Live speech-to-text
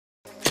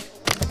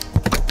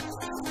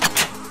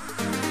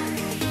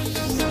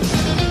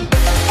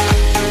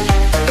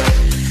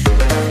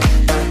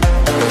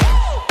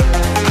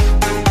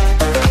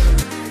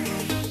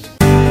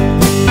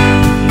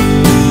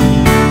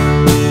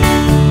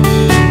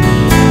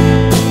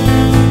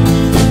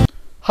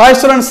Hi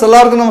students,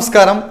 എല്ലാവർക്കും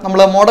നമസ്കാരം. നമ്മൾ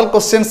മോഡൽ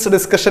ക്വസ്റ്റ്യൻസ്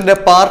ഡിസ്കഷന്റെ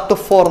പാർട്ട്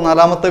 4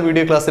 നാലാമത്തെ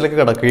വീഡിയോ ക്ലാസ്സിലേക്ക്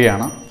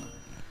കടക്കുകയാണ്.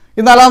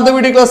 ഈ നാലാമത്തെ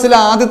വീഡിയോ ക്ലാസ്സിലെ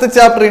ആദ്യത്തെ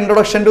chapter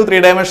introduction to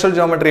 3-dimensional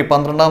geometry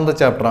 12ാമത്തെ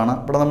chapter ആണ്.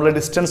 ഇവിടെ നമ്മൾ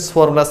ഡിസ്റ്റൻസ്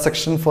ഫോർമുല,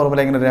 സെക്ഷൻ ഫോർമുല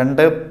ഇങ്ങനെ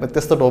രണ്ട്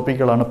വ്യത്യസ്ത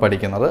ടോപ്പിക്കുകളാണ്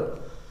പഠിക്കുന്നത്.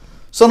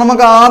 സോ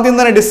നമുക്ക് ആദ്യം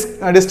തന്നെ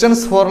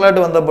ഡിസ്റ്റൻസ്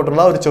ഫോർമുലയായിട്ട്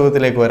ബന്ധപ്പെട്ടുള്ള ഒരു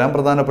ചോദ്യത്തിലേക്ക് വരാം.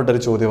 പ്രധാനപ്പെട്ട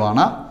ഒരു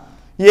ചോദ്യമാണ്.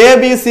 എ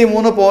ബി സി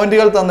 3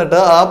 പോയിന്റുകൾ തന്നിട്ട്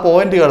ആ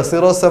പോയിന്റുകൾ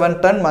 0, 7,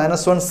 10,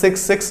 -1, 6,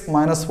 6,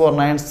 -4,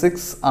 9,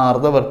 6 are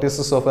the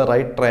vertices of A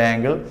right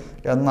triangle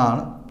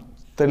എന്നാണ്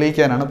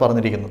തെളിയിക്കാനാണ്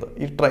പറഞ്ഞിരിക്കുന്നത്.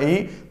 ഈ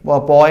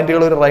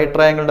പോയിന്റുകൾ ഒരു റൈറ്റ്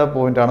ട്രയാങ്കിളിൻ്റെ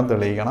പോയിന്റാണ്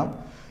തെളിയിക്കണം.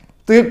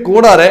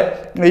 കൂടാതെ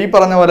ഈ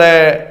പറഞ്ഞ പോലെ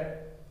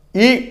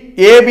ഈ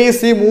എ ബി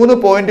സി 3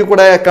 പോയിന്റ്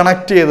കൂടെ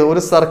കണക്ട് ചെയ്ത്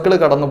ഒരു സർക്കിൾ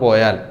കടന്നു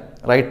പോയാൽ,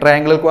 റൈറ്റ്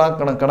ട്രയാങ്കിളിൽ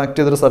കണക്ട്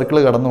ചെയ്തൊരു സർക്കിൾ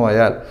കടന്നു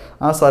പോയാൽ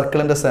ആ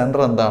സർക്കിളിൻ്റെ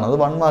സെൻറ്റർ എന്താണ്? അത്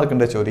 1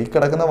 മാർക്കിൻ്റെ ചോദ്യം. ഈ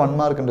കിടക്കുന്ന 1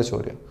 മാർക്കിൻ്റെ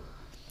ചോദ്യം.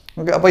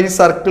 ഓക്കെ, അപ്പോൾ ഈ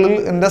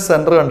സർക്കിളിൻ്റെ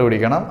സെൻറ്റർ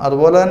കണ്ടുപിടിക്കണം.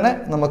 അതുപോലെ തന്നെ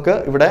നമുക്ക്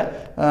ഇവിടെ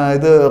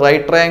ഇത്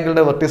റൈറ്റ്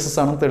ട്രയാങ്കിളിൻ്റെ വെർട്ടീസസ്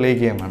ആണ്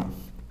തെളിയിക്കുകയും വേണം.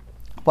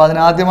 അപ്പോൾ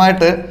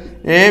അതിനാദ്യമായിട്ട്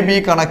എ ബി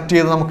കണക്ട്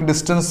ചെയ്ത് നമുക്ക്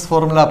ഡിസ്റ്റൻസ്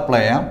ഫോർമുല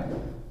അപ്ലൈ ചെയ്യാം.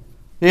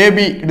 എ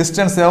ബി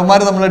ഡിസ്റ്റൻസ് അവന്മാർ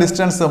തമ്മിലുള്ള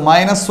ഡിസ്റ്റൻസ്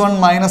 -1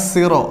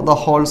 -0 ദ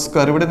ഹോൾ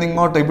സ്ക്വയർ.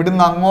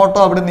 ഇവിടുന്ന് അങ്ങോട്ടോ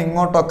അവിടുന്ന്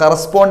ഇങ്ങോട്ടോ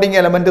കറസ്പോണ്ടിങ്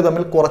എലമെൻറ്റ്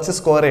തമ്മിൽ കുറച്ച്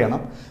സ്ക്വയർ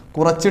ചെയ്യണം,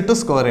 കുറച്ചിട്ട്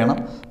സ്ക്വയർ ചെയ്യണം.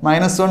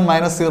 -1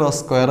 -0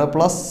 square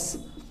plus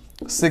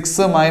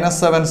 6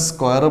 -7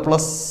 square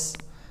plus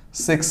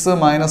 6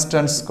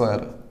 -10 square.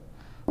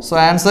 So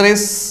answer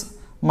is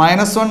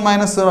 -1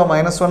 -0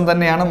 -1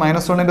 തന്നെയാണ്,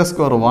 -1ൻ്റെ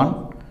സ്ക്വയർ 1.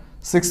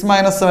 6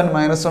 -7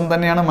 -1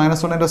 തന്നെയാണ്,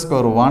 -1ൻ്റെ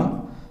സ്ക്വയർ 1.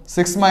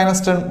 6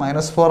 -10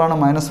 -4 ആണ്,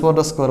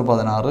 -4ൻ്റെ square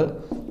 16.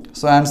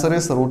 So answer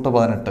is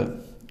 √18.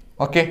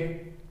 Okay,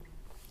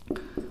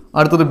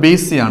 അടുത്തത് ബി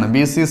സി ആണ്.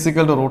 B C is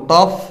equal to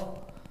 √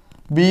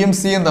 ബിയും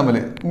സിയും തമ്മിൽ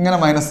ഇങ്ങനെ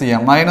മൈനസ്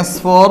ചെയ്യാം.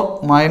 -4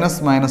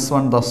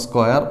 -1 the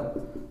square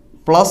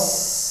plus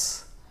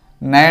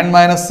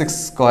 9 - 6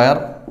 square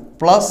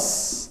plus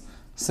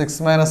 6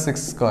 - 6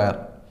 square.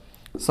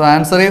 So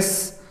answer is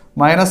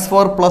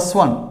 -4 plus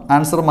 1.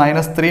 Answer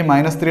 -3.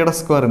 -3യുടെ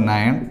square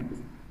 9.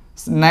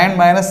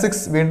 9 - 6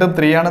 വീണ്ടും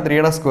 3 ആണ്,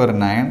 3യുടെ സ്ക്വയർ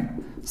 9.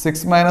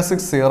 6 -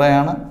 6 0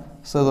 ആണ്.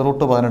 സോ ഇത്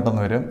 √18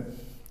 എന്ന് വരും.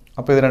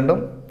 അപ്പോൾ ഇത് രണ്ടും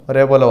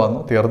ഒരേപോലെ വന്നു,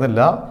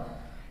 തീർന്നില്ല.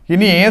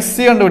 ഇനി എ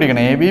സി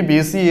കണ്ടുപിടിക്കണം. A B B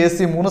C A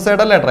C 3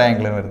 സൈഡല്ലേ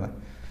ട്രയാങ്കിളിന് വരുന്നത്.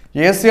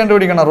 എ സി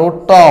കണ്ടുപിടിക്കണം.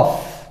 √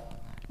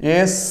 എ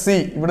സി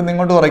ഇവിടെ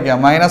ഇങ്ങോട്ട് കുറയ്ക്കാം.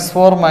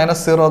 -4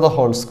 -0 the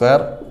whole square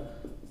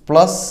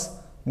plus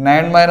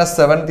 9 -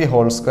 7 the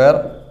whole square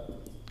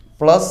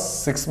plus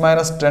 6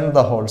 - 10 the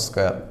whole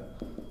square.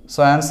 So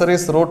answer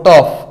is √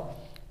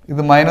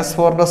 ഇത്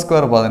 -4ൻ്റെ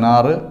സ്ക്വയർ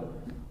 16,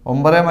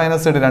 9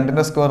 - 7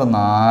 2ൻ്റെ സ്ക്വയർ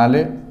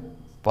 4,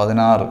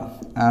 16.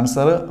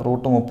 ആൻസർ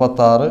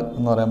 √36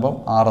 എന്ന് പറയുമ്പം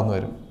 6 എന്ന്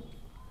വരും.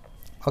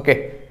 ഓക്കെ,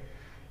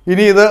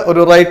 ഇനി ഇത്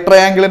ഒരു റൈറ്റ്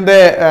ട്രയാങ്കിളിൻ്റെ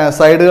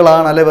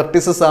സൈഡുകളാണ് അല്ലെ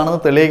വെർട്ടീസസ്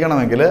ആണെന്ന്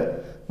തെളിയിക്കണമെങ്കിൽ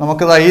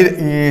നമുക്കത്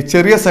ഈ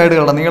ചെറിയ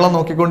സൈഡുകളുടെ നീളം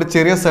നോക്കിക്കൊണ്ട്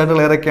ചെറിയ സൈഡുകൾ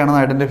ഏതൊക്കെയാണെന്ന്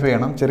ഐഡൻറ്റിഫൈ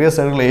ചെയ്യണം. ചെറിയ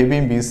സൈഡുകൾ എ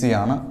ബിയും ബി സി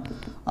ആണ്.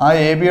 ആ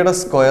എ ബിയുടെ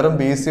സ്ക്വയറും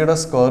ബി സിയുടെ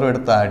സ്ക്വയറും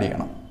എടുത്ത് ആഡ്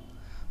ചെയ്യണം.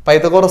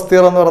 പൈത്തഗോറസ്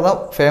തിയറം എന്ന് പറഞ്ഞാൽ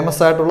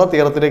ഫേമസ് ആയിട്ടുള്ള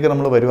തിയറത്തിലേക്ക്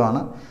നമ്മൾ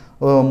വരുവാണ്.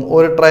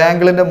 ഒരു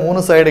ട്രയാങ്കിളിൻ്റെ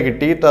 3 സൈഡ്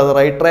കിട്ടിയിട്ട് അത്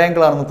റൈറ്റ്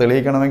ട്രയാങ്കിൾ ആണെന്ന്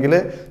തെളിയിക്കണമെങ്കിൽ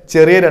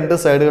ചെറിയ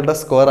 2 സൈഡുകളുടെ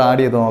സ്ക്വയർ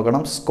ആഡ് ചെയ്ത്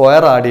നോക്കണം.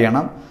 സ്ക്വയർ ആഡ്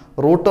ചെയ്യണം.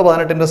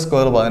 √18ൻ്റെ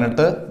സ്ക്വയർ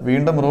 18,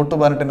 വീണ്ടും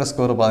 √18ൻ്റെ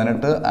സ്ക്വയർ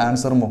 18.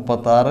 ആൻസർ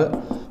 36.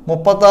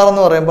 36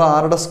 എന്ന് പറയുമ്പോൾ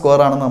 6യുടെ സ്ക്വയർ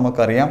ആണെന്ന്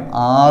നമുക്കറിയാം.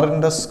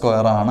 6ൻ്റെ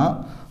സ്ക്വയർ ആണ്.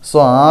 സോ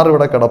 6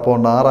 ഇവിടെ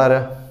കിടപ്പുണ്ട്. 6 ആര്?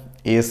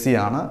 എ സി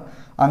ആണ്.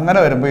 അങ്ങനെ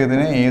വരുമ്പോൾ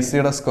ഇതിന് എ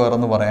സിയുടെ സ്ക്വയർ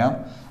എന്ന് പറയാം.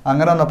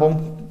 അങ്ങനെ വന്നപ്പം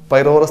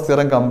പൈതഗോറസ്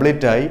തിയറം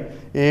കംപ്ലീറ്റ് ആയി.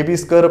 A B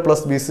square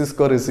plus B C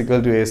square is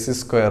equal to A C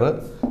square.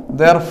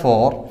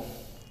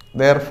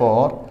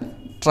 Therefore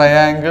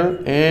triangle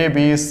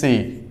ABC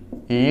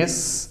is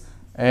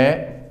a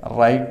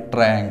right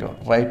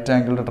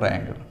angled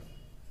triangle.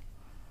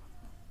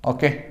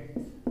 Okay,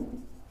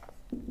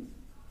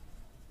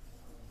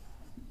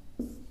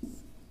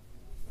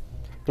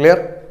 clear?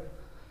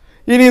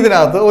 ഇനി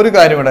ഇതിനകത്ത് ഒരു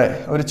കാര്യം കൂടെ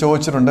ഒരു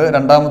ചോദിച്ചിട്ടുണ്ട്.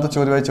 രണ്ടാമത്തെ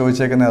ചോദ്യമായി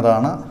ചോദിച്ചേക്കുന്ന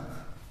ഏതാണ്?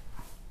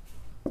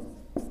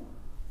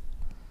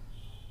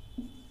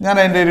 ഞാൻ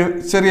അതിൻ്റെ ഒരു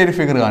ചെറിയൊരു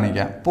ഫിഗർ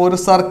കാണിക്കാം. ഇപ്പോൾ ഒരു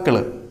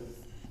സർക്കിള്,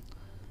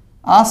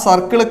 ആ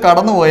സർക്കിള്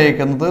കടന്നു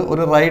പോയേക്കുന്നത്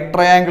ഒരു റൈറ്റ്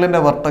ട്രയാങ്കിളിൻ്റെ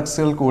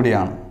വെർട്ടക്സുകൾ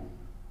കൂടിയാണ്.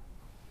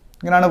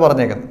 ഇങ്ങനെയാണ്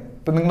പറഞ്ഞേക്കുന്നത്.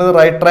 ഇപ്പം നിങ്ങളിത്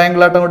റൈറ്റ്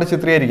ട്രയാങ്കിളായിട്ട് അങ്ങോട്ട്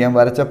ചിത്രീകരിക്കാം.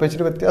 വരച്ചപ്പോൾ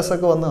ഇച്ചിരി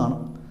വ്യത്യാസമൊക്കെ വന്ന് കാണും.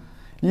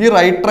 ഈ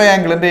റൈറ്റ്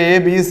ട്രയാങ്കിളിൻ്റെ എ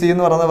ബി സി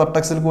എന്ന് പറയുന്ന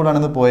വെർട്ടക്സിൽ കൂടാണ്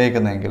ഇത്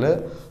പോയേക്കുന്നതെങ്കിൽ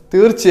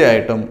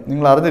തീർച്ചയായിട്ടും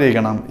നിങ്ങൾ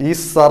അറിഞ്ഞിരിക്കണം ഈ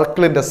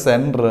സർക്കിളിൻ്റെ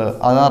സെൻറ്റർ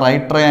അത് ആ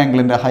റൈറ്റ്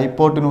ട്രയാങ്കിളിൻ്റെ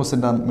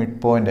ഹൈപ്പോട്ടിന്യൂസിൻ്റെ മിഡ്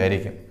പോയിൻ്റ്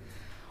ആയിരിക്കും.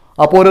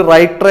 അപ്പോൾ ഒരു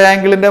റൈറ്റ്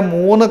ട്രയാങ്കിളിൻ്റെ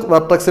 3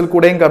 വെർട്ടക്സിൽ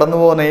കൂടെയും കടന്നു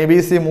പോകുന്ന എ ബി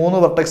സി 3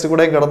 വെർട്ടക്സിൽ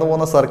കൂടെയും കടന്നു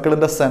പോകുന്ന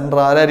സർക്കിളിൻ്റെ സെൻറ്റർ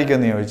ആരായിരിക്കും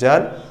എന്ന്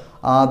ചോദിച്ചാൽ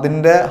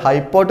അതിൻ്റെ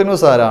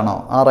ഹൈപ്പോട്ടിന്യൂസ് ആരാണോ,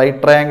 ആ റൈറ്റ്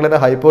ട്രയാങ്കിളിൻ്റെ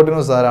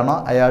ഹൈപ്പോട്ടിന്യൂസ് ആരാണോ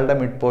അയാളുടെ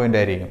മിഡ് പോയിൻ്റ്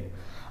ആയിരിക്കും.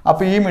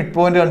 അപ്പോൾ ഈ മിഡ്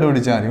പോയിൻ്റ്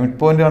കണ്ടുപിടിച്ചാൽ മതി. മിഡ്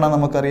പോയിൻ്റ് വേണം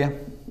നമുക്കറിയാം.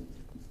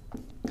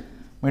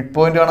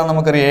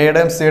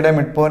 എയുടെയും സിയുടെയും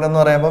മിഡ് പോയിൻ്റ് എന്ന്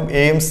പറയുമ്പം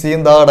എയും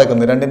സിയും താ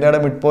കിടക്കുന്നു. രണ്ടിൻ്റെ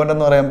മിഡ് പോയിൻ്റ്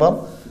എന്ന് പറയുമ്പം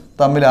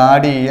തമ്മിൽ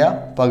ആഡ് ചെയ്യുക,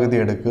 പകുതി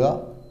എടുക്കുക.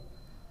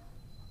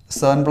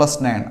 7 +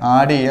 9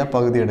 ആഡ് ചെയ്യുക,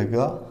 പകുതി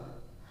എടുക്കുക.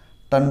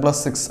 10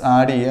 + 6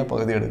 ആഡ് ചെയ്യുക,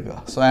 പകുതി എടുക്കുക.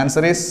 So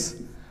answer is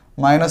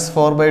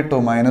 -4/2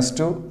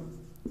 -2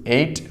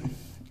 8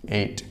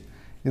 8.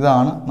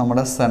 ഇതാണ്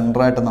നമ്മുടെ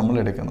സെൻറ്ററായിട്ട് നമ്മൾ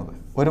എടുക്കുന്നത്.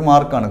 ഒരു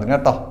മാർക്കാണ് ഇതിന്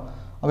കേട്ടോ.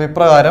 അപ്പോൾ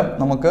ഇപ്രകാരം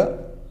നമുക്ക്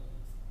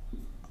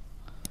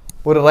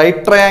ഒരു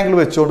റൈറ്റ് ട്രയാങ്കിൾ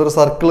വെച്ചുകൊണ്ട് ഒരു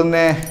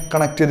സർക്കിളിനെ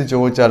കണക്ട് ചെയ്ത്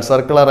ചോദിച്ചാൽ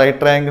സർക്കിൾ ആ റൈറ്റ്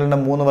ട്രയാങ്കിളിൻ്റെ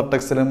 3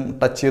 വെർട്ടെക്സിലും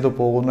ടച്ച് ചെയ്ത്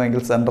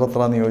പോകുന്നുവെങ്കിൽ സെൻറ്റർ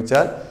എത്രയാണെന്ന്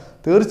ചോദിച്ചാൽ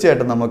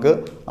തീർച്ചയായിട്ടും നമുക്ക്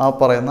ആ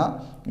പറയുന്ന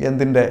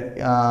എന്തിൻ്റെ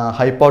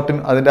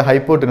അതിൻ്റെ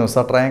ഹൈപ്പോട്ടിനോസ്,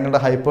 ആ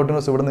ട്രയാങ്കിളിൻ്റെ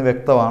ഹൈപ്പോട്ടിനോസ് ഇവിടുന്ന്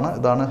വ്യക്തമാണ്.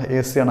 ഇതാണ്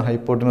എ സി ആണ്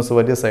ഹൈപ്പോട്ടിനോസ്,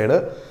 വലിയ സൈഡ്.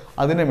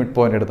 അതിൻ്റെ മിഡ്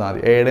പോയിന്റ് എടുത്താൽ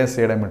മതി, എയുടെയും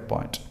സിയുടെയും മിഡ്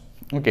പോയിന്റ്.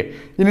 ഓക്കെ,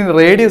 ഇനി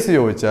റേഡിയസ്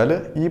ചോദിച്ചാൽ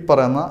ഈ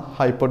പറയുന്ന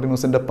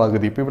ഹൈപ്പോട്ടിനോസിൻ്റെ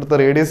പകുതി. ഇപ്പോൾ ഇവിടുത്തെ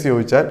റേഡിയസ്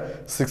ചോദിച്ചാൽ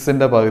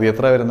 6ൻ്റെ പകുതി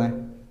എത്ര വരുന്നത്?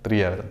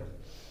 3 വരുന്നത്.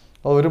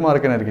 അത് 1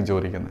 മാർക്കിനായിരിക്കും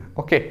ചോദിക്കുന്നത്.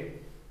 ഓക്കെ,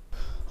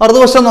 അടുത്ത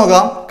ക്വസ്റ്റ്യൻ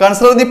നോക്കാം.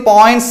 Consider the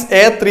points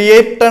A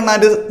 3,810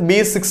 and B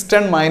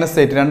 610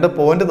 -8. 2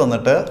 point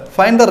തന്നിട്ട്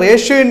find the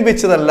ratio in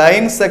which the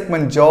line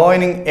segment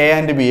joining A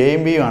and B,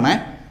 എയും ബിയും ആണ്,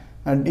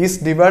 is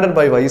divided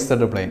by Y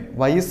Z plain.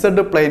 Y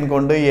Z plain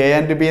കൊണ്ട് എ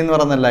ആൻഡ് ബി എന്ന്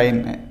പറയുന്ന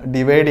ലൈനെ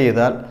divide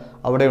ചെയ്താൽ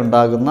അവിടെ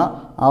ഉണ്ടാകുന്ന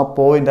ആ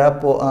പോയിന്റ്,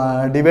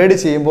 ഡിവൈഡ്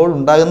ചെയ്യുമ്പോൾ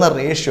ഉണ്ടാകുന്ന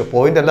റേഷ്യോ,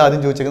 പോയിന്റ് അല്ല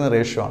ആദ്യം ചോദിച്ചിരിക്കുന്ന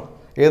റേഷ്യോ ആണ്,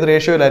 ഏത്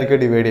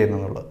റേഷ്യോയിലായിരിക്കും ഡിവൈഡ്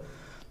ചെയ്യുന്നത്.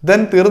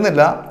 ദെൻ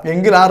തീർന്നില്ല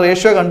എങ്കിൽ ആ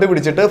റേഷ്യോ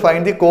കണ്ടുപിടിച്ചിട്ട്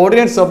find the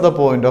coordinates of the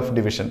point of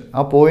division. ആ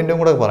പോയിന്റും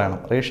കൂടെ പറയണം.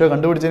 റേഷ്യോ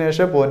കണ്ടുപിടിച്ചതിന്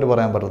ശേഷം പോയിന്റ്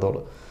പറയാൻ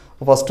പറ്റത്തുള്ളൂ.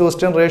 അപ്പോൾ ഫസ്റ്റ്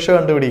ക്വസ്റ്റ്യൻ റേഷ്യോ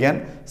കണ്ടുപിടിക്കാൻ,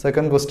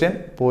 സെക്കൻഡ് ക്വസ്റ്റ്യൻ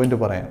പോയിന്റ്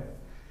പറയാം.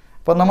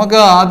 അപ്പം നമുക്ക്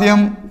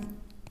ആദ്യം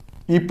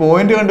ഈ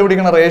പോയിന്റ്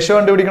കണ്ടുപിടിക്കണം, റേഷ്യോ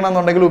കണ്ടുപിടിക്കണം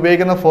എന്നുണ്ടെങ്കിൽ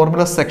ഉപയോഗിക്കുന്ന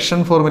ഫോർമുല സെക്ഷൻ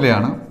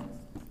ഫോർമുലയാണ്.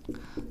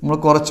 നമ്മൾ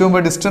കുറച്ചു മുമ്പ്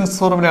ഡിസ്റ്റൻസ്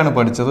ഫോർമുലയാണ്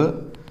പഠിച്ചത്,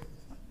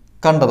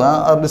 കണ്ടത്.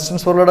 ആ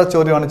ഡിസ്റ്റൻസ് ഫോർമുലയുടെ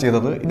ചോദ്യമാണ്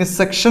ചെയ്തത്. ഇനി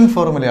സെക്ഷൻ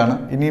ഫോർമുലയാണ്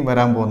ഇനി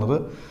വരാൻ പോകുന്നത്.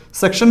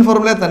 സെക്ഷൻ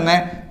ഫോർമുലയിൽ തന്നെ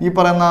ഈ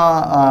പറയുന്ന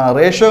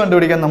റേഷ്യോ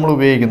കണ്ടുപിടിക്കാൻ നമ്മൾ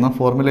ഉപയോഗിക്കുന്ന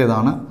ഫോർമുല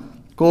ഇതാണ്,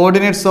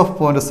 coordinates of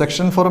point.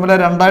 Section formula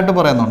 2ആയിട്ട്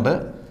പറയുന്നുണ്ട്,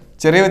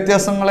 ചെറിയ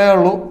വ്യത്യാസങ്ങളേ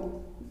ഉള്ളൂ.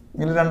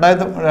 ഇതിൽ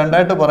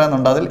രണ്ടായിട്ട്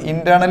പറയുന്നുണ്ട്. അതിൽ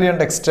ഇന്റേണലി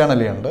ഉണ്ട്,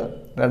 എക്സ്റ്റേണലി ഉണ്ട്.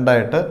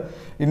 2ആയിട്ട്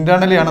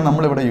ഇന്റേണലി ആണ്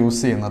നമ്മളിവിടെ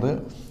യൂസ് ചെയ്യുന്നത്.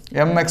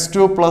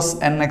 mx2 +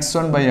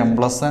 nx1 / m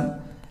 + n,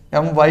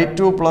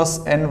 my2 +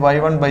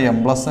 ny1 / m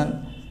 + n,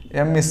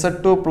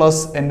 mz2 +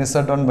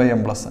 nz1 /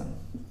 m + n.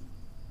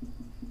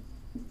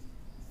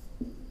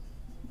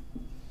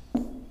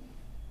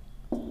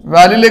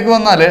 വാല്യൂലേക്ക്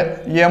വന്നാൽ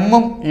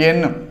എമ്മും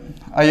എന്നും,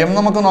 എം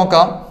നമുക്ക്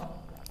നോക്കാം,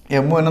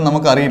 എമ്മും എന്നും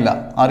നമുക്ക് അറിയില്ല,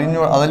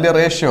 അതിൻ്റെ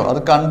റേഷ്യോ അത്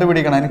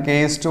കണ്ടുപിടിക്കണം. അതിന്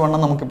k:1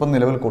 നമുക്കിപ്പോൾ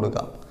നിലവിൽ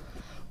കൊടുക്കാം.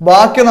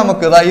 ബാക്കി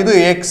നമുക്ക് ഇത്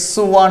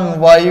x1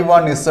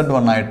 y1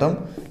 z1 ആയിട്ടും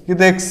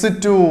ഇത്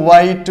x2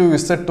 y2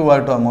 z2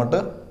 ആയിട്ടും അങ്ങോട്ട്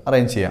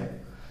അറേഞ്ച് ചെയ്യാം.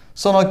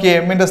 സോ നോക്കി,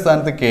 എമ്മിൻ്റെ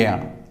സ്ഥാനത്ത് k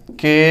ആണ്,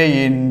 k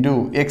ഇൻറ്റു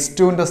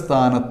x2ൻ്റെ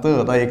സ്ഥാനത്ത്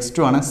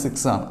x2 ആണ്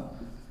 6 ആണ്.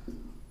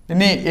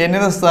 ഇനി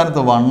എന്നിൻ്റെ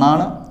സ്ഥാനത്ത് 1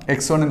 ആണ്,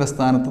 x1ൻ്റെ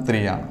സ്ഥാനത്ത്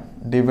 3 ആണ്,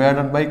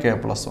 ഡിവൈഡഡ് ബൈ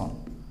k+1.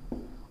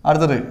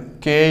 അടുത്തത്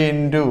k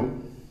ഇൻറ്റു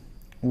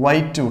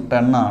y2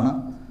 10 ആണ്,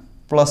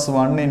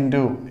 +1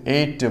 ഇൻറ്റു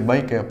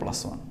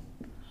 8/k+1.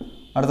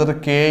 അടുത്തത്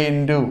k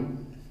ഇൻറ്റു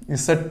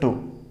z2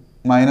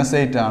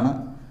 -8 ആണ്,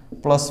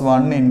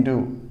 +1 ഇൻറ്റു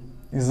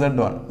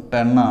z1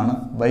 10 ആണ്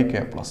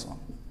 /k+1.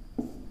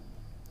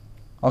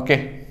 Okay,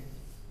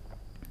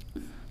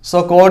 so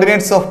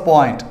coordinates of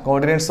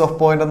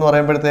point എന്ന്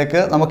പറയുമ്പോഴത്തേക്ക്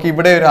നമുക്ക്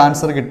ഇവിടെ ഒരു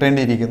ആൻസർ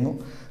കിട്ടേണ്ടിയിരിക്കുന്നു.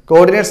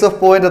 കോർഡിനേറ്റ്സ് ഓഫ്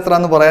പോയിന്റ് എത്ര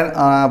എന്ന്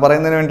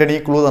പറയുന്നതിന് വേണ്ടിയാണ് ഈ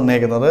ക്ലൂ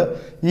തന്നേക്കുന്നത്.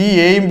 ഈ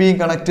എയും ബിയും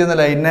കണക്ട് ചെയ്യുന്ന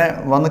ലൈനിനെ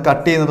വന്ന്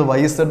കട്ട് ചെയ്യുന്നത്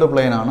വൈ സെഡ്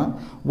പ്ലെയിൻ ആണ്.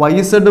 വൈ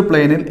സെഡ്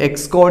പ്ലെയിനിൽ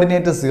എക്സ്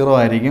കോർഡിനേറ്റ് 0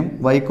 ആയിരിക്കും,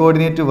 വൈ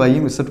കോർഡിനേറ്റ്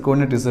വൈയും ഇസഡ്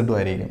കോർഡിനേറ്റ് ഇസഡും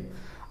ആയിരിക്കും.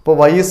 അപ്പോൾ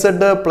വൈ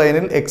സെഡ്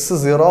പ്ലെയിനിൽ എക്സ്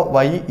 0,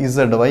 വൈ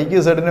ഇസഡ്, വൈക്ക്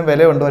ഇസഡിന്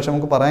വിലയുണ്ട്, പക്ഷെ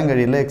നമുക്ക് പറയാൻ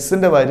കഴിയില്ല,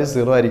 എക്സിൻ്റെ വാല്യൂ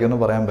 0 ആയിരിക്കും എന്ന്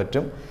പറയാൻ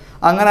പറ്റും.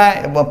 അങ്ങനെ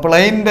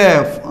പ്ലെയിൻ്റെ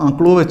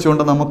ക്ലൂ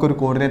വെച്ചുകൊണ്ട് നമുക്കൊരു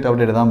കോർഡിനേറ്റ്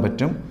അവിടെ എഴുതാൻ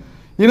പറ്റും.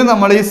 ഇനി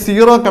നമ്മൾ ഈ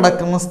 0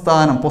 കിടക്കുന്ന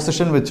സ്ഥാനം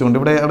പൊസിഷൻ വെച്ചുകൊണ്ട്,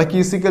 ഇവിടെ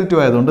ഇടയ്ക്ക് =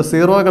 ആയതുകൊണ്ട്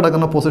 0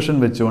 കിടക്കുന്ന പൊസിഷൻ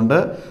വെച്ചുകൊണ്ട്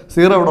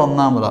 0 ഇവിടെ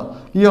ഒന്നാമതാണ്,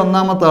 ഈ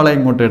ഒന്നാമത്തെ ആളെ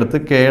ഇങ്ങോട്ട് എടുത്ത്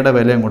കെയുടെ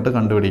വില ഇങ്ങോട്ട്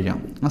കണ്ടുപിടിക്കാം.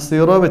 ആ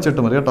 0 വെച്ചിട്ട്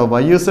മതി കേട്ടോ.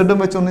 വൈ സെഡും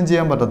വെച്ചൊന്നും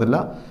ചെയ്യാൻ പറ്റത്തില്ല.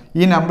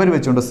 ഈ നമ്പർ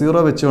വെച്ചുകൊണ്ട്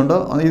 0 വെച്ചുകൊണ്ട്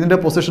ഇതിൻ്റെ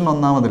പൊസിഷൻ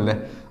ഒന്നാമതല്ലേ,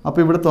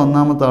 അപ്പോൾ ഇവിടുത്തെ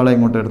ഒന്നാമത്തെ ആളെ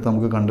ഇങ്ങോട്ട് എടുത്ത്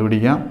നമുക്ക്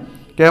കണ്ടുപിടിക്കാം.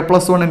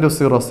 k+1 ×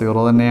 0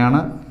 0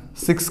 തന്നെയാണ്,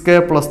 6k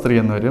 + 3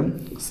 എന്ന് വരും.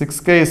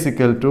 6k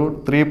 =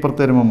 3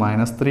 പുറത്ത് വരുമ്പോൾ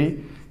 -3,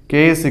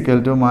 k =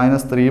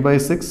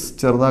 -3/6,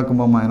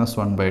 ചെറുതാക്കുമ്പോൾ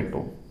 -1/2,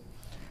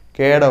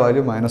 കെയുടെ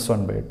വാല്യൂ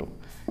 -1/2.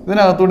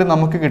 ഇതിനകത്തൂടി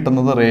നമുക്ക്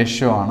കിട്ടുന്നത്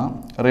റേഷ്യോ ആണ്.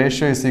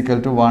 റേഷ്യോ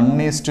 =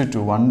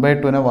 1:2,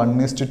 1/2നെ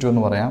 1:2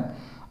 എന്ന് പറയാം.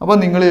 അപ്പോൾ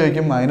നിങ്ങൾ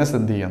ചോദിക്കും മൈനസ്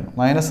എന്ത് ചെയ്യുന്നു?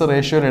 മൈനസ്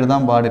റേഷ്യോയിൽ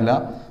എഴുതാൻ പാടില്ല,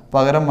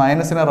 പകരം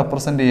മൈനസിനെ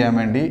റെപ്രസെൻറ്റ് ചെയ്യാൻ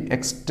വേണ്ടി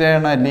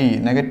എക്സ്റ്റേണലി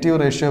നെഗറ്റീവ്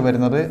റേഷ്യോ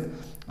വരുന്നത്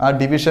ആ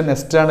ഡിവിഷൻ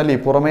എക്സ്റ്റേണലി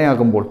പുറമേ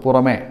ആകുമ്പോൾ,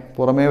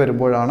 പുറമേ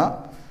വരുമ്പോഴാണ്,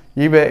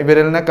 ഈ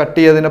വിരലിനെ കട്ട്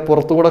ചെയ്തതിനെ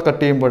പുറത്തുകൂടെ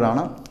കട്ട്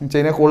ചെയ്യുമ്പോഴാണ്,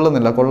 ഇതിനെ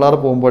കൊള്ളാതെ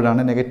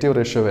പോകുമ്പോഴാണ് നെഗറ്റീവ്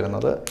റേഷ്യോ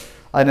വരുന്നത്.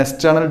 അതിന്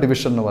എക്സ്റ്റേണൽ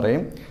ഡിവിഷൻ എന്ന്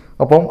പറയും.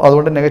 അപ്പം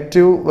അതുകൊണ്ട്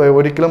നെഗറ്റീവ്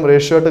ഒരിക്കലും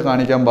റേഷ്യോ ആയിട്ട്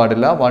കാണിക്കാൻ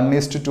പാടില്ല,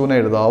 1:2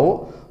 എഴുതാവൂ.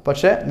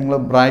 പക്ഷേ നിങ്ങൾ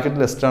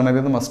ബ്രാക്കറ്റിൽ എക്സ്റ്റേണലിൽ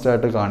നിന്ന്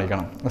മസ്റ്റായിട്ട്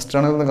കാണിക്കണം.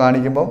 എക്സ്റ്റേണലിൽ നിന്ന്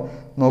കാണിക്കുമ്പം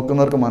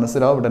നോക്കുന്നവർക്ക്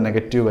മനസ്സിലാവും ഇവിടെ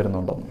നെഗറ്റീവ്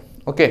വരുന്നുണ്ടെന്ന്.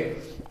 ഓക്കെ,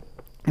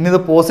 ഇനി ഇത്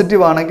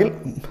പോസിറ്റീവ് ആണെങ്കിൽ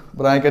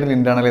ബ്രാക്കറ്റിൽ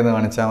ഇൻറ്റേർണലിൽ നിന്ന്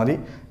കാണിച്ചാൽ മതി.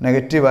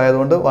 നെഗറ്റീവ്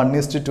ആയതുകൊണ്ട്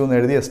 1:2 എന്ന്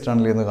എഴുതി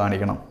എക്സ്റ്റേണലിൽ നിന്ന്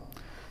കാണിക്കണം.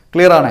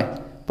 ക്ലിയർ ആണേ?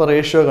 ഇപ്പോൾ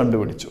റേഷ്യോ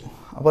കണ്ടുപിടിച്ചു.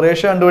 അപ്പോൾ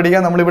റേഷ്യോ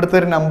കണ്ടുപിടിക്കാൻ നമ്മൾ ഇവിടുത്തെ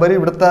ഒരു നമ്പർ,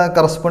 ഇവിടുത്തെ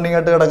കറസ്പോണ്ടിങ്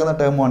ആയിട്ട് കിടക്കുന്ന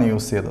ടേമാണ്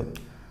യൂസ് ചെയ്തത്.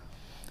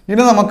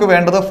 ഇനി നമുക്ക്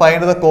വേണ്ടത്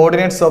find the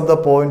coordinates of the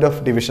point of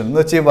division എന്ന്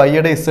വെച്ചാൽ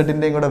വൈയുടെ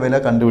ഇസഡിൻ്റെയും കൂടെ വില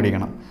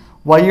കണ്ടുപിടിക്കണം.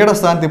 വൈയുടെ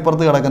സ്ഥാനത്ത്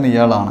ഇപ്പുറത്ത് കിടക്കുന്ന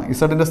ഇയാളാണ്,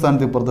 ഇസഡിൻ്റെ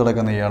സ്ഥാനത്ത് ഇപ്പുറത്ത്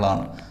കിടക്കുന്ന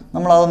ഇയാളാണ്.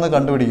 നമ്മൾ അതൊന്ന്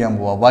കണ്ടുപിടിക്കാൻ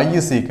പോവാം. Y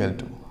is equal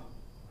to,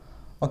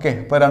 okay,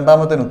 ഇപ്പോൾ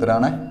രണ്ടാമത്തിന്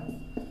ഉത്തരമാണ്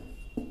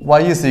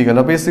വൈ ഇസ് ഈക്വൽ.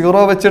 അപ്പോൾ ഈ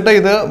 0 വെച്ചിട്ട്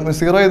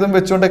ഇതും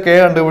വെച്ചുകൊണ്ട് കെ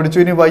കണ്ടുപിടിച്ചു.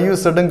 ഇനി വൈ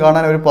ഇസഡും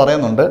കാണാൻ അവർ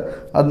പറയുന്നുണ്ട്.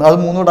 അത്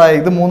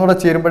മൂന്നൂടെ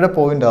ചേരുമ്പോഴേ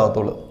പോയിന്റ്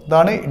ആകത്തുള്ളൂ.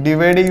 ഇതാണ്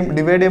ഡിവൈഡ്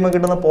ചെയ്യുമ്പോൾ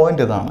കിട്ടുന്ന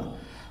പോയിന്റ് ഇതാണ്.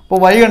 അപ്പോൾ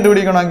വൈ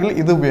കണ്ടുപിടിക്കണമെങ്കിൽ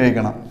ഇത്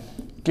ഉപയോഗിക്കണം.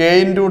 K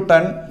into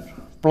 10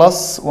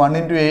 plus 1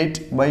 into 8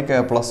 by K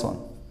plus 1.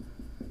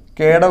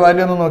 കെയുടെ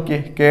വാല്യൂ ഒന്ന് നോക്കി.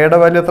 കെയുടെ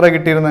വാല്യൂ എത്ര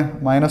കിട്ടിയിരുന്നത്?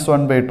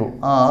 -1/2.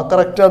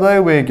 കറക്റ്റ് അതേ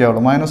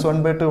ഉപയോഗിക്കാവുള്ളൂ.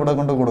 -1/2 ഇവിടെ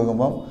കൊണ്ട്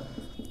കൊടുക്കുമ്പം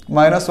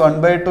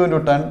 -1/2 into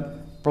 10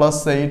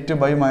 plus 8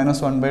 by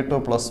 -1/2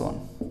 plus 1.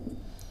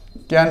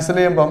 Cancel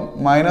ചെയ്യുമ്പം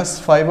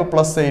 -5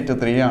 പ്ലസ് 8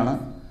 3 ആണ്.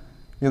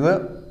 ഇത്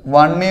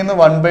 1ൽ നിന്ന്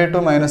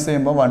 1/2 മൈനസ്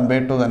ചെയ്യുമ്പോൾ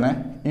 1/2 തന്നെ.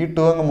 ഈ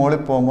 2 അങ്ങ്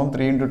മുകളിൽ പോകുമ്പം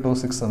 3 ഇൻറ്റു 2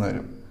 6 എന്ന്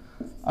വരും.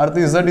 അടുത്ത്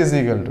ഇസഡ് ഇസ്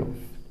ഈക്വൽ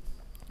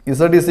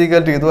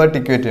ടു ഇതുമായിട്ട്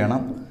ഇക്വേറ്റ്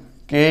ചെയ്യണം.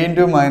 K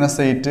into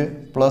 -8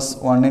 plus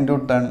 1 into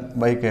 10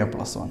 by K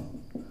plus 1.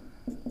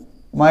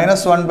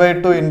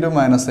 -1/2 into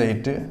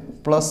 -8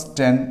 plus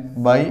 10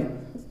 by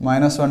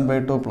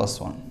 -1/2 plus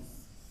 1.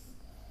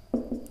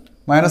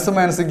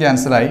 Minus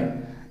ക്യാൻസലായി.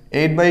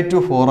 8/2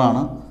 4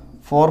 ആണ്.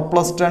 4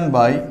 പ്ലസ് 10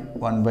 ബൈ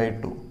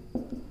 1/2.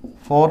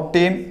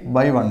 14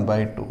 ബൈ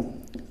 1/2.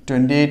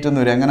 28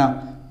 എന്ന് വരും. എങ്ങനെ?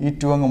 ഈ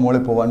 2 അങ്ങ്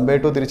മുകളിൽ പോകും.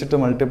 1/2 തിരിച്ചിട്ട്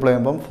മൾട്ടിപ്ലൈ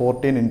ചെയ്യുമ്പം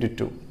 14 ഇൻറ്റു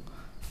 2.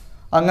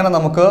 അങ്ങനെ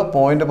നമുക്ക്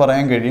പോയിന്റ്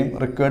പറയാൻ കഴിയും.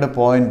 റിക്വയർഡ്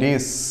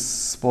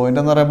പോയിന്റ്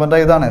എന്ന് പറയുമ്പോൾ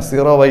ഇതാണ്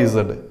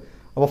 0y/z.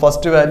 അപ്പോൾ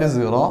ഫസ്റ്റ് വാല്യൂ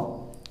 0,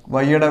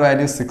 വൈയുടെ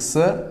വാല്യൂ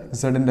 6,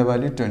 ഇസഡിൻ്റെ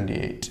വാല്യൂ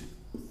 28.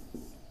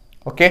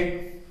 ഓക്കെ,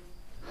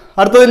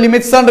 അടുത്തത്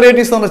ലിമിറ്റ്സ് ആൻഡ്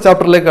ഡെറിവേറ്റീവ്സ് എന്ന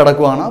ചാപ്റ്ററിലേക്ക്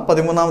കടക്കുവാണ്.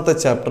 13ാമത്തെ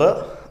ചാപ്റ്റർ.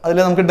 അതിൽ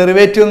നമുക്ക്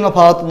ഡെറിവേറ്റീവ് എന്ന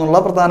ഭാഗത്തു നിന്നുള്ള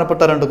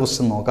പ്രധാനപ്പെട്ട 2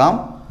 ക്വസ്റ്റ്യൻ നോക്കാം.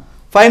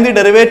 Find the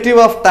derivative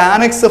of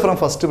tan x from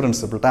first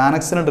principle. tan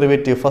x-ന്റെ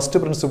derivative first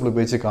principle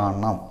ഉപയോഗിച്ച്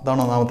കാണണം.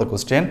 ഇതാണ് ഒന്നാമത്തെ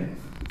ക്വസ്റ്റ്യൻ.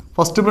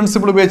 ഫസ്റ്റ്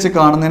പ്രിൻസിപ്പിൾ ഉപയോഗിച്ച്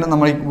കാണുന്നതിന്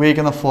നമ്മൾ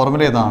ഉപയോഗിക്കുന്ന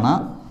ഫോർമുല ഇതാണ്.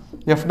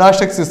 f'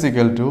 is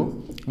equal to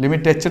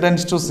limit h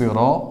tends to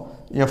 0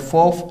 f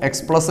of x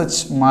plus h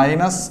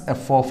minus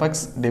f of x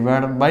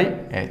divided by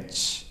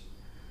h.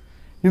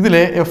 ഇതിൽ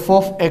f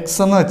ഓഫ് x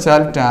എന്ന്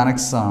വെച്ചാൽ tan x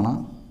ആണ്.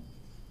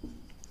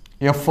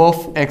 f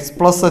of x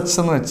plus h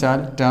എന്ന് വെച്ചാൽ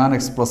tan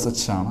x plus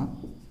h ആണ്.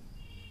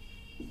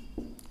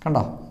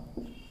 കണ്ടോ?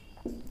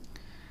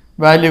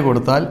 Value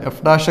കൊടുത്താൽ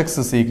f'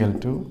 is equal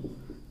to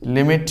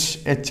limit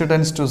h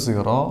tends to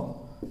 0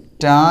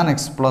 tan x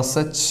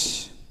plus h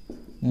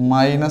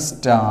minus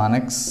tan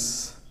x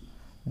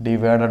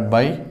divided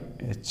by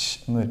h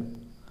എന്ന് വരും.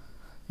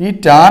 ഈ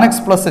tan x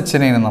പ്ലസ്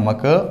എച്ചിനെ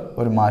നമുക്ക്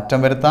ഒരു മാറ്റം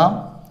വരുത്താം.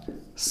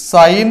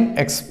 Sign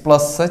X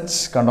plus H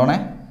കണ്ടോണേ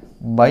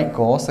by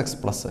cos X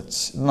plus H.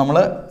 ഇത് നമ്മൾ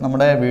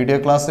നമ്മുടെ വീഡിയോ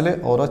ക്ലാസ്സിൽ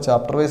ഓരോ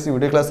ചാപ്റ്റർ വൈസ്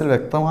വീഡിയോ ക്ലാസ്സിൽ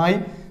വ്യക്തമായി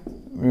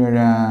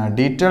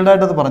ഡീറ്റെയിൽഡ്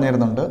ആയിട്ട് അത് പറഞ്ഞു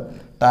തരുന്നുണ്ട്.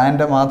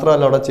 ടാൻ്റെ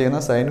മാത്രമല്ല അവിടെ ചെയ്യുന്ന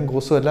സൈനും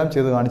കോസും എല്ലാം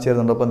ചെയ്ത് കാണിച്ചു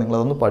തരുന്നുണ്ട്. അപ്പോൾ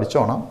നിങ്ങളതൊന്ന്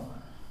പഠിച്ചോണം.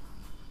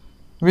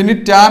 ഇനി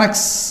tan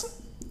x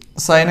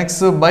sine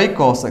X by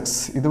cos X.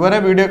 ഇതുവരെ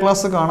വീഡിയോ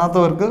ക്ലാസ്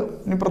കാണാത്തവർക്ക്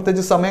ഇനി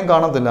പ്രത്യേകിച്ച് സമയം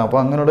കാണത്തില്ല. അപ്പോൾ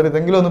അങ്ങനെയുള്ള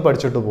ഇതെങ്കിലും ഒന്ന്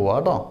പഠിച്ചിട്ട് പോവാം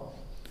കേട്ടോ.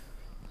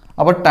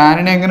 അപ്പോൾ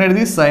ടാനിനെ എങ്ങനെ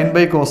എഴുതി? സൈൻ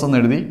ബൈ കോസ് എന്ന്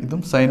എഴുതി.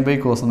 ഇതും സൈൻ ബൈ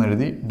കോസ് എന്ന്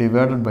എഴുതി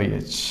ഡിവൈഡഡ് ബൈ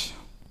എച്ച്.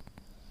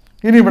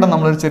 ഇനി ഇവിടെ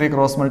നമ്മളൊരു ചെറിയ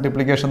ക്രോസ്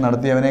മൾട്ടിപ്ലിക്കേഷൻ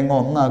നടത്തി അവനെ എങ്ങ്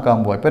ഒന്നാക്കാൻ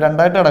പോവാം. ഇപ്പോൾ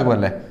രണ്ടായിട്ട്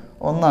കിടക്കുമല്ലേ,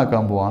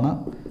 ഒന്നാക്കാൻ പോവാണ്.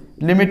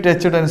 Limit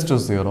H tense to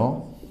 0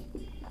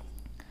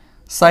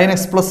 sign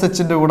X plus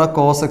എച്ചിൻ്റെ കൂടെ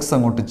കോസ് എക്സ്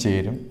അങ്ങോട്ട്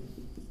ചേരും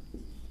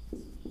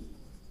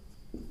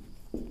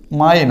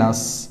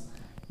മൈനസ്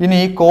ഇനി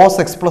ഈ കോസ്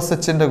എക്സ് പ്ലസ്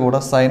എച്ചിൻ്റെ കൂടെ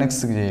സൈൻ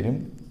എക്സ് ചേരും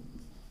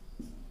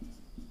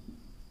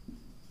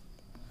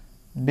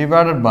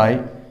ഡിവൈഡഡ് ബൈ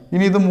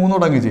ഇനി ഇത്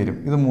മൂന്നോടങ്ങ് ചേരും.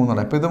 ഇത്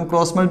മൂന്നോടെ ഇപ്പോൾ ഇത്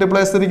ക്രോസ്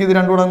മൾട്ടിപ്ലൈ സ്ഥിതിക്ക് ഇത്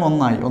രണ്ടുകൂടെ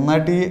അങ്ങ്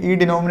ഒന്നായിട്ട് ഈ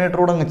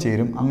ഡിനോമിനേറ്ററോട് അങ്ങ്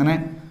ചേരും. അങ്ങനെ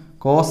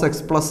cos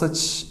X plus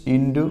H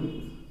into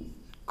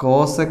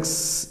cos X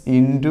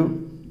into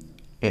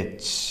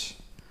H.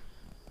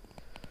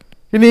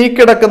 ഇനി ഈ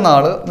കിടക്കുന്ന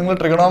ആൾ നിങ്ങൾ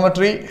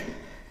ട്രിഗണോമെട്രി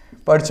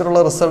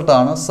പഠിച്ചിട്ടുള്ള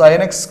റിസൾട്ടാണ് sign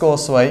X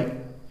cos Y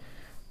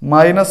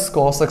minus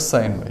cos x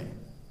sine y.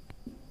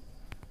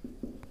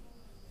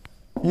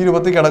 ഈ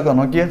രൂപത്തിൽ കിടക്കുക.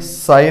 നോക്കിയേ,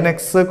 sign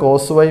X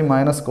cos Y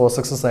minus cos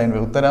x sine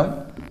y. ഉത്തരം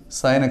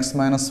സൈൻ എക്സ്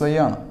മൈനസ് വൈ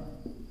ആണ്.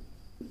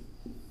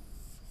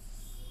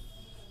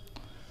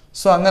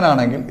 സോ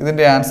അങ്ങനെയാണെങ്കിൽ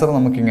ഇതിൻ്റെ ആൻസർ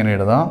നമുക്ക് ഇങ്ങനെ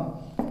എഴുതാം.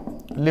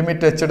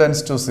 Limit H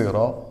tense to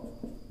 0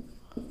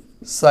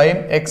 sign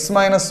X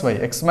minus Y.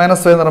 X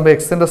minus Y എന്ന് പറയുമ്പോൾ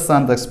എക്സിൻ്റെ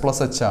സ്ഥാനത്ത് എക്സ്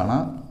പ്ലസ് എച്ച് ആണ്.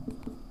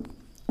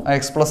 ആ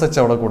എക്സ് പ്ലസ് എച്ച്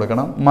അവിടെ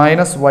കൊടുക്കണം.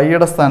 മൈനസ്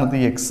വൈയുടെ സ്ഥാനത്ത്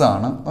ഈ എക്സ്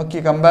ആണ്. നോക്കി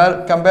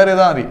കമ്പയർ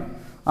ചെയ്താൽ മതി.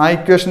 ആ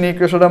ഇക്വേഷൻ ഈ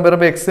ഇക്വേഷൻ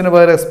വരുമ്പോൾ എക്സിന്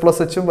പകരം എക്സ്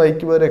പ്ലസ് എച്ചും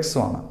വൈക്ക് പകരം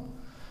എക്സും ആണ്.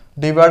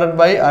 ഡിവൈഡഡ്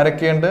ബൈ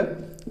ആരൊക്കെയുണ്ട്?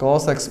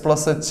 Cos X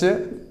plus H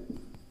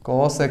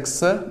cos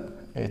X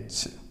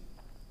H.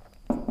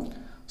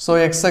 So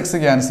X X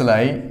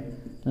ക്യാൻസലായി.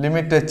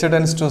 Limit H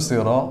tense to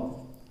 0.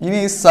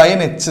 ഇനി സൈൻ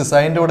എച്ച്,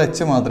 സൈൻ്റെ കൂടെ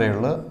എച്ച് മാത്രമേ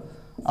ഉള്ളൂ.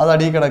 അത്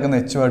അടിയിൽ കിടക്കുന്ന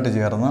എച്ചുമായിട്ട്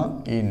ചേർന്ന്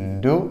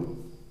ഇൻറ്റു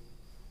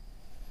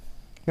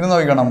ഇനി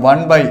നോക്കണം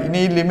 1 ബൈ ഇനി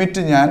ഈ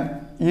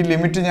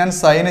ലിമിറ്റ് ഞാൻ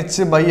സൈൻ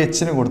എച്ച് ബൈ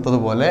എച്ചിന്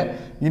കൊടുത്തതുപോലെ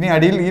ഇനി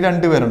അടിയിൽ ഈ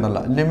രണ്ട്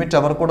പേരുണ്ടല്ലോ ലിമിറ്റ്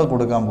അവർക്കൂടെ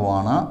കൊടുക്കാൻ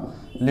പോവാണ്.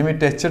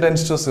 ലിമിറ്റ് എച്ച്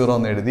ടെൻസ് ടു 0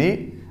 എന്ന് എഴുതി.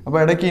 അപ്പോൾ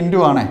ഇടയ്ക്ക്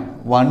ഇൻറ്റു ആണേ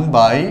 1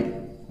 ബൈ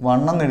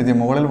 1 എന്ന് എഴുതിയ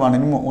മുകളിൽ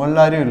 1 മുകളിൽ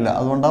ആരും ഇല്ല,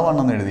 അതുകൊണ്ടാണ്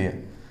 1 എന്ന് എഴുതിയത്.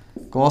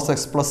 Cos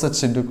X plus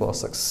H into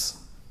cos X.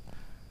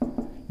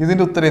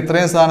 ഇതിൻ്റെ ഉത്തരം,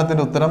 ഇത്രയും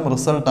സാധനത്തിൻ്റെ ഉത്തരം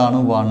റിസൾട്ടാണ്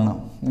 1.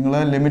 നിങ്ങൾ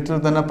ലിമിറ്റിൽ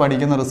തന്നെ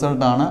പഠിക്കുന്ന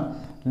റിസൾട്ടാണ്.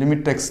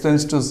 Limit x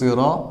tends to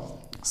 0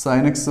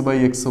 sign X by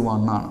X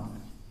 1 ആണ്.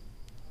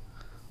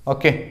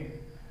 ഓക്കെ,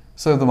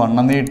 സോ ഇത് 1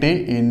 എന്ന് കിട്ടി.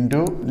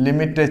 Into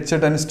limit H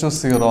tense to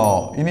 0.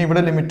 ഇനി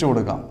ഇവിടെ ലിമിറ്റ്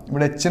കൊടുക്കാം.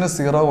 ഇവിടെ എച്ചിന്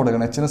 0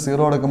 കൊടുക്കണം. എച്ചിന്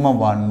 0 കൊടുക്കുമ്പോൾ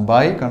 1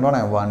 by,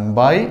 കണ്ടോണേ, 1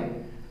 by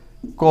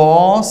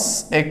cos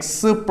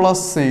X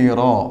plus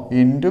 0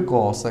 into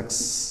cos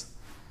X.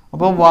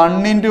 അപ്പോൾ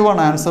 1 ഇൻറ്റു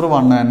 1 ആൻസർ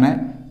 1 തന്നെ.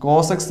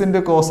 Cos X into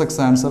cos X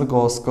answer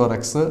cos square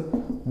X.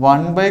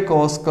 1 by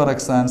cos square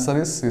X answer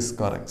is C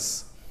square X.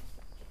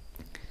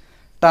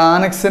 Tan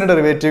എക്സിന്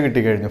derivative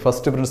കിട്ടിക്കഴിഞ്ഞു.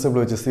 First principle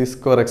വെച്ച് C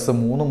square X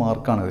 3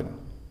 മാർക്കാണ് ഇതിന്.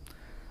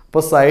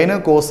 അപ്പോൾ sign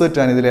cos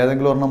tan ഇതിൽ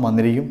ഏതെങ്കിലും ഒരെണ്ണം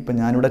വന്നിരിക്കും. ഇപ്പം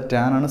ഞാനിവിടെ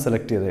ടാൻ ആണ്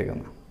സെലക്ട്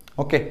ചെയ്തേക്കുന്നത്.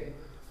 ഓക്കെ,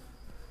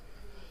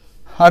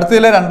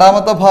 അടുത്തതിലെ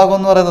രണ്ടാമത്തെ ഭാഗം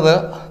എന്ന് പറയുന്നത്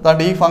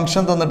ദാണ്ട് ഈ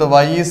ഫംഗ്ഷൻ തന്നിട്ട്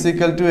y is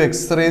equal to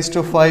X raise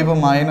to 5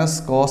 minus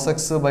cos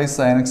X by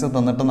sine X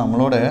തന്നിട്ട്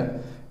നമ്മളോട്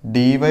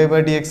dy by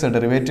D X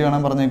derivative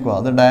കാണാൻ പറഞ്ഞേക്കുക.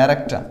 അത്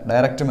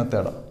ഡയറക്റ്റ്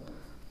മെത്തേഡ്.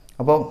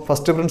 അപ്പോൾ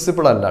ഫസ്റ്റ്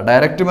പ്രിൻസിപ്പിൾ അല്ല,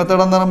 ഡയറക്റ്റ്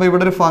മെത്തേഡ് എന്ന് പറയുമ്പോൾ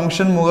ഇവിടെ ഒരു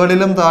ഫംഗ്ഷൻ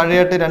മുകളിലും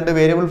താഴെയായിട്ട് 2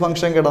 വേരിയബിൾ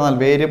ഫംഗ്ഷൻ കിടന്നാൽ,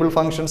 വേരിയബിൾ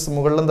ഫംഗ്ഷൻസ്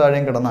മുകളിലും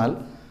താഴെയും കിടന്നാൽ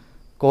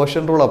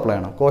കോഷ്യൻ റൂൾ അപ്ലൈ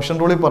ചെയ്യണം. കോഷ്യൻ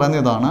റൂളിൽ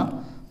പറയുന്ന ഇതാണ്,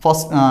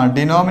 ഫസ്റ്റ്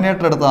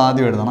ഡിനോമിനേറ്റർ എടുത്ത്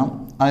ആദ്യം എഴുതണം.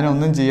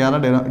 അതിനൊന്നും ചെയ്യാതെ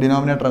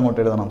ഡിനോമിനേറ്റർ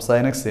അങ്ങോട്ട് എഴുതണം,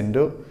 സൈൻ എക്സ്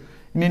ഇൻറ്റു.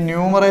 ഇനി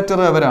ന്യൂമറേറ്റർ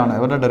അവരാണ്,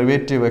 ഇവരുടെ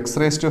derivative X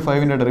raise to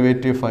 5ൻ്റെ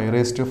derivative 5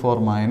 raise to 4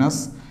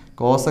 minus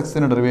cos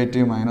എക്സിൻ്റെ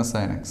derivative minus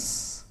sign X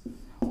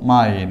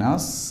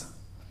minus.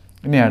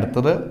 ഇനി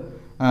അടുത്തത്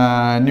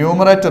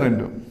ന്യൂമറേറ്റർ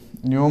ഇൻറ്റു,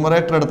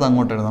 ന്യൂമറേറ്റർ എടുത്ത്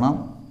അങ്ങോട്ട് എഴുതണം,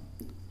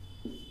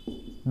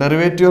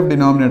 ഡെറിവേറ്റീവ് ഓഫ്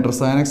ഡിനോമിനേറ്റർ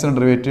സൈൻ എക്സിൻ്റെ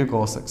derivative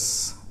cos X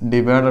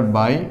divided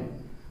by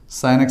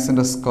sine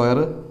എക്സിൻ്റെ square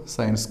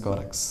sine square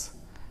X.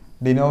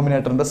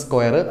 ഡിനോമിനേറ്ററിൻ്റെ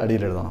square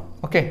അടിയിൽ എഴുതണം.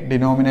 ഓക്കെ,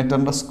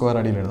 ഡിനോമിനേറ്ററിൻ്റെ സ്ക്വയർ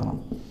അടിയിൽ എഴുതണം.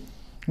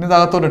 ഇനി ഇത്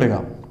അകത്തോട്ട്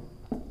എടുക്കാം.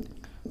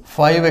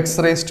 5x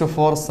raise to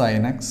 4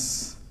 sign X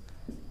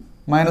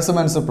minus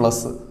minus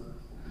plus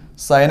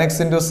sine X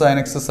into sine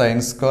x sine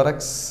square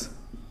X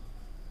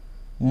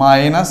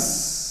minus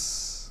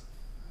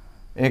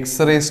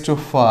X raise to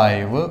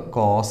 5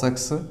 cos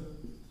X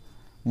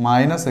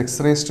minus X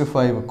raise to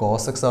 5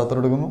 cos X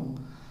അകത്തോട്ട് എടുക്കുന്നു.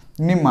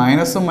 ഇനി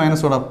മൈനസും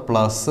മൈനസും കൂടെ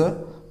plus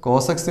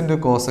cos X into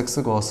cos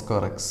X cos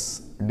square X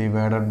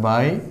divided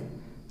by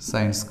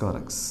sine square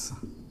X.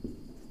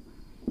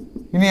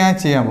 ഇനി ഞാൻ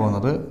ചെയ്യാൻ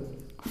പോകുന്നത്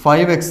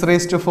 5x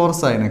raise to 4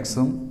 sign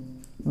എക്സും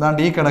ഇതാണ്ട്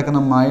ഈ കിടക്കുന്ന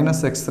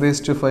minus X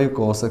raise to 5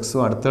 cos എക്സും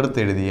അടുത്തടുത്ത്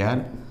എഴുതിയാൽ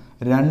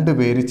 2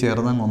 പേര്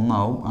ചേർന്നങ്ങ്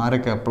ഒന്നാവും.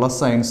 ആരൊക്കെ? Plus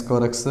sine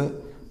square X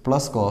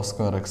plus cos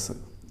square X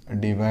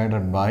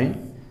divided by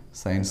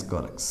sine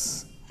square X.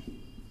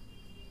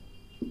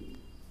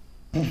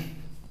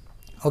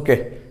 Okay,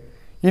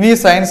 ഇനി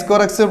sine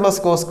square X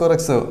plus cos square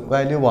X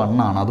value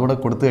 1 ആണ്. അതുകൂടെ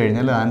കൊടുത്തു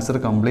കഴിഞ്ഞാൽ ആൻസർ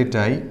കംപ്ലീറ്റ്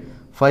ആയി.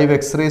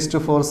 5x raise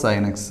to 4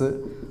 sign X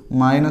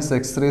minus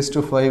X raise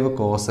to 5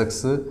 cos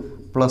X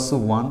plus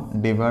 1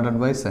 divided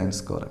by sine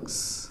square X.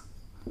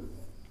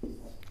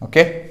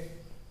 Okay,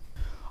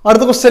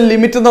 അടുത്ത question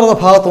limit എന്ന് പറയുന്ന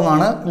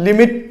ഭാഗത്തുനിന്നാണ്.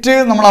 Limit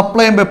നമ്മൾ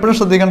apply ചെയ്യുമ്പോൾ എപ്പോഴും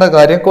ശ്രദ്ധിക്കേണ്ട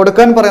കാര്യം,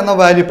 കൊടുക്കാൻ പറയുന്ന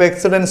വാല്യൂ ഇപ്പോൾ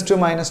എക്സ് ടെൻസ് ടു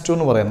 -2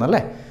 എന്ന് പറയുന്നത്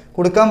അല്ലേ,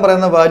 കൊടുക്കാൻ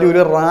പറയുന്ന വാല്യൂ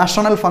ഒരു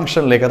റാഷണൽ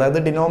ഫംഗ്ഷനിലേക്ക്, അതായത്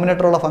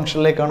ഡിനോമിനേറ്റർ ഉള്ള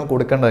ഫംഗ്ഷനിലേക്കാണ്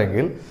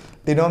കൊടുക്കേണ്ടതെങ്കിൽ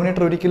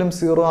ഡിനോമിനേറ്റർ ഒരിക്കലും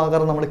 0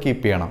 ആകാതെ നമ്മൾ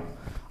കീപ്പ് ചെയ്യണം.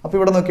 അപ്പോൾ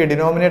ഇവിടെ നോക്കിയാൽ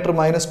ഡിനോമിനേറ്റർ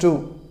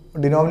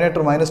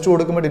 -2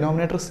 കൊടുക്കുമ്പോൾ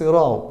ഡിനോമിനേറ്റർ 0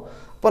 ആവും.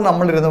 അപ്പോൾ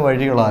നമ്മളിരുന്ന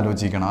വഴികൾ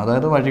ആലോചിക്കണം.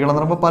 അതായത് വഴികൾ എന്ന്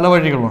പറയുമ്പോൾ പല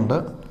വഴികളുണ്ട്.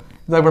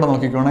 ഇതാ ഇവിടെ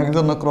നോക്കിക്കോണം,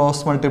 ഇതൊന്ന്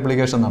ക്രോസ്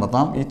മൾട്ടിപ്ലിക്കേഷൻ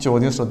നടത്താം. ഈ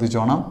ചോദ്യം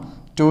ശ്രദ്ധിച്ചോണം.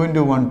 2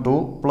 × 1 2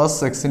 plus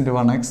X into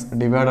 1x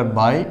divided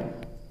by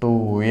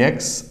 2x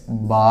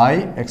by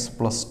X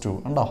plus 2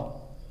 ഉണ്ടോ?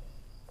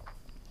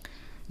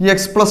 ഈ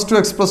എക്സ്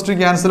പ്ലസ് ടു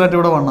ക്യാൻസൽ ആയിട്ട്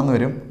ഇവിടെ 1 എന്ന്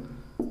വരും.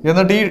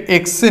 എന്നിട്ട് ഈ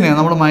എക്സിന്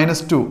നമ്മൾ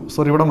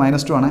ഇവിടെ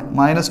 -2 ആണ്,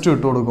 -2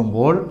 ഇട്ട്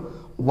കൊടുക്കുമ്പോൾ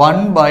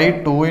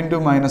 1/2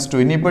 ×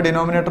 -2. ഇനിയിപ്പോൾ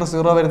ഡിനോമിനേറ്റർ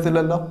 0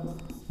 വരത്തില്ലല്ലോ.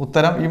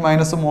 ഉത്തരം ഈ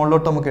മൈനസ്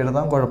മുകളിലോട്ട് നമുക്ക്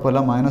എഴുതാം, കുഴപ്പമില്ല,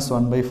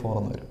 -1/4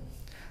 എന്ന് വരും.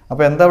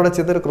 അപ്പോൾ എന്താ ഇവിടെ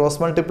ചെയ്തൊരു ക്രോസ്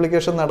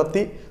മൾട്ടിപ്ലിക്കേഷൻ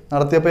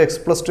നടത്തിയപ്പോൾ X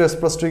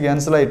plus two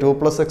ക്യാൻസലായി, 2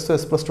 + x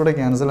X plus 2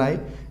 ക്യാൻസലായി,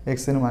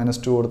 എക്സിന്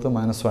 -2 കൊടുത്ത്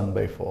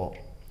 -1/4.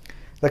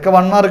 ഇതൊക്കെ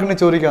 1 മാർക്കിന്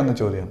ചോദിക്കാവുന്ന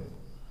ചോദ്യം.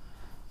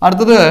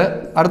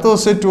 അടുത്ത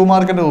ക്വസ്റ്റ്യൻ 2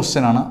 മാർക്കിൻ്റെ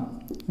ക്വസ്റ്റ്യൻ ആണ്.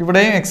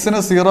 ഇവിടെയും എക്സിന്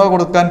 0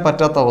 കൊടുക്കാൻ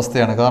പറ്റാത്ത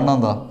അവസ്ഥയാണ്. കാരണം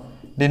എന്താ?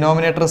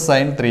 ഡിനോമിനേറ്റർ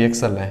സൈൻ 3x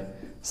അല്ലേ.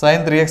 സൈൻ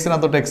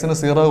 3xനകത്തോട്ട് എക്സിന്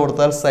 0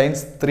 കൊടുത്താൽ സൈൻ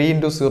 3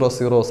 ×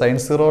 0 സൈൻ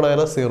 0യുടെ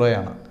വില 0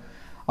 ആണ്.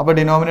 അപ്പോൾ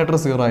ഡിനോമിനേറ്റർ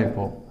 0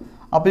 ആയിപ്പോവും.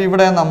 അപ്പോൾ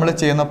ഇവിടെ നമ്മൾ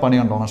ചെയ്യുന്ന പണി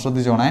കണ്ടോണം,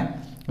 ശ്രദ്ധിച്ചോണേ.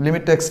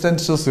 Limit x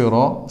tends to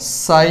 0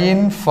 sign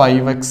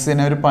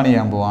 5xനെ ഒരു പണി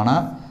ചെയ്യാൻ പോവാണ്.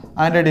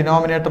 അതിൻ്റെ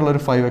ഡിനോമിനേറ്ററിൽ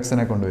ഒരു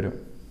 5xനെ കൊണ്ടുവരും.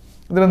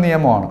 ഇതൊരു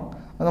നിയമമാണ്.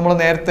 അത് നമ്മൾ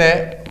നേരത്തെ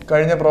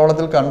കഴിഞ്ഞ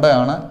പ്രോബ്ലത്തിൽ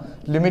കണ്ടതാണ്.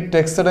 ലിമിറ്റ്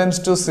എക്സ്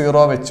ടെൻസ് ടു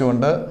 0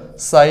 വെച്ചുകൊണ്ട്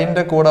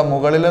സൈൻ്റെ കൂടെ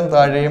മുകളിലും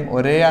താഴെയും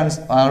ഒരേ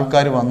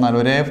ആൾക്കാർ വന്നാൽ,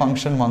 ഒരേ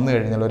ഫംഗ്ഷൻ വന്നു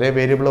കഴിഞ്ഞാൽ, ഒരേ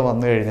വേരിയബിൾ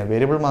വന്നു കഴിഞ്ഞാൽ,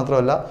 വേരിയബിൾ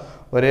മാത്രമല്ല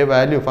ഒരേ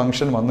വാല്യൂ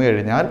ഫംഗ്ഷൻ വന്നു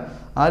കഴിഞ്ഞാൽ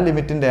ആ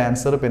ലിമിറ്റിൻ്റെ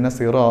ആൻസർ പിന്നെ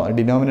 0,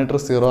 ഡിനോമിനേറ്റർ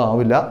 0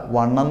 ആവില്ല,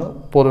 1 എന്ന്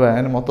പൊതുവെ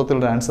അതിന്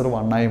മൊത്തത്തിലുള്ള ആൻസർ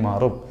 1 ആയി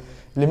മാറും.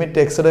 Limit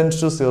x tends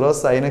to 0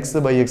 sign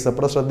X by X.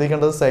 അപ്പോൾ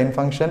ശ്രദ്ധിക്കേണ്ടത് സൈൻ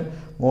ഫംഗ്ഷൻ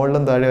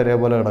മുകളിലും താഴെ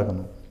ഒരേപോലെ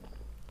കിടക്കുന്നു.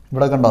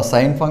 ഇവിടെ കണ്ടോ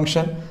സൈൻ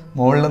ഫംഗ്ഷൻ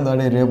മുകളിലും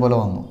താഴെ ഒരേപോലെ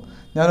വന്നു.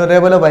 ഞാൻ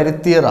ഒരേപോലെ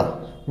വരുത്തിയതാ.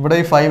 ഇവിടെ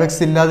ഈ 5x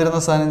ഇല്ലാതിരുന്ന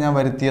സാധനം ഞാൻ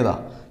വരുത്തിയതാ.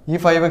 ഈ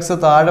 5x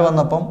താഴെ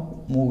വന്നപ്പം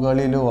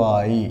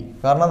മുകളിലുമായി.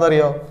 കാരണം എന്താ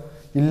അറിയോ,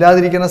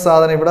 ഇല്ലാതിരിക്കുന്ന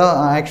സാധനം ഇവിടെ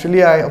ആക്ച്വലി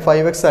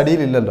 5x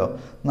അടിയിലില്ലല്ലോ.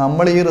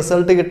 നമ്മൾ ഈ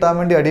റിസൾട്ട് കിട്ടാൻ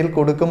വേണ്ടി അടിയിൽ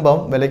കൊടുക്കുമ്പം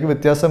വിലയ്ക്ക്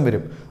വ്യത്യാസം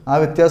വരും. ആ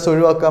വ്യത്യാസം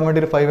ഒഴിവാക്കാൻ വേണ്ടി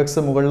ഒരു 5x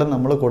മുകളിൽ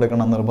നമ്മൾ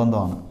കൊടുക്കണം,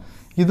 നിർബന്ധമാണ്.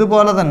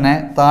 ഇതുപോലെ തന്നെ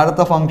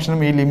താഴത്തെ ഫംഗ്ഷനും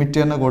ഈ ലിമിറ്റ്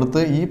തന്നെ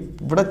കൊടുത്ത് ഈ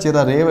ഇവിടെ ചെയ്ത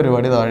അതേ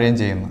പരിപാടി താഴെയും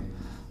ചെയ്യുന്നു.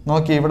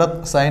 നോക്കി, ഇവിടെ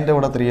സൈൻ്റെ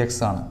ഇവിടെ 3x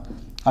ആണ്,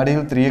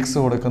 അടിയിൽ 3x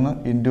കൊടുക്കുന്നു,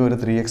 ഇൻറ്റു ഒരു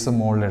 3x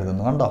മുകളിൽ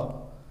എഴുതുന്നു. കണ്ടോ,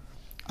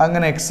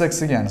 അങ്ങനെ x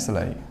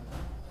ക്യാൻസലായി.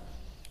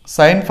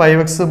 സൈൻ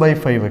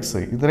 5x/5x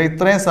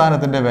ഇത്രയും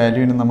സാധനത്തിൻ്റെ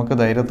വാല്യൂവിന് നമുക്ക്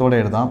ധൈര്യത്തോടെ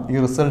എഴുതാം. ഈ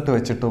റിസൾട്ട്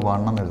വെച്ചിട്ട്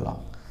 1 എന്ന് എഴുതാം.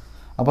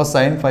 അപ്പോൾ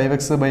സൈൻ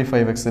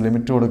 5x/5x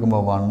ലിമിറ്റ്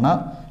കൊടുക്കുമ്പോൾ 1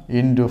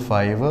 ഇൻറ്റു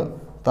 5,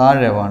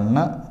 താഴെ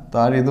 1,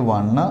 താഴെ ഇത്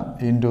 1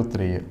 into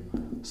 3.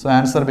 So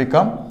answer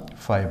become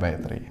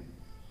 5/3.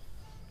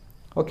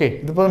 Okay,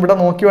 ഇതിപ്പോൾ ഇവിടെ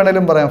നോക്കി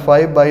വേണേലും പറയാം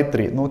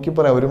 5/3 നോക്കി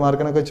പറയാം. ഒരു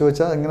മാർക്കിനൊക്കെ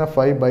ചോദിച്ചാൽ ഇങ്ങനെ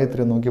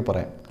 5/3 നോക്കി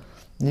പറയാം.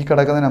 ഈ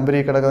കിടക്കുന്ന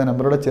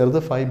നമ്പറോടെ ചേർത്ത്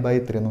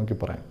 5/3 നോക്കി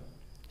പറയാം.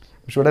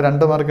 പക്ഷെ ഇവിടെ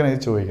 2 മാർക്കിനാണ്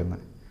ഇത്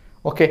ചോദിക്കുന്നത്.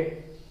 ഓക്കെ,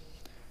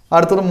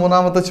 അടുത്തത്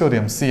മൂന്നാമത്തെ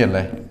ചോദ്യം സി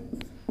അല്ലേ.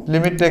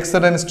 Limit x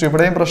tends to.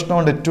 ഇവിടെയും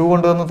പ്രശ്നമുണ്ട്. 2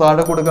 കൊണ്ടുവന്ന്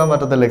താഴെ കൊടുക്കാൻ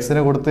പറ്റത്തില്ല.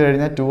 എക്സിന് കൊടുത്തു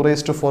കഴിഞ്ഞാൽ 2⁴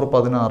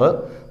 16,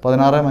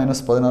 16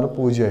 - 16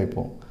 0 ആയി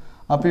പോകും.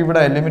 അപ്പോൾ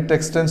ഇവിടെ limit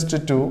x tends to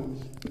 2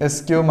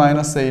 s³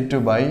 -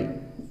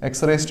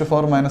 8/x⁴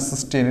 -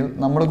 16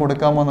 നമ്മൾ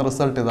കൊടുക്കാൻ പോകുന്ന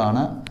റിസൾട്ട്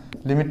ഇതാണ്.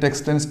 Limit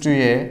x tends to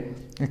a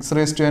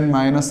x⁻n -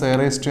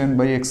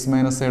 a⁻n/x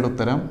 - a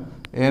ഉത്തരം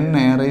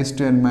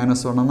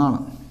n⁻n-1 എന്നാണ്.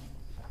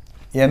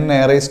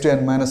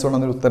 n⁻n-1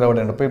 എന്നൊരു ഉത്തരം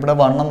അവിടെ ഉണ്ട്. അപ്പോൾ ഇവിടെ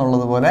 1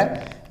 എന്നുള്ളതുപോലെ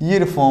ഈ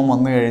ഒരു ഫോം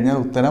വന്നു കഴിഞ്ഞാൽ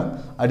ഉത്തരം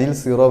അടിയിൽ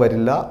 0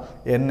 വരില്ല,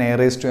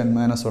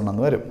 n⁻n-1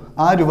 എന്ന് വരും.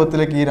 ആ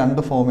രൂപത്തിലേക്ക് ഈ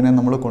 2 ഫോമിനെ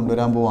നമ്മൾ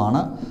കൊണ്ടുവരാൻ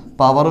പോവാണ്.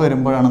 പവർ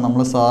വരുമ്പോഴാണ്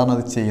നമ്മൾ സാധാരണ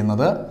അത്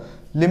ചെയ്യുന്നത്.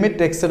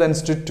 ലിമിറ്റ് എക്സ്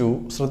ടെൻസ് ടു 2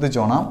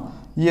 ശ്രദ്ധിച്ചോണം.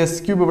 ഈ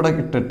s³ ഇവിടെ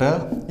ഇട്ടിട്ട്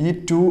ഈ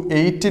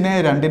 8നെ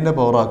 2ൻ്റെ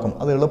പവറാക്കും.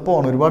 അത്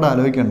എളുപ്പമാണ്, ഒരുപാട്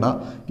ആലോചിക്കേണ്ട.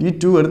 ഈ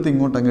 2 എടുത്ത്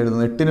ഇങ്ങോട്ട് അങ്ങ്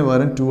എഴുതുന്നത്, 8ന്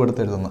പകരം 2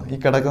 എടുത്ത് എഴുതുന്നത്. ഈ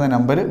കിടക്കുന്ന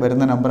നമ്പർ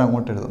വരുന്ന നമ്പർ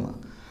അങ്ങോട്ട് എഴുതുന്നത്.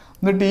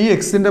 എന്നിട്ട് ഈ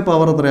എക്സിൻ്റെ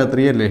പവർ എത്രയാണ്,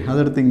 3 അല്ലേ,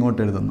 അതെടുത്ത്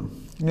ഇങ്ങോട്ട് എഴുതുന്നു.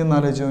 ഇനി ഒന്ന്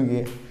ആലോചിച്ച്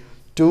നോക്കിയേ,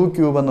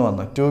 2³ എന്ന്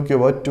വന്നു.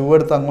 2³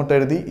 എടുത്ത് അങ്ങോട്ട്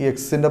എഴുതി, ഈ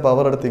എക്സിൻ്റെ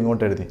പവർ എടുത്ത്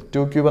ഇങ്ങോട്ട് എഴുതി.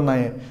 2³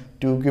 എന്നായേ,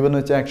 2³ എന്ന്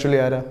വെച്ചാൽ ആക്ച്വലി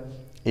ആരാ,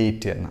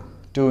 8 തന്നെ.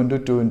 2 ×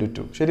 2 ×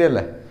 2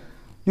 ശരിയല്ലേ.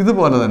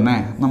 ഇതുപോലെ തന്നെ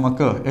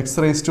നമുക്ക്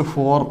x⁴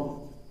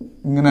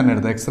 ഇങ്ങനെ തന്നെ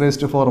എഴുതാം. x⁴ -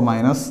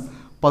 16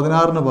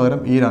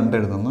 പകരം ഈ 2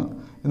 എഴുതുന്നു.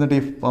 എന്നിട്ട്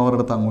ഈ പവർ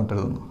എടുത്ത് അങ്ങോട്ട്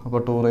എഴുതുന്നു. അപ്പോൾ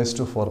 2⁴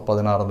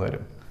 16 എന്ന്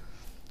വരും.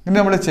 ഇനി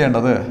നമ്മൾ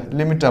ചെയ്യേണ്ടത്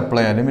ലിമിറ്റ്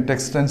അപ്ലൈ ചെയ്യാം. Limit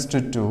x tends to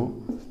 2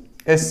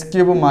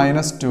 s³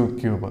 -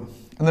 2³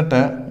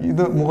 എന്നിട്ട്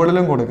ഇത്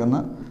മുകളിലും കൊടുക്കുന്ന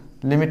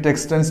ലിമിറ്റ്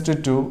എക്സ് ടെൻസ് ടു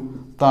 2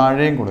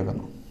 താഴെയും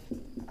കൊടുക്കുന്നു.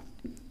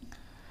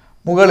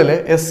 മുകളിൽ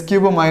s³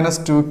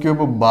 -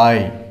 2³ ബൈ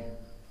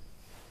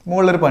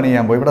മുകളിലൊരു പണി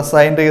ചെയ്യാൻ പോകും. ഇവിടെ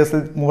സൈൻ്റെ കേസിൽ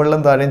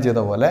മുകളിലും താഴെയും ചെയ്ത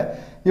പോലെ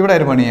ഇവിടെ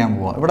ഒരു പണി ചെയ്യാൻ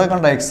പോവാം. ഇവിടെ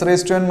കണ്ട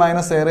x⁻n -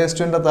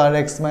 a⁻n താഴെ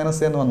x - a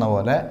എന്ന് വന്ന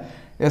പോലെ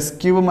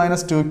s³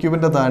 -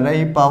 2³ താഴെ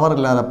ഈ പവർ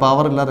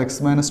ഇല്ലാതെ x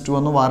 - 2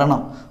 എന്ന്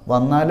വരണം.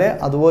 വന്നാലേ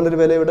അതുപോലൊരു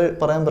വില ഇവിടെ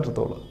പറയാൻ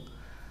പറ്റത്തുള്ളൂ.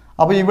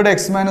 അപ്പോൾ ഇവിടെ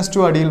x -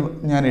 2 അടിയിൽ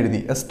ഞാൻ എഴുതി,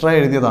 എക്സ്ട്രാ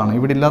എഴുതിയതാണ്.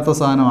 ഇവിടെ ഇല്ലാത്ത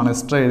സാധനമാണ്,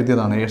 എക്സ്ട്രാ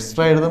എഴുതിയതാണ്.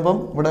 എക്സ്ട്രാ എഴുതുമ്പം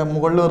ഇവിടെ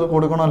മുകളിൽ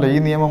കൊടുക്കണമല്ലോ, ഈ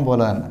നിയമം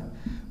പോലെ തന്നെ.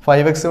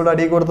 5x ഇവിടെ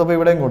അടിയിൽ കൊടുത്തപ്പോൾ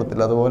ഇവിടെയും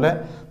കൊടുത്തില്ല. അതുപോലെ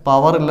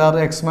പവർ ഇല്ലാതെ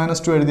x -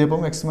 2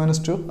 എഴുതിയപ്പം x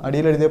 - 2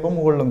 അടിയിൽ എഴുതിയപ്പം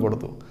മുകളിലും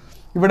കൊടുത്തു.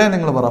 ഇവിടെ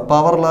നിങ്ങൾ പറ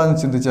പവർ ഇല്ലാതെ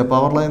ചിന്തിച്ചാൽ,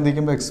 പവർ ഇല്ലാതെ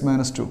ചിന്തിക്കുമ്പോൾ x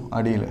 - 2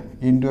 അടിയിൽ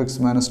ഇൻറ്റു x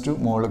 - 2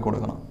 മുകളിൽ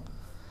കൊടുക്കണം.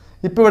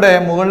 ഇപ്പോൾ ഇവിടെ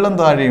മുകളിലും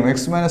താഴെയും x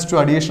 - 2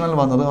 അഡീഷണൽ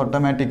വന്നത്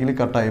ഓട്ടോമാറ്റിക്കലി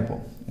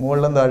കട്ടായിപ്പോവും.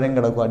 മുകളിലും താഴെയും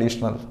കിടക്കും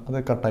അഡീഷണൽ, അത്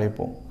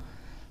കട്ടായിപ്പോവും.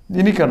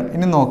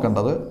 ഇനി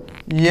നോക്കേണ്ടത്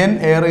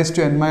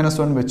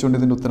n⁻n-1 വെച്ചുകൊണ്ട്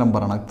ഇതിൻ്റെ ഉത്തരം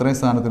പറയണം. ഇത്രയും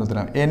സ്ഥാനത്തിന്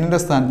ഉത്തരം n-ൻ്റെ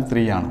സ്ഥാനത്ത്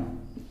 3 ആണ്.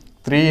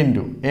 3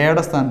 ഇൻറ്റു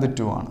a-യുടെ സ്ഥാനത്ത്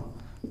 2 ആണ്,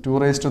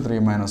 2⁻³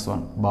 -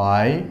 1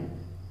 ബൈ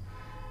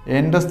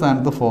n-ൻ്റെ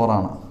സ്ഥാനത്ത് 4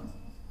 ആണ്,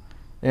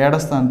 a-യുടെ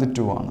സ്ഥാനത്ത്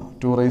 2 ആണ്,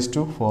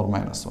 2⁻⁴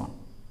 - 1.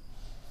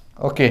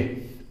 Okay,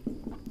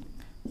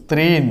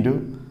 3 into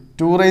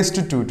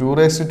 2⁻²,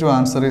 2⁻²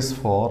 answer is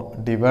 4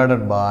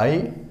 divided by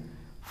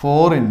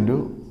 4 into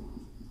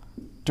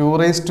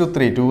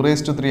 2⁻3,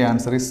 2⁻3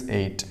 answer is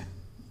 8.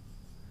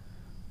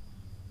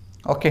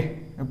 Okay,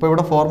 ഇപ്പോൾ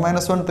ഇവിടെ 4 -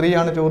 1 3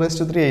 ആണ്,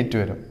 2⁻3 8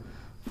 വരും.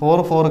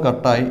 4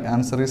 കട്ടായി,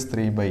 ആൻസർ ഈസ്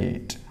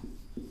 3/8.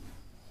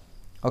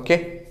 ഓക്കെ,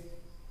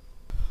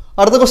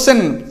 അടുത്ത ക്വസ്റ്റ്യൻ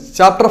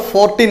ചാപ്റ്റർ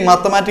 14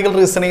 മാത്തമാറ്റിക്കൽ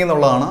റീസണിങ്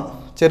എന്നുള്ളതാണ്.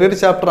 ചെറിയൊരു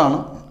ചാപ്റ്ററാണ്,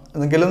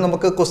 എങ്കിലും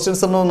നമുക്ക്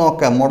ക്വസ്റ്റ്യൻസ് ഒന്ന്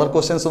നോക്കാം. മോഡൽ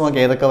ക്വസ്റ്റ്യൻസ്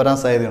നോക്കാം ഏതൊക്കെ വരാൻ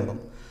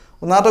സാധ്യതയുണ്ടെന്ന്.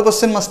 ഒന്നാമത്തെ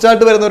ക്വസ്റ്റ്യൻ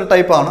മസ്റ്റായിട്ട് വരുന്ന ഒരു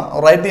ടൈപ്പാണ്,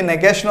 right the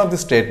negation of the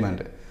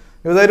statement.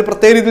 ഇതൊരു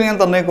പ്രത്യേക രീതിയിൽ ഞാൻ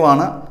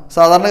തന്നേക്കുവാണ്.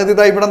 സാധാരണഗതി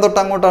ഇവിടം തൊട്ട്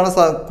അങ്ങോട്ടാണ്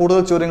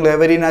കൂടുതൽ ചോദ്യങ്ങൾ.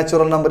 Every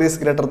natural number is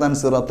greater than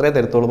 0 അത്രേ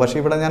തരത്തുള്ളൂ. പക്ഷേ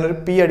ഇവിടെ ഞാനൊരു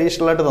p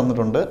അഡീഷണൽ ആയിട്ട്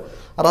തന്നിട്ടുണ്ട്.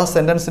 അത് ആ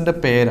സെൻറ്റൻസിൻ്റെ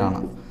പേരാണ്.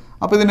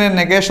 അപ്പോൾ ഇതിൻ്റെ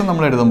നെഗേഷൻ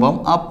നമ്മൾ എഴുതുമ്പം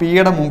ആ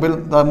പിയുടെ മുമ്പിൽ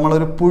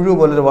നമ്മളൊരു പുഴു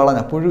പോലൊരു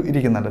പുഴു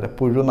ഇരിക്കുന്നുണ്ടല്ലേ,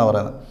 പുഴു എന്നാണ്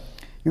പറയുന്നത്.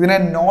 ഇതിനെ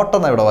നോട്ട്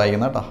എന്നാണ് ഇവിടെ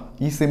വായിക്കുന്നത് കേട്ടോ.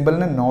 ഈ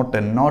സിമ്പിളിന് നോട്ട്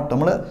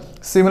നമ്മൾ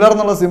സിമിലർ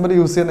എന്നുള്ള സിമ്പിൾ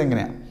യൂസ് ചെയ്യുന്നത്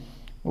എങ്ങനെയാണ്.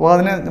 അപ്പോൾ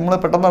അതിന് നമ്മൾ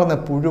പെട്ടെന്ന്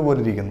പറഞ്ഞത് പുഴു പോലെ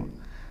ഇരിക്കുന്നു.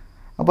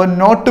 അപ്പോൾ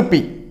നോട്ട്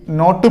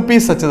പി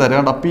സച്ച് തരാം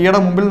കേട്ടോ. പിയുടെ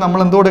മുമ്പിൽ നമ്മൾ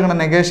എന്തോ കൊടുക്കണം,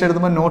 നെഗേഷൻ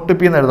എഴുതുമ്പോൾ നോട്ട്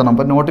പി എന്ന് എഴുതണം.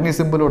 അപ്പോൾ നോട്ടിന്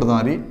സിമ്പിൾ കൊടുത്താൽ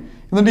മതി.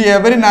 എന്നിട്ട്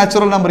എവരി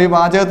നാച്ചുറൽ നമ്പർ, ഈ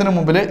വാചകത്തിന്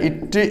മുമ്പിൽ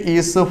it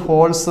is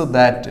false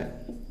that,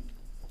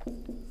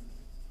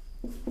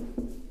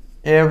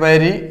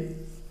 every,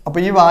 അപ്പോൾ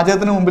ഈ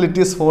വാചകത്തിന് മുമ്പിൽ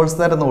ഇറ്റ് ഈസ് ഫോൾസ്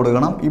ദാറ്റ് എന്ന്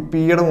കൊടുക്കണം. ഈ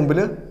പിയുടെ മുമ്പിൽ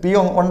പി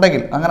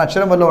ഉണ്ടെങ്കിൽ, അങ്ങനെ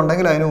അക്ഷരം വല്ലതും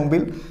ഉണ്ടെങ്കിൽ അതിന്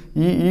മുമ്പിൽ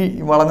ഈ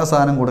വളഞ്ഞ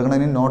സാധനം കൊടുക്കണം.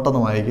 ഇനി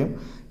നോട്ടൊന്ന് വായിക്കും.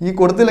 ഈ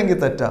കൊടുത്തില്ലെങ്കിൽ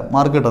തെറ്റാ,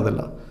 മാർക്ക്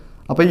കിട്ടത്തില്ല.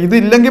 അപ്പോൾ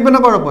ഇതില്ലെങ്കിൽ പിന്നെ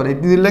കുഴപ്പമില്ല.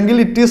 ഇതില്ലെങ്കിൽ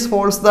ഇറ്റ് ഈസ്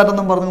ഫോൾസ് ദാറ്റ്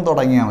എന്നും പറഞ്ഞ്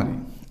തുടങ്ങിയാൽ മതി.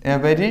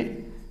 Every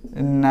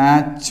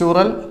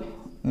natural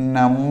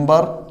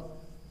number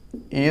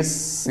is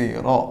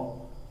 0.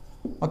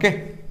 Okay.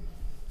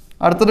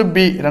 അടുത്തത്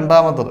ബി,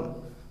 രണ്ടാമത്തത്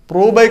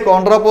പ്രൂവ് ബൈ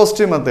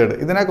കോൺട്രാപോസിറ്റീവ് മെത്തേഡ്.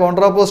 ഇതിനെ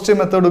കോൺട്രാപോസിറ്റീവ്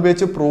മെത്തേഡ്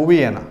ഉപയോഗിച്ച് പ്രൂവ്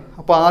ചെയ്യാനാണ്.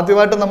 അപ്പോൾ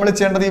ആദ്യമായിട്ട് നമ്മൾ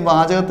ചെയ്യേണ്ടത് ഈ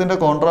വാചകത്തിൻ്റെ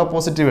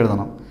കോൺട്രാപോസിറ്റീവ്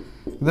എഴുതണം.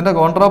 ഇതിൻ്റെ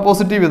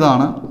കോൺട്രാപോസിറ്റീവ്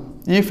ഇതാണ്.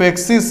 If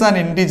X is an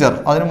integer,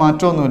 അതിന്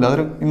മാറ്റമൊന്നുമില്ല,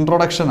 അതൊരു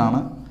ഇൻട്രൊഡക്ഷൻ ആണ്.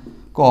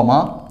 Comma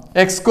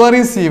X square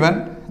is even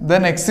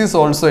then X is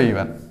also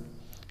even.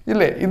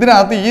 ഇല്ലേ,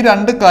 ഇതിനകത്ത് ഈ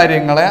രണ്ട്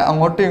കാര്യങ്ങളെ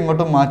അങ്ങോട്ടും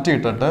ഇങ്ങോട്ടും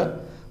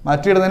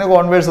മാറ്റിയിടുന്നതിന്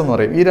കോൺവേഴ്സ് എന്ന്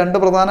പറയും. ഈ രണ്ട്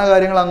പ്രധാന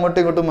കാര്യങ്ങൾ അങ്ങോട്ടും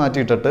ഇങ്ങോട്ടും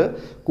മാറ്റിയിട്ടിട്ട്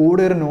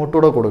കൂടെ ഒരു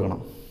നോട്ടൂടെ കൊടുക്കണം.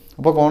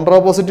 അപ്പോൾ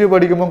കോൺട്രാപോസിറ്റീവ്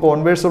പഠിക്കുമ്പോൾ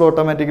കോൺവേഴ്സോട്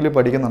ഓട്ടോമാറ്റിക്കലി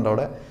പഠിക്കുന്നുണ്ട്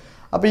അവിടെ.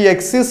 അപ്പോൾ ഈ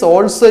X is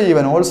also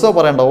even, also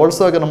പറയണ്ട,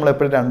 ഓൾസോ ഒക്കെ നമ്മൾ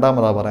എപ്പോഴും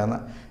രണ്ടാമതാണ് പറയുന്നത്.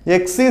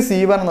 എക്സ് ഈസ്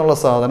ഈവൻ എന്നുള്ള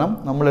സാധനം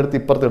നമ്മളെടുത്ത്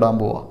ഇപ്പുറത്ത് ഇടാൻ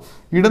പോവുക.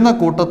 ഇടുന്ന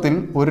കൂട്ടത്തിൽ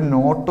ഒരു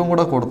നോട്ടും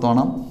കൂടെ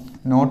കൊടുത്തോണം.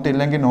 നോട്ട്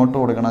ഇല്ലെങ്കിൽ നോട്ട്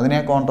കൊടുക്കണം. അതിനെ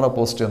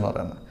കോൺട്രാപോസിറ്റീവ് എന്ന്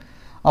പറയുന്നത്.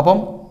 അപ്പം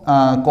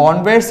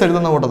കോൺവേഴ്സ്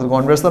എഴുതുന്ന കൂട്ടത്തിൽ,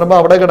 കോൺവേഴ്സ് എന്ന് പറയുമ്പോൾ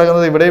അവിടെ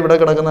കിടക്കുന്നത് ഇവിടെ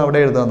കിടക്കുന്നത് അവിടെ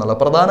എഴുതുക എന്നുള്ള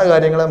പ്രധാന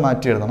കാര്യങ്ങളെ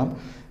മാറ്റി എഴുതണം.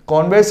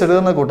 കോൺവേഴ്സ്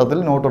എഴുതുന്ന കൂട്ടത്തിൽ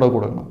നോട്ടോടെ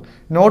കൊടുക്കണം.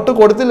 നോട്ട്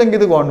കൊടുത്തില്ലെങ്കിൽ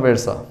ഇത്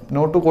കോൺവേഴ്സാണ്,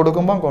 നോട്ട്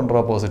കൊടുക്കുമ്പം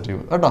കോൺട്രാപോസിറ്റീവ്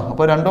കേട്ടോ.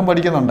 അപ്പോൾ രണ്ടും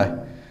പഠിക്കുന്നുണ്ടേ.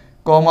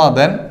 കോമ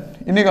ദെൻ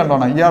ഇനി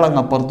കണ്ടോണം, ഇയാളങ്ങ്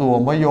അപ്പുറത്ത്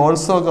പോകുമ്പോൾ ഈ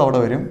ഓൾസോ ഒക്കെ അവിടെ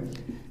വരും.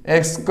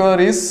 എക്സ്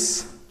സ്ക്വയർ ഈസ്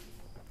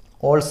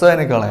ഓൾസോ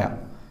എന്ന് കളയാം,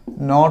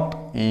 നോട്ട്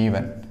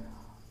ഈവൻ,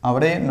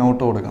 അവിടെ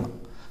നോട്ട് കൊടുക്കണം.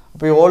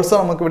 അപ്പോൾ ഈ ഓൾസോ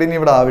നമുക്ക്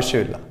ഇവിടെ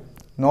ആവശ്യമില്ല.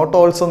 നോട്ട്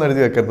ഓൾസോ എന്ന്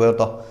എഴുതി വെക്കരുത്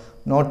കേട്ടോ,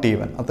 നോട്ട്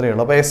ഈവൻ, അത്രയേ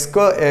ഉള്ളൂ. അപ്പോൾ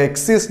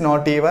X is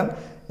not even,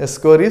 X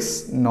square is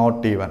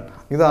not even.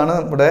 ഇതാണ്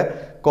ഇവിടെ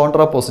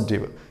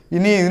കോൺട്രാപോസിറ്റീവ്.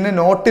 ഇനി ഇതിന്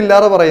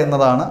നോട്ടില്ലാതെ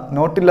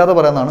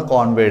പറയുന്നതാണ്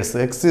converse.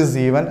 X is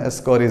even, X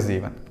square is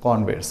even,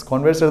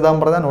 converse എഴുതാൻ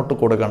പറഞ്ഞാൽ നോട്ട്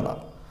കൊടുക്കണ്ട.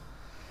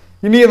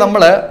 ഇനി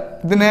നമ്മൾ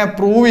ഇതിനെ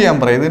പ്രൂവ് ചെയ്യാൻ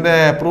പറയും. ഇതിൻ്റെ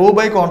പ്രൂവ്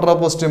ബൈ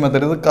കോൺട്രാപോസിറ്റീവ്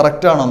മെത്തേഡ്, ഇത്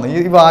കറക്റ്റ് ആണെന്ന്,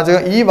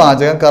 ഈ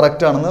വാചകം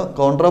കറക്റ്റ് ആണെന്ന്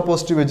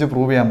കോൺട്രാപോസിറ്റീവ് വെച്ച്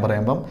പ്രൂവ് ചെയ്യാൻ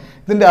പറയുമ്പം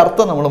ഇതിൻ്റെ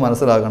അർത്ഥം നമ്മൾ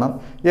മനസ്സിലാക്കണം.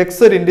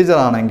 എക്സ് ഒരു ഇൻറ്റിജർ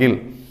ആണെങ്കിൽ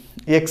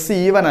എക്സ്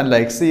ഈവൻ അല്ല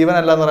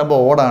എന്ന് പറയുമ്പോൾ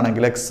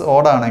ഓടാണെങ്കിൽ, എക്സ്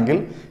ഓടാണെങ്കിൽ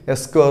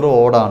എക്സ് സ്ക്വയർ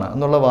ഓടാണ്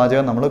എന്നുള്ള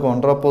വാചകം നമ്മൾ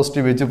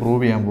കോൺട്രാപോസിറ്റീവ് വെച്ച്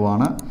പ്രൂവ് ചെയ്യാൻ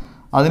പോവാണ്.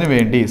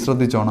 അതിനുവേണ്ടി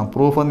ശ്രദ്ധിച്ചോണം,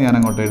 പ്രൂഫ് എന്ന് ഞാൻ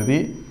അങ്ങോട്ട് എഴുതി.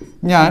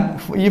 ഞാൻ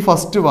ഈ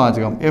ഫസ്റ്റ്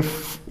വാചകം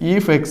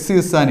if X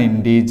is an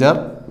integer,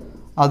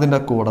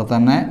 അതിൻ്റെ കൂടെ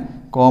തന്നെ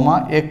comma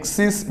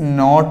X is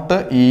not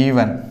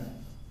even,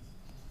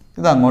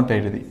 ഇതങ്ങോട്ട്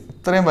എഴുതി.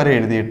 ഇത്രയും വരെ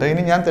എഴുതിയിട്ട്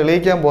ഇനി ഞാൻ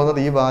തെളിയിക്കാൻ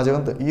പോകുന്നത് ഈ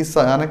വാചകം, ഈ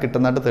സാധനം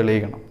കിട്ടുന്നതായിട്ട്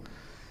തെളിയിക്കണം.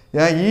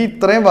 ഞാൻ ഈ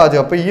ഇത്രയും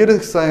വാചകം, അപ്പോൾ ഈ ഒരു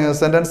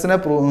സെൻറ്റൻസിനെ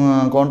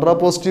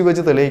കോൺട്രാപോസിറ്റീവ്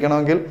വെച്ച്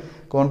തെളിയിക്കണമെങ്കിൽ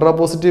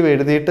കോൺട്രാപോസിറ്റീവ്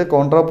എഴുതിയിട്ട്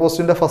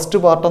കോൺട്രാപോസിറ്റീവിൻ്റെ ഫസ്റ്റ്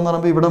പാർട്ട് എന്ന്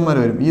പറയുമ്പോൾ ഇവിടം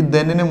വരെ വരും. ഈ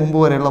ദെന്നിന് മുമ്പ്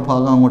വരെയുള്ള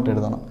ഭാഗം അങ്ങോട്ട്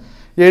എഴുതണം.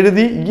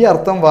 എഴുതി ഈ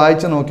അർത്ഥം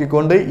വായിച്ച്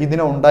നോക്കിക്കൊണ്ട്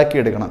ഇതിനെ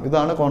ഉണ്ടാക്കിയെടുക്കണം.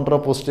 ഇതാണ്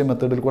കോൺട്രാപോസിറ്റീവ്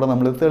മെത്തേഡിൽ കൂടെ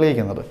നമ്മൾ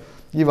തെളിയിക്കുന്നത്.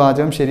 ഈ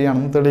വാചകം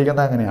ശരിയാണെന്ന്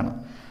തെളിയിക്കുന്നത് അങ്ങനെയാണ്.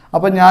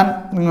 അപ്പം ഞാൻ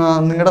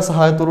നിങ്ങളുടെ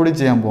സഹായത്തോടുകൂടി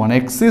ചെയ്യാൻ പോവാണ്.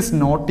 എക്സ് ഈസ്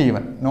നോട്ട്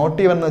ഈവൻ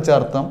എന്ന് വെച്ചാൽ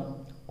അർത്ഥം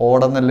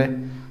ഓടെന്നല്ലേ,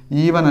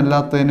 ഈവൻ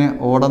അല്ലാത്തതിന്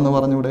ഓടെന്ന്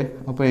പറഞ്ഞൂടെ.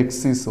 അപ്പോൾ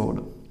എക്സ് ഈസ്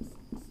ഓട്,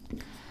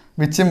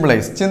 വിച്ച്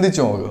ഇംപ്ലൈസ്,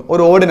 ചിന്തിച്ചു നോക്കുക,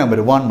 ഒരു ഓഡ് നമ്പർ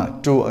 1,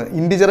 2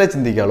 ഇൻറ്റിജറെ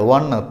ചിന്തിക്കാവുള്ളൂ.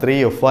 1, 3,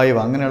 5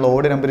 അങ്ങനെയുള്ള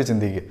ഓഡ് നമ്പർ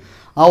ചിന്തിക്കുക.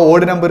 ആ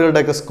ഓഡ്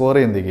നമ്പറുകളുടെയൊക്കെ സ്കോർ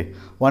ചിന്തിക്കുക.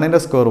 1ൻ്റെ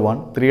സ്കോർ 1,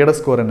 3യുടെ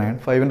സ്കോർ 9,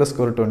 5ൻ്റെ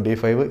സ്കോർ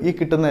 25. ഈ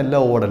കിട്ടുന്ന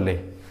എല്ലാം ഓടല്ലേ,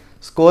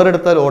 സ്ക്വയർ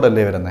എടുത്താൽ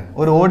ഓടല്ലേ വരുന്നത്.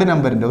 ഒരു ഓഡ്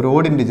നമ്പറിൻ്റെ, ഒരു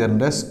ഓഡ്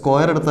ഇൻറ്റിജറിൻ്റെ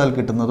സ്ക്വയർ എടുത്താൽ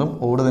കിട്ടുന്നതും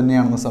ഓഡ്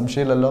തന്നെയാണെന്ന്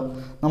സംശയമില്ലല്ലോ.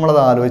 നമ്മളത്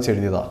ആലോചിച്ച്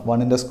എഴുതിയതാണ്.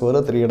 1ൻ്റെ സ്കോർ,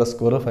 3യുടെ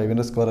സ്കോർ,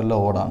 5ൻ്റെ സ്കോർ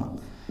എല്ലാം ഓടാണ്.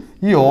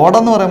 ഈ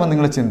ഓടെന്ന് പറയുമ്പോൾ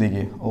നിങ്ങൾ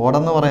ചിന്തിക്കുക,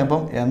 ഓടെന്ന്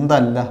പറയുമ്പം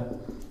എന്തല്ല,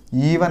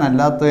 ഈവൻ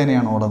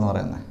അല്ലാത്തതിനെയാണ് ഓടെന്ന്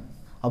പറയുന്നത്.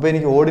 അപ്പോൾ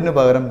എനിക്ക് ഓടിന്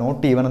പകരം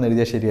നോട്ട് ഈവൻ എന്ന്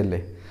എഴുതിയാൽ ശരിയല്ലേ.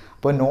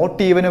 അപ്പോൾ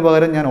നോട്ട് ഈവന്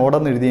പകരം ഞാൻ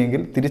ഓടെന്ന്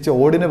എഴുതിയെങ്കിൽ തിരിച്ച്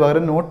ഓടിന്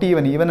പകരം നോട്ട്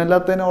ഈവൻ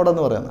അല്ലാത്തതിനെ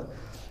ഓടെന്ന് പറയുന്നത്.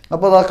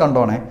 അപ്പോൾ അതാ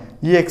കണ്ടോണേ,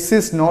 ഈ എക്സ്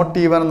ഈസ് നോട്ട്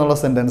ഈവൻ എന്നുള്ള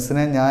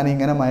സെൻറ്റൻസിനെ ഞാൻ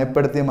ഇങ്ങനെ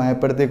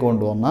മയപ്പെടുത്തി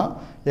കൊണ്ടുവന്ന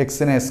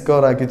എക്സിനെ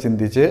എസ്ക്വയർ ആക്കി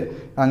ചിന്തിച്ച്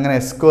അങ്ങനെ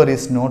എസ്ക്വയർ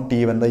ഈസ് നോട്ട്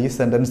ഈവൻ ഈ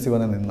സെൻറ്റൻസ്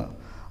ഇവനെ നിന്ന്.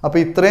 അപ്പോൾ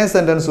ഇത്രയും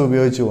സെൻറ്റൻസ്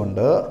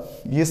ഉപയോഗിച്ചുകൊണ്ട്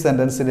ഈ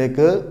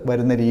സെൻറ്റൻസിലേക്ക്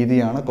വരുന്ന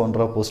രീതിയാണ്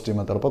കോൺട്രാപോസിറ്റീവ്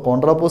മെത്തേഡ്. അപ്പോൾ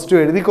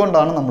കോൺട്രാപോസിറ്റീവ്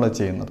എഴുതിക്കൊണ്ടാണ് നമ്മൾ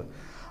ചെയ്യുന്നത്.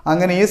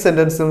 അങ്ങനെ ഈ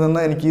സെൻറ്റൻസിൽ നിന്ന്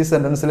എനിക്ക് ഈ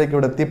സെൻറ്റൻസിലേക്ക്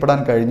ഇവിടെ എത്തിപ്പെടാൻ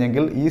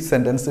കഴിഞ്ഞെങ്കിൽ ഈ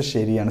സെൻറ്റൻസ്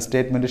ശരിയാണ്,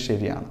 സ്റ്റേറ്റ്മെൻറ്റ്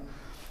ശരിയാണ്.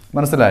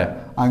 മനസ്സിലായോ?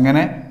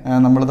 അങ്ങനെ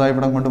നമ്മളിതാ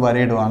ഇവിടെ കൊണ്ട്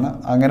വരയിടുവാണ്.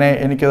 അങ്ങനെ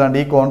എനിക്കതാണ്ട്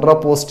ഈ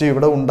കോൺട്രാപോസിറ്റീവ്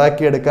ഇവിടെ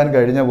ഉണ്ടാക്കിയെടുക്കാൻ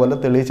കഴിഞ്ഞ പോലെ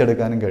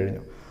തെളിയിച്ചെടുക്കാനും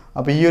കഴിഞ്ഞു.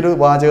 അപ്പോൾ ഈ ഒരു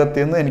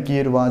വാചകത്തിൽ നിന്ന് എനിക്ക് ഈ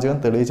ഒരു വാചകം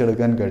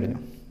തെളിയിച്ചെടുക്കാൻ കഴിഞ്ഞു.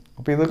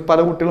 അപ്പോൾ ഇത് പല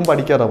കുട്ടികളും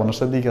പഠിക്കാറാണ്,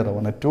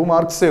 ശ്രദ്ധിക്കാറാണ്. 2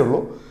 മാർക്സേ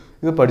ഉള്ളൂ,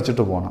 ഇത്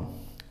പഠിച്ചിട്ട് പോകണം.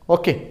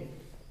 ഓക്കെ,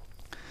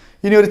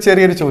 ഇനി ഒരു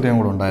ചെറിയൊരു ചോദ്യം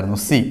കൂടെ ഉണ്ടായിരുന്നു.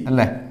 സി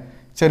അല്ലേ,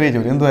 ചെറിയ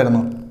ചോദ്യം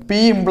എന്തുമായിരുന്നു?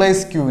 P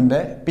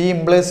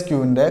implies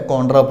ക്യൂവിൻ്റെ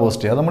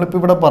contrapositive. അത് നമ്മളിപ്പോൾ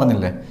ഇവിടെ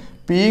പറഞ്ഞില്ലേ,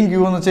 പിയും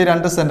ക്യൂ എന്ന് വെച്ചാൽ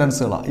 2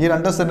 സെൻറ്റൻസുകളാണ്. ഈ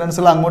 2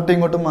 സെൻറ്റൻസുകൾ അങ്ങോട്ടും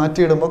ഇങ്ങോട്ടും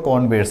മാറ്റിയിടുമ്പോൾ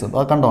കോൺവേഴ്സ്.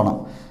 അത് കണ്ടോണം.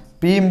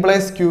 പി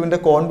ഇംപ്ലൈസ് ക്യൂവിൻ്റെ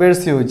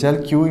കോൺവേഴ്സ് ചോദിച്ചാൽ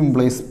ക്യൂ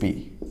ഇംപ്ലൈസ് പി,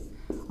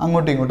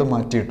 അങ്ങോട്ടും ഇങ്ങോട്ടും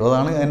മാറ്റിയിട്ടു.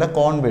 അതാണ് അതിൻ്റെ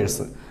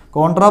കോൺവേഴ്സ്.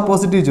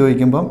 കോൺട്രാപോസിറ്റീവ്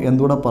ചോദിക്കുമ്പം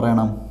എന്തുകൂടെ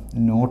പറയണം?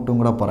 നോട്ടും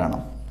കൂടെ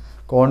പറയണം.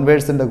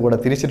 കോൺവേഴ്സിൻ്റെ കൂടെ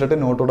തിരിച്ചിട്ടിട്ട്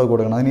നോട്ടൂടെ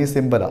കൊടുക്കണം. അതിന് ഈ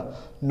സിമ്പലാണ്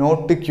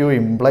not Q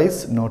implies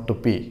not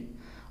P.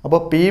 അപ്പോൾ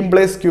പി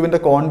ഇംപ്ലൈസ് ക്യൂവിൻ്റെ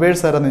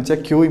കോൺവേഴ്സ് ആരെന്ന് വെച്ചാൽ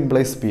ക്യൂ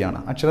ഇംപ്ലൈസ് പി ആണ്.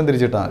 അക്ഷരം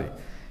തിരിച്ചിട്ടാൽ മതി.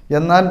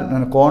 എന്നാൽ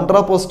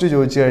കോൺട്രാപോസിറ്റ്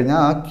ചോദിച്ചു കഴിഞ്ഞാൽ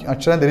ആ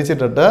അക്ഷരം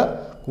തിരിച്ചിട്ടിട്ട്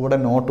കൂടെ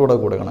നോട്ടൂടെ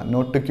കൊടുക്കണം.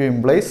 Not Q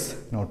implies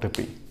not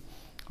P.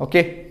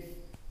 Okay,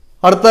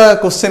 അടുത്ത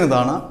ക്വസ്റ്റ്യൻ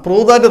ഇതാണ്.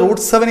 Prove that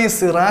root 7 is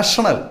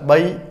irrational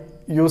by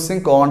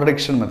using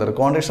contradiction method.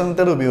 Contradiction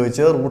method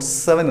ഉപയോഗിച്ച് റൂട്ട്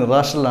 7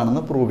 ഇറാഷണൽ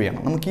ആണെന്ന് പ്രൂവ്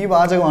ചെയ്യണം. നമുക്ക് ഈ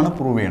വാചകമാണ്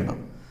പ്രൂവ് ചെയ്യേണ്ടത്.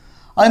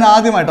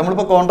 അതിനാദ്യമായിട്ട്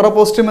നമ്മളിപ്പോൾ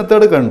കോൺട്രാപോസിറ്റീവ്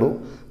മെത്തേഡ് കണ്ടു.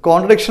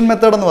 കോൺട്രഡിക്ഷൻ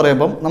മെത്തേഡ് എന്ന്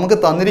പറയുമ്പം നമുക്ക്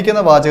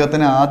തന്നിരിക്കുന്ന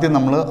വാചകത്തിന് ആദ്യം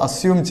നമ്മൾ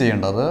അസ്യൂം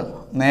ചെയ്യേണ്ടത്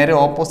നേരെ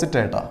ഓപ്പോസിറ്റ്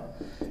ആയിട്ടാണ്.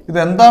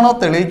 ഇതെന്താണോ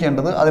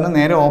തെളിയിക്കേണ്ടത് അതിന്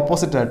നേരെ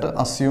ഓപ്പോസിറ്റ് ആയിട്ട്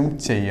അസ്യൂം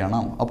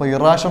ചെയ്യണം. അപ്പോൾ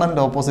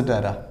ഇറാഷണലിൻ്റെ ഓപ്പോസിറ്റ്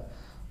ആരാ?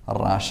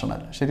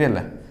 റാഷണൽ.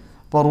 ശരിയല്ലേ?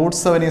 അപ്പോൾ റൂട്ട്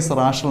 7 ഈസ്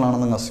റാഷണൽ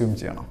ആണെന്ന് അസ്യൂം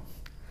ചെയ്യണം.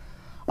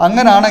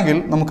 അങ്ങനാണെങ്കിൽ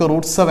നമുക്ക്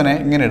റൂട്ട് 7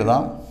 ഇങ്ങനെ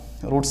എഴുതാം.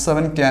 Root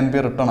 7 can be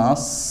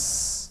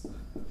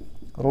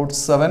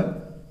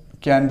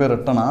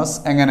written as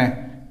എങ്ങനെ?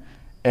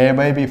 എ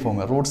ബൈ ബി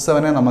ഫോമിൽ. റൂട്ട്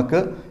 7 നമുക്ക്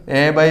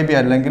എ ബൈ ബി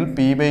അല്ലെങ്കിൽ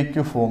പി ബൈ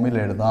ക്യൂ ഫോമിൽ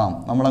എഴുതാം.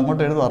 നമ്മൾ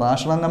അങ്ങോട്ട് എഴുതുക.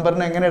 റാഷണൽ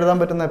നമ്പറിനെ എങ്ങനെ എഴുതാൻ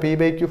പറ്റുന്ന? പി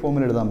ബൈ ക്യൂ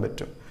ഫോമിൽ എഴുതാൻ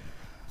പറ്റും.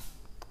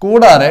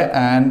 കൂടാതെ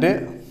ആൻഡ്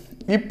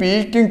ഈ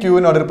പിക്കും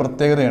ക്യൂവിനോടൊരു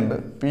പ്രത്യേകതയുണ്ട്.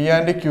 P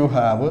and Q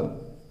have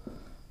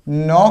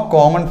no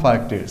common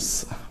factors.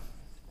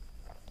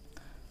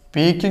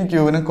 പിക്കും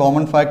ക്യൂവിന്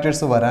കോമൺ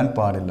ഫാക്ടേഴ്സ് വരാൻ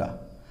പാടില്ല.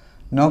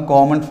 No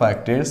common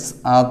factors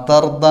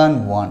other than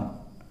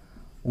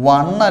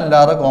 1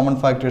 അല്ലാതെ കോമൺ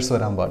ഫാക്ടേഴ്സ്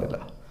വരാൻ പാടില്ല.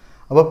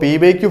 അപ്പോൾ പി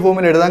ബൈ ക്യൂ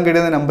ഫോമിൽ എഴുതാൻ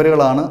കഴിയുന്ന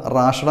നമ്പറുകളാണ്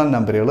റാഷണൽ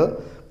നമ്പറുകൾ.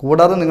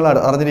 കൂടാതെ നിങ്ങൾ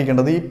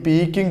അറിഞ്ഞിരിക്കേണ്ടത് ഈ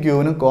പിക്കും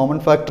ക്യൂവിനും കോമൺ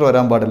ഫാക്ടർ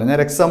വരാൻ പാടില്ല.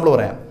 ഞാൻ എക്സാമ്പിൾ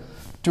പറയാം.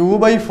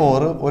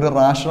 2/4 ഒരു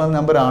റാഷണൽ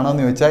നമ്പർ ആണോ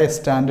എന്ന് ചോദിച്ചാൽ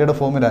സ്റ്റാൻഡേർഡ്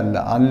ഫോമിലല്ല.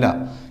 അല്ല,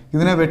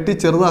 ഇതിനെ വെട്ടി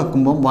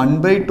ചെറുതാക്കുമ്പം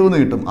 1/2 എന്ന്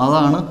കിട്ടും.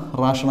 അതാണ്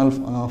റാഷണൽ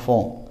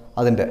ഫോം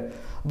അതിൻ്റെ.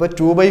 അപ്പോൾ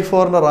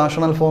 2/4ൻ്റെ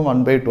റാഷണൽ ഫോം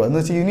 1/2 എന്ന്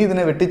വെച്ചാൽ ഇനി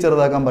ഇതിനെ വെട്ടി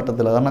ചെറുതാക്കാൻ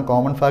പറ്റത്തില്ല. കാരണം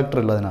കോമൺ ഫാക്ടർ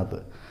ഇല്ല അതിനകത്ത്.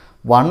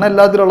 1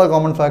 എല്ലാത്തിലുള്ള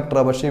കോമൺ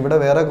ഫാക്ടറാണ്. പക്ഷേ ഇവിടെ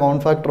വേറെ കോമൺ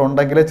ഫാക്ടർ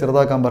ഉണ്ടെങ്കിലേ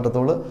ചെറുതാക്കാൻ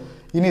പറ്റത്തുള്ളൂ.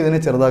 ഇനി ഇതിനെ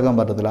ചെറുതാക്കാൻ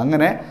പറ്റത്തില്ല.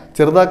 അങ്ങനെ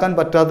ചെറുതാക്കാൻ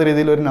പറ്റാത്ത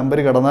രീതിയിൽ ഒരു നമ്പർ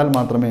കടന്നാൽ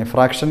മാത്രമേ,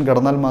 ഫ്രാക്ഷൻ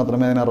കടന്നാൽ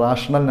മാത്രമേ അതിനെ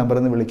റാഷണൽ നമ്പർ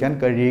എന്ന് വിളിക്കാൻ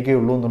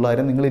കഴിയുകയുള്ളൂ എന്നുള്ള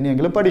കാര്യം നിങ്ങൾ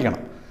ഇനിയെങ്കിലും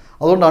പഠിക്കണം.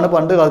 അതുകൊണ്ടാണ്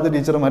പണ്ട് കാലത്ത്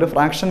ടീച്ചർമാർ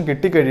ഫ്രാക്ഷൻ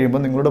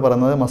കിട്ടിക്കഴിയുമ്പോൾ നിങ്ങളോട്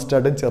പറയുന്നത്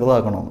മസ്റ്റായിട്ടും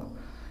ചെറുതാക്കണമെന്ന്.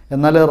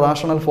 എന്നാലേ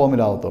റാഷണൽ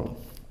ഫോമിലാവത്തുള്ളൂ.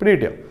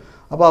 പിടികിട്ടിയോ?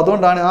 അപ്പോൾ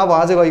അതുകൊണ്ടാണ് ആ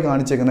വാചകമായി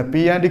കാണിച്ചേക്കുന്നത്.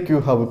 P and Q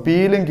have.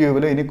 പിയിലും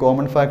ക്യൂവിലും ഇനി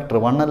കോമൺ ഫാക്ടർ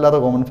 1 അല്ലാതെ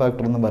കോമൺ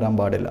ഫാക്ടർ ഒന്നും വരാൻ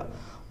പാടില്ല.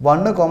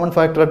 1 കോമൺ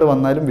ഫാക്ടറായിട്ട്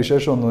വന്നാലും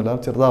വിശേഷമൊന്നുമില്ല,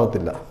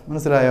 ചെറുതാവത്തില്ല.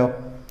 മനസ്സിലായോ?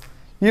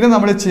 ഇനി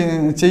നമ്മൾ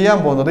ചെയ്യാൻ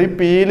പോകുന്നത് ഈ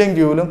പിയിലും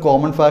ക്യൂവിലും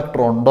കോമൺ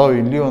ഫാക്ടർ ഉണ്ടോ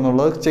ഇല്ലയോ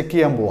എന്നുള്ളത് ചെക്ക്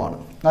ചെയ്യാൻ പോവാണ്.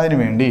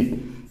 അതിനുവേണ്ടി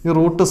ഈ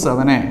റൂട്ട്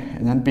 7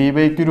 ഞാൻ പി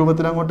ബൈ ക്യൂ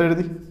രൂപത്തിൽ അങ്ങോട്ട്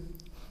എഴുതി.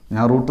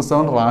 ഞാൻ റൂട്ട്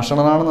 7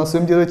 റാഷണലാണെന്ന്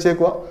അസ്യൂം ചെയ്ത്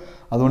വെച്ചേക്കുക.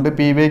 അതുകൊണ്ട്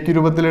പി ബൈ ക്യൂ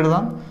രൂപത്തിൽ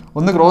എഴുതാം.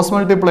 ഒന്ന് ക്രോസ്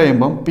മൾട്ടിപ്ലൈ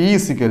ചെയ്യുമ്പം പി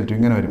ഇസിക്കൽ ടു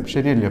ഇങ്ങനെ വരും.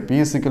 ശരിയല്ലോ? P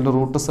is equal to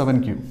root 7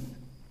 Q.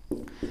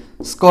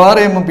 Square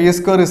ചെയ്യുമ്പോൾ P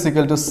square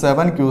is equal to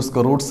 7 Q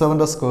square. Root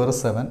 7ൻ്റെ square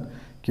 7,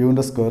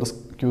 ക്യൂവിൻ്റെ square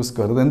Q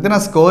square. ഇത്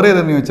എന്തിനാണ് സ്ക്വയർ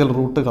ചെയ്തതെന്ന് ചോദിച്ചാൽ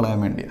റൂട്ട് കളയാൻ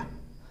വേണ്ടിയാണ്.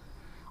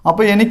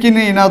 അപ്പോൾ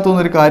എനിക്കിനി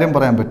ഇതിനകത്തുനിന്ന് ഒരു കാര്യം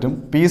പറയാൻ പറ്റും.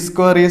 പി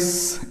സ്ക്വയർ ഈസ്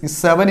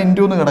 7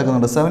 ഇൻറ്റു എന്ന്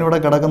കിടക്കുന്നുണ്ട്. 7 ഇവിടെ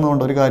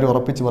കിടക്കുന്നതുകൊണ്ട് ഒരു കാര്യം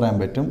ഉറപ്പിച്ച് പറയാൻ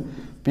പറ്റും.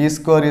 P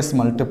square is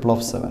multiple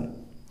of 7.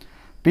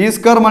 P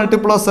square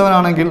multiple of 7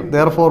 ആണെങ്കിൽ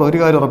ദെയർഫോർ ഒരു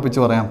കാര്യം ഉറപ്പിച്ച്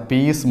പറയാം. P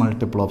is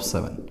multiple of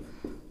 7.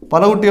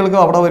 പല കുട്ടികൾക്കും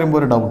അവിടെ വരുമ്പോൾ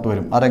ഒരു ഡൗട്ട്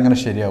വരും, അതെങ്ങനെ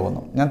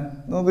ശരിയാവുന്നു. ഞാൻ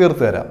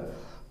തീർത്ത് തരാം.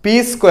 പി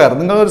സ്ക്വയർ,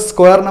 നിങ്ങളൊരു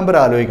സ്ക്വയർ നമ്പർ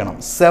ആലോചിക്കണം.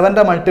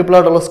 7ൻ്റെ മൾട്ടിപ്പിൾ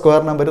ആയിട്ടുള്ള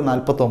സ്ക്വയർ നമ്പർ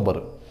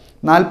 49.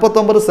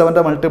 49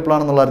 7ൻ്റെ മൾട്ടിപ്പിൾ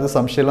ആണെന്നുള്ള കാര്യത്തിൽ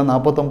സംശയമില്ല.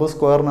 49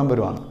 സ്ക്വയർ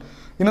നമ്പറുമാണ്.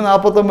 ഇനി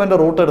 49ൻ്റെ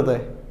റൂട്ട് എടുത്തേ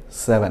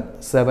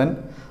 7.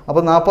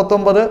 അപ്പോൾ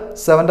 49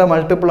 7ൻ്റെ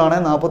മൾട്ടിപ്പിൾ ആണ്.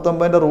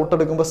 49ൻ്റെ റൂട്ട്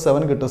എടുക്കുമ്പോൾ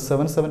 7 കിട്ടും.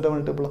 7ൻ്റെ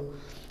മൾട്ടിപ്പിളാണ്.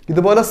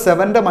 ഇതുപോലെ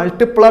 7ൻ്റെ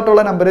മൾട്ടിപ്പിൾ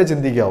ആയിട്ടുള്ള നമ്പറേ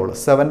ചിന്തിക്കാവുള്ളൂ.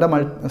 7ൻ്റെ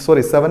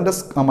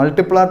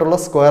മൾട്ടിപ്പിൾ ആയിട്ടുള്ള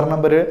സ്ക്വയർ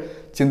നമ്പർ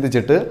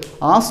ചിന്തിച്ചിട്ട്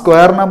ആ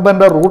സ്ക്വയർ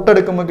നമ്പറിൻ്റെ റൂട്ട്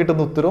എടുക്കുമ്പോൾ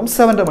കിട്ടുന്ന ഉത്തരവും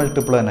 7ൻ്റെ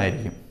മൾട്ടിപ്പിൾ തന്നെ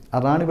ആയിരിക്കും.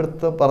 അതാണ്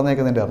ഇവിടുത്തെ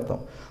പറഞ്ഞേക്കുന്നതിൻ്റെ അർത്ഥം.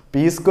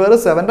 പി സ്ക്വയർ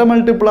 7ൻ്റെ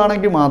മൾട്ടിപ്പിൾ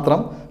ആണെങ്കിൽ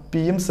മാത്രം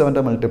പിയും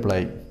 7ൻ്റെ മൾട്ടിപ്പിൾ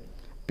ആയിരിക്കും.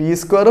 പി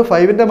സ്ക്വയർ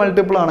 5ൻ്റെ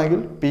മൾട്ടിപ്പിൾ ആണെങ്കിൽ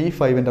പി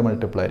 5ൻ്റെ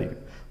മൾട്ടിപ്പിൾ ആയിരിക്കും.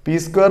 പി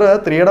സ്ക്വയർ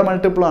 3യുടെ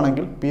മൾട്ടിപ്പിൾ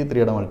ആണെങ്കിൽ പി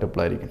 3യുടെ മൾട്ടിപ്പിൾ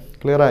ആയിരിക്കും.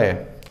 ക്ലിയർ ആയേ?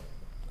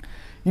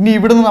 ഇനി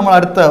ഇവിടുന്ന് നമ്മൾ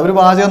അടുത്ത ഒരു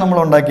വാചകം നമ്മൾ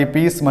ഉണ്ടാക്കി.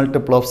 P is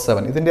multiple of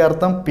 7. ഇതിൻ്റെ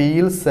അർത്ഥം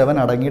പിയിൽ 7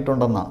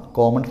 അടങ്ങിയിട്ടുണ്ടെന്നാണ്.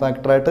 കോമൺ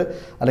ഫാക്ടറായിട്ട്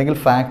അല്ലെങ്കിൽ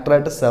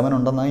ഫാക്ടറായിട്ട് 7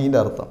 ഉണ്ടെന്നാണ് ഇതിൻ്റെ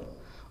അർത്ഥം.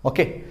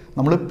 ഓക്കെ,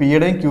 നമ്മൾ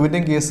പിയുടെയും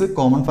ക്യൂവിൻ്റെയും കേസ്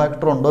കോമൺ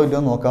ഫാക്ടർ ഉണ്ടോ ഇല്ലയോ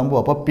എന്ന് നോക്കാൻ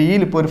പോകും. അപ്പോൾ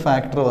പിയിൽ ഇപ്പോൾ ഒരു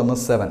ഫാക്ടർ വന്ന്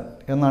 7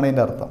 എന്നാണ്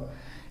ഇതിൻ്റെ അർത്ഥം.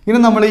 ഇനി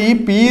നമ്മൾ ഈ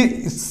പി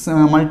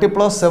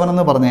മൾട്ടിപ്പിൾ ഓഫ് 7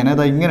 എന്ന് പറഞ്ഞതിനെ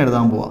അത് ഇങ്ങനെ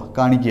എഴുതാൻ പോവുക,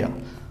 കാണിക്കുക.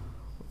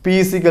 പി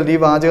ഇസിക്കൽ ഈ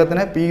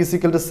വാചകത്തിനെ പി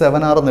ഇസിക്കൽ ടു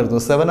 7R എന്ന്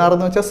എഴുതുന്നു. 7R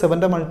എന്ന് വെച്ചാൽ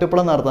 7ൻ്റെ മൾട്ടിപ്പിൾ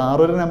എന്ന് അർത്ഥം.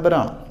 6 ഒരു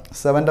നമ്പറാണ്,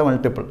 7ൻ്റെ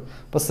മൾട്ടിപ്പിൾ.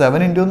 അപ്പോൾ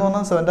 7 ഇൻറ്റു എന്ന്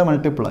പറഞ്ഞാൽ 7ൻ്റെ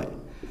മൾട്ടിപ്പിളായി.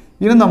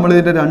 ഇനി നമ്മൾ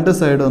ഇതിൻ്റെ രണ്ട്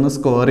സൈഡ് ഒന്ന്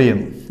സ്കോർ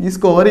ചെയ്യുന്നു. ഈ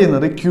സ്കോർ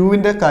ചെയ്യുന്നത്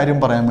ക്യൂവിൻ്റെ കാര്യം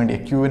പറയാൻ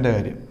വേണ്ടിയാണ്. ക്യൂവിൻ്റെ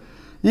കാര്യം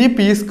ഈ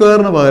പി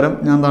സ്ക്വയറിന് പകരം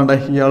ഞാൻ താണ്ട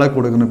ഇയാളെ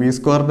കൊടുക്കുന്നു. പി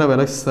സ്ക്വയറിൻ്റെ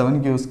വില 7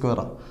 ക്യൂ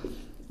സ്ക്വയറാണ്.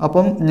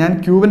 അപ്പം ഞാൻ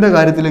ക്യൂവിൻ്റെ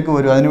കാര്യത്തിലേക്ക്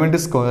വരും, അതിനുവേണ്ടി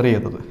സ്ക്വയർ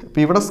ചെയ്തത്.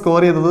 ഇപ്പോൾ ഇവിടെ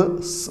സ്കോർ ചെയ്തത്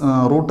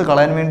റൂട്ട്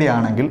കളയാൻ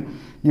വേണ്ടിയാണെങ്കിൽ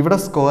ഇവിടെ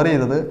സ്കോർ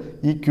ചെയ്തത്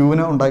ഈ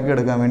ക്യൂവിനെ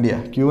ഉണ്ടാക്കിയെടുക്കാൻ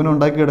വേണ്ടിയാണ്. ക്യൂവിനെ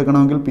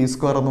ഉണ്ടാക്കിയെടുക്കണമെങ്കിൽ പി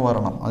സ്ക്വയർ എന്ന്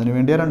പറയണം. അതിന്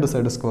വേണ്ടിയാണ് രണ്ട്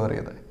സൈഡ് സ്ക്വയർ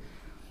ചെയ്തത്.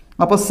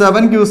 അപ്പോൾ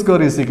 7 Q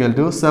square is equal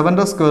to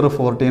 7ൻ്റെ square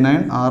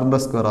 49, 6ൻ്റെ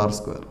square R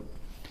square.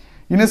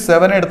 ഇനി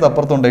 7 എടുത്ത്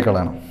അപ്പുറത്തുകൊണ്ടേ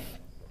കളയണം.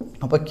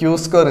 അപ്പോൾ Q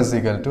square is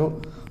equal to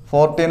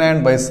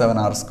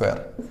 49/7r².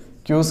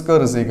 Q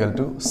square is equal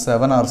to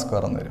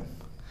 7r² എന്ന് വരും.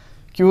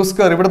 ക്യൂ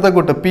സ്ക്വയർ ഇവിടുത്തെ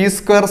കൂട്ട് പി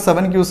സ്ക്വയർ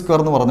 7q²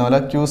 എന്ന് പറഞ്ഞ പോലെ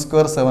ക്യൂ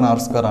സ്ക്വയർ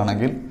 7r²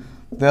 ആണെങ്കിൽ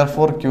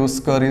therefore q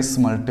square is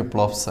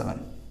multiple of 7.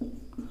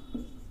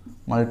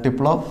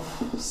 Multiple of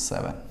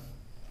 7.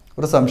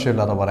 ഒരു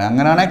സംശയമില്ലാതെ പറയാം.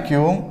 അങ്ങനെയാണെ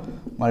ക്യൂവും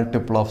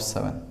മൾട്ടിപ്പിൾ ഓഫ്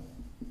 7.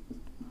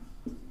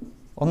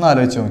 ഒന്ന്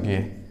ആലോചിച്ച്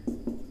നോക്കിയേ.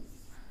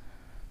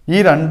 ഈ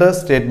രണ്ട്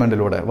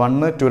സ്റ്റേറ്റ്മെൻറ്റിലൂടെ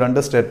 1, 2 രണ്ട്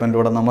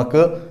സ്റ്റേറ്റ്മെൻറ്റിലൂടെ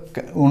നമുക്ക്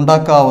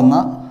ഉണ്ടാക്കാവുന്ന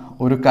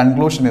ഒരു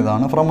കൺക്ലൂഷൻ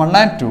ഇതാണ്. From 1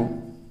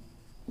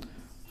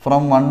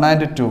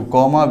 and 2,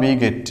 comma we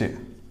get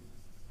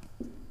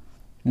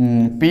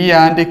P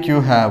and Q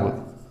have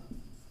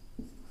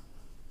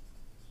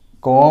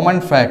common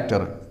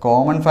factor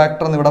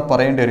എന്ന് ഇവിടെ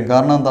പറയേണ്ടി വരും.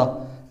 കാരണം എന്താ,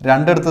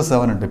 രണ്ടിടത്ത്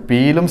 7 ഉണ്ട്.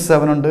 പിയിലും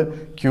 7 ഉണ്ട്,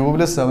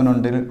 ക്യൂവിലും 7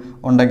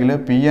 ഉണ്ടെങ്കിൽ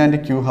P and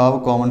Q have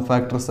common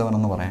factor 7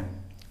 എന്ന് പറയാം.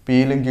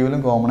 പിയിലും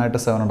ക്യൂവിലും കോമൺ ആയിട്ട്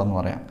 7 ഉണ്ടെന്ന്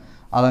പറയാം.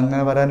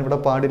 അതങ്ങനെ വരാൻ ഇവിടെ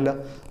പാടില്ല.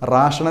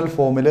 റാഷണൽ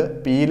ഫോമിൽ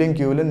പിയിലും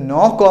ക്യൂവിലും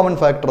നോ കോമൺ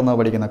ഫാക്ടർ എന്നാണ്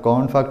പഠിക്കുന്നത്.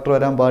 കോമൺ ഫാക്ടർ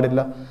വരാൻ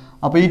പാടില്ല.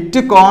 അപ്പോൾ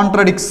ഇറ്റ്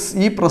കോൺട്രഡിക്ട്സ്,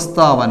 ഈ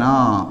പ്രസ്താവന,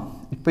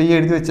 ഇപ്പോൾ ഈ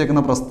എഴുതി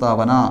വെച്ചേക്കുന്ന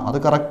പ്രസ്താവന അത്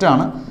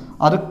കറക്റ്റാണ്.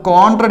 അത്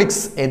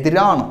കോൺട്രഡിക്ട്സ്,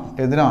 എതിരാണ്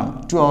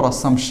ടു അവർ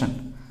അസംഷൻ.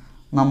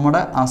 നമ്മുടെ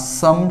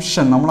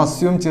അസംഷൻ, നമ്മൾ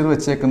അസ്യൂം ചെയ്ത്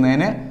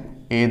വെച്ചേക്കുന്നതിന്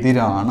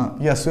എതിരാണ്.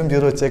 ഈ അസ്യൂം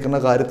ചെയ്ത് വെച്ചേക്കുന്ന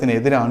കാര്യത്തിന്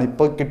എതിരാണ്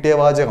ഇപ്പോൾ കിട്ടിയ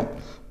വാചകം.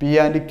 P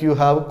and Q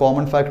have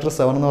common factor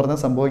 7 എന്ന് പറഞ്ഞാൽ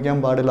സംഭവിക്കാൻ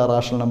പാടില്ല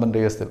റാഷണൽ നമ്പറിൻ്റെ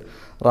കേസിൽ.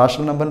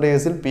 റാഷണൽ നമ്പറിൻ്റെ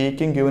കേസിൽ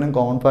പിക്കും ക്യൂവിനും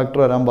കോമൺ ഫാക്ടർ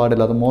വരാൻ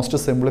പാടില്ല. അത് മോസ്റ്റ്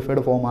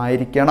സിംപ്ലിഫൈഡ് ഫോം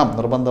ആയിരിക്കണം,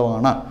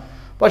 നിർബന്ധമാണ്.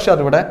 പക്ഷെ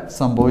അതിവിടെ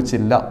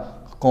സംഭവിച്ചില്ല.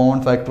 കോമൺ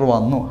ഫാക്ടർ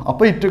വന്നു.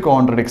 അപ്പോൾ ഇറ്റ്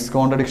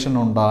കോൺട്രഡിക്ഷൻ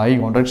ഉണ്ടായി.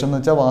 കോൺട്രഡിക്ഷൻ എന്ന്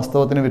വെച്ചാൽ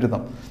വാസ്തവത്തിന്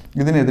വിരുദ്ധം.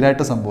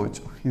 ഇതിനെതിരായിട്ട്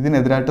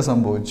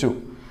സംഭവിച്ചു.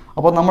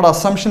 അപ്പോൾ നമ്മുടെ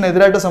അസംഷൻ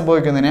എതിരായിട്ട്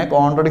സംഭവിക്കുന്നതിനെ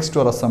കോൺട്രഡിക്ട്സ് ടു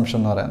അവർ അസംഷൻ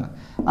എന്ന് പറയുന്നത്.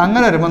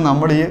 അങ്ങനെ വരുമ്പോൾ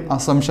നമ്മൾ ഈ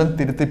അസംഷൻ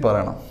തിരുത്തി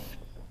പറയണം.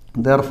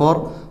 therefore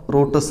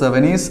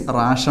 √7 ഈസ്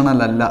റാഷണൽ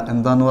അല്ല.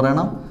 എന്താന്ന്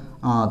പറയണം?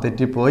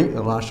 തെറ്റിപ്പോയി,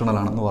 റാഷണൽ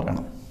ആണെന്ന്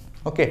പറയണം.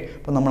 ഓക്കെ,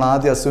 അപ്പോൾ നമ്മൾ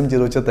ആദ്യം അസ്യൂം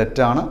ചെയ്ത് വെച്ച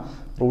തെറ്റാണ്.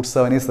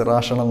 √7 ഈസ്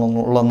റാഷണൽ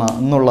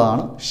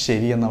എന്നുള്ളതാണ്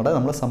ശരിയെന്നവിടെ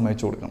നമ്മൾ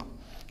സമ്മതിച്ചു കൊടുക്കണം.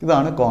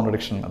 ഇതാണ്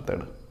കോൺട്രഡിക്ഷൻ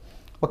മെത്തേഡ്.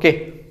 ഓക്കെ,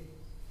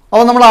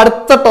 അപ്പോൾ നമ്മൾ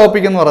അടുത്ത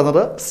ടോപ്പിക് എന്ന്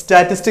പറയുന്നത്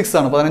സ്റ്റാറ്റിസ്റ്റിക്സ്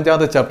ആണ്.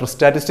 15ാമത്തെ ചാപ്റ്റർ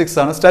സ്റ്റാറ്റിസ്റ്റിക്സ്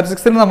ആണ്.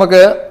 സ്റ്റാറ്റിസ്റ്റിക്സിൽ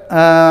നമുക്ക്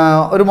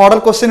ഒരു മോഡൽ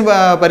ക്വസ്റ്റ്യൻ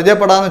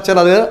പരിചയപ്പെടാന്ന് വെച്ചാൽ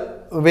അത്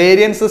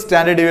വേരിയൻസ്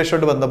സ്റ്റാൻഡേർഡ്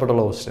ഡീവിയേഷനോട്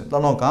ബന്ധപ്പെട്ടുള്ള ക്വസ്റ്റ്യൻ.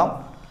 അത് നോക്കാം.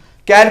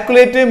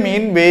 കാൽക്കുലേറ്റ്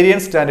മീൻ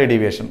വേരിയൻസ് സ്റ്റാൻഡേർഡ്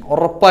ഡീവിയേഷൻ.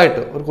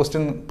 ഉറപ്പായിട്ട് ഒരു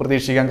ക്വസ്റ്റ്യൻ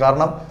പ്രതീക്ഷിക്കാം.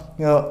 കാരണം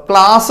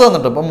ക്ലാസ്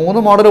വന്നിട്ട് ഇപ്പോൾ 3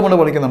 മോഡൽ നമ്മൾ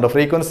പഠിക്കുന്നുണ്ട്.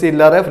 ഫ്രീക്വൻസി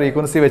ഇല്ലാതെ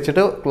ഫ്രീക്വൻസി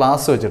വെച്ചിട്ട്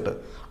ക്ലാസ് വെച്ചിട്ട്.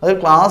 അത്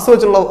ക്ലാസ്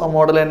വെച്ചുള്ള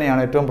മോഡൽ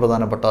തന്നെയാണ് ഏറ്റവും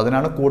പ്രധാനപ്പെട്ട.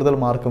 അതിനാണ് കൂടുതൽ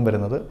മാർക്കും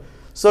വരുന്നത്.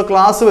 സോ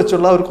ക്ലാസ്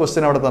വെച്ചുള്ള ഒരു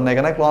ക്വസ്റ്റ്യൻ അവിടെ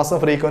തന്നേക്കണം. ക്ലാസ്സും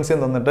ഫ്രീക്വൻസിയും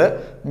തന്നിട്ട്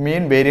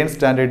മീൻ വേരിയൻസ്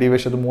സ്റ്റാൻഡേർഡ്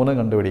ഡീവിയേഷൻ ഇത് 3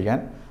 കണ്ടുപിടിക്കാൻ.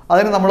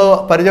 അതിന് നമ്മൾ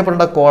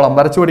പരിചയപ്പെടേണ്ട കോളം,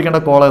 വരച്ചു പിടിക്കേണ്ട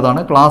കോളം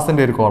ഇതാണ്.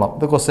 ക്ലാസിൻ്റെ ഒരു കോളം,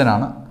 ഇത് ക്വസ്റ്റ്യൻ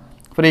ആണ്.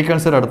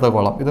 ഫ്രീക്വൻസിയുടെ അടുത്ത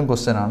കോളം, ഇതും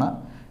ക്വസ്റ്റ്യൻ ആണ്.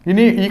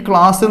 ഇനി ഈ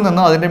ക്ലാസ്സിൽ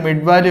നിന്ന് അതിൻ്റെ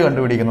മിഡ് വാല്യൂ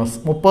കണ്ടുപിടിക്കുന്നു.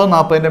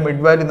 30-40ൻ്റെ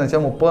മിഡ് വാല്യൂ എന്ന്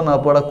വെച്ചാൽ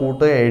 30-40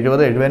 കൂട്ട്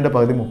 70, 70ൻ്റെ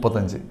പകുതി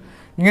 35.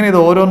 ഇങ്ങനെ ഇത്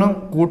ഓരോന്നും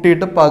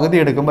കൂട്ടിയിട്ട് പകുതി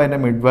എടുക്കുമ്പോൾ അതിൻ്റെ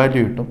മിഡ്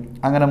വാല്യൂ കിട്ടും.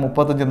 അങ്ങനെ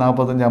 35,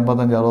 45,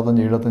 55,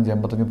 65,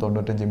 75, 85,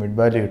 95 മിഡ്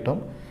വാല്യൂ കിട്ടും.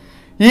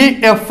 ഈ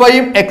എഫ്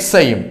ഐയും എക്സ്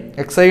ഐയും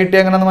കിട്ടി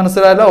എങ്ങനെയെന്ന്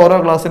മനസ്സിലായല്ലോ. ഓരോ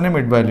ക്ലാസ്സിൻ്റെ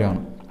മിഡ് വാല്യൂ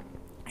ആണ്.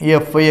 ഈ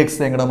എഫ് ഐ എക്സ്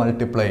ഐ കൂടെ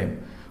മൾട്ടിപ്ലൈ ചെയ്യും.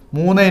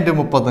 3 ×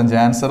 35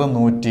 ആൻസർ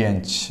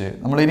 105.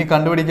 നമ്മൾ ഇനി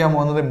കണ്ടുപിടിക്കാൻ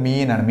പോകുന്നത്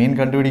മീനാണ്. മീൻ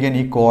കണ്ടുപിടിക്കാൻ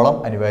ഈ കോളം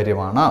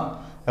അനിവാര്യമാണ്.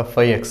 എഫ്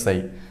ഐ എക്സ്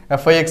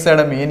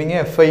ഐയുടെ meaning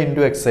F I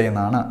into X I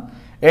എന്നാണ്.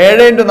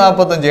 7 ×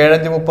 45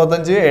 7 ×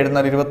 35 7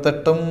 ×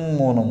 28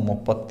 3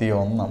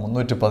 31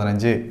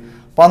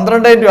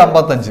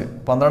 315.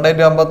 12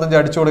 × 55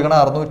 അടിച്ചു കൊടുക്കണം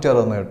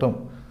 660 കിട്ടും.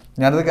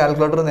 ഞാനത്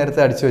കാൽക്കുലേറ്റർ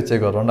നേരത്തെ അടിച്ചു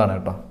വെച്ചേക്കും, അതുകൊണ്ടാണ്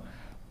കേട്ടോ.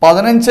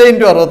 15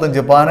 ×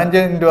 65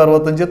 15 ×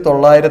 65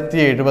 975.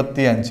 15 × 65 975. 8 ×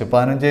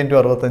 75 8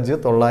 40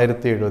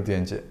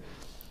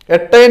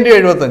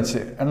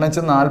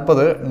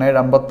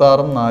 7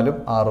 56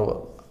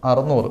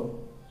 4 60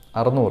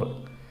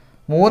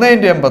 600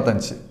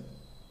 600.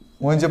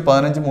 3 × 85 3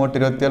 15 3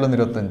 27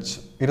 25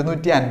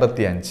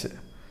 255.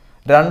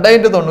 2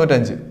 ×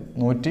 95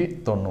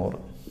 190.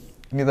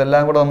 ഇനി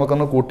ഇതെല്ലാം കൂടെ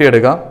നമുക്കൊന്ന്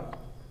കൂട്ടിയെടുക്കാം.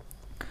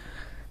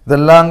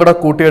 ഇതെല്ലാം കൂടെ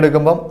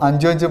കൂട്ടിയെടുക്കുമ്പം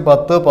 5 5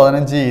 10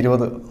 15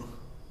 20.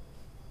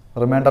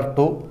 റിമൈൻഡർ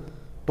 2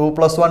 2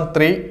 + 1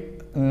 3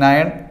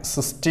 9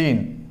 16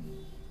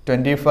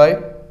 25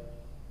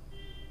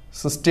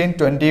 16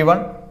 21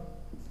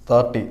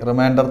 30.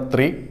 റിമൈൻഡർ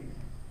 3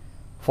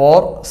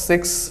 4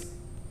 6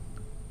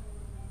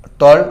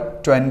 12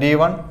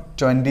 21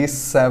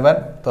 27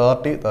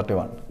 30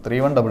 31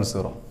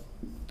 3100.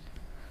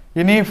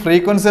 ഇനി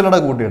ഫ്രീക്വൻസിയിലൂടെ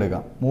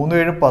കൂട്ടിയെടുക്കാം. 3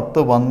 7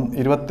 10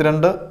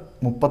 22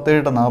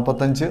 37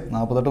 45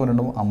 48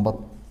 2 50.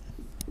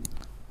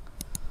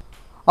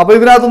 അപ്പോൾ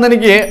ഇതിനകത്തുനിന്ന്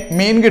എനിക്ക്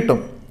മീൻ കിട്ടും.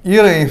 ഈ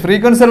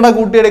ഫ്രീക്വൻസിയുടെ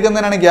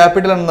കൂട്ടിയെടുക്കുന്നതിനാണ്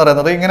ക്യാപിറ്റൽ എന്ന്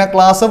പറയുന്നത്. ഇങ്ങനെ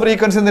ക്ലാസ്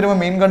ഫ്രീക്വൻസി തരുമ്പോൾ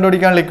മീൻ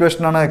കണ്ടുപിടിക്കാനുള്ള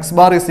ഇക്വേഷനാണ് X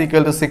bar is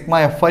equal to sigma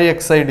F I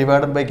X I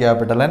divided by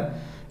capital N.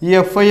 ഈ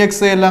എഫ് ഐ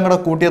എക്സ് ഐ എല്ലാം കൂടെ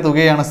കൂട്ടിയ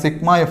തുകയാണ്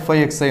sigma F I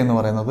X I എന്ന്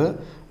പറയുന്നത്.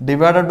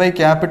 ഡിവൈഡഡ് ബൈ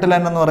ക്യാപിറ്റൽ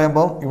എൻ എന്ന്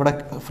പറയുമ്പോൾ ഇവിടെ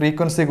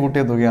ഫ്രീക്വൻസി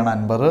കൂട്ടിയ തുകയാണ്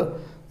 50.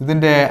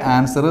 ഇതിൻ്റെ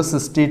ആൻസർ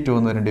 62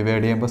 എന്ന് വരും.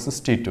 ഡിവൈഡ് ചെയ്യുമ്പോൾ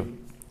 62.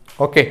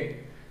 ഓക്കെ,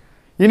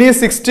 ഇനി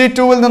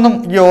 62-ൽ നിന്നും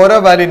ഈ ഓരോ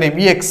വാല്യൂനെയും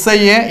ഈ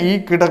XIയെ ഈ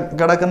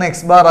കിടക്കുന്ന X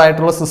ബാർ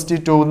ആയിട്ടുള്ള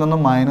 62-ൽ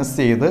നിന്നും മൈനസ്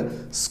ചെയ്ത്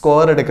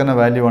സ്ക്വയർ എടുക്കുന്ന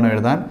വാല്യൂ ആണ്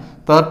എഴുതാൻ.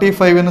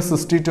 35-ന്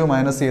 62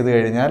 മൈനസ് ചെയ്ത്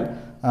കഴിഞ്ഞാൽ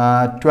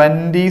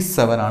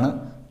 27 ആണ്.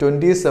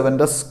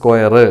 27ന്റെ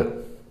സ്ക്വയർ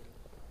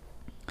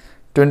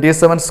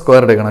 27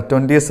 സ്ക്വയർ എടുക്കണം.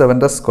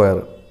 27ന്റെ സ്ക്വയർ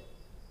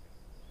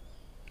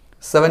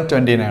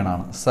 729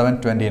 ആണ്.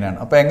 729.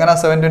 അപ്പോൾ എങ്ങനെ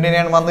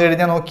 729 വന്നു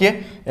കഴിഞ്ഞാൽ നോക്കിയേ,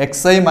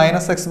 XI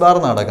മൈനസ് X ബാർ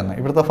നടക്കുന്നത്.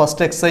 ഇവിടുത്തെ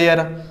ഫസ്റ്റ് XI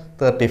ആരാ?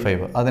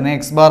 35. അതിനെ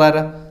X ബാർ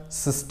ആരാ?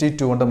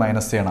 62 കൊണ്ട്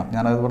മൈനസ് ചെയ്യണം.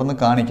 ഞാനത് ഇവിടെ നിന്ന്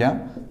കാണിക്കാം.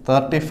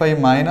 35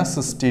 മൈനസ്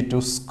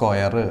 62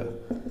 സ്ക്വയർ.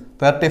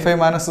 35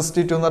 മൈനസ്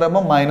 62 എന്ന്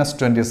പറയുമ്പോൾ മൈനസ്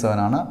 27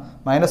 ആണ്.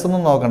 മൈനസ്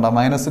ഒന്നും നോക്കണ്ട,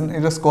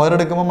 മൈനസിന് സ്ക്വയർ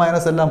എടുക്കുമ്പോൾ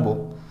മൈനസ് എല്ലാം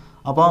പോകും.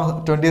 അപ്പോൾ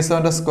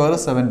 27ന്റെ സ്ക്വയർ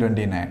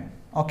 729.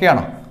 ഓക്കെ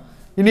ആണോ?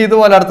 ഇനി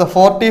ഇതുപോലെ അടുത്ത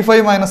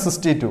 45 മൈനസ്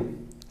 62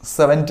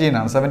 17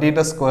 ആണ്.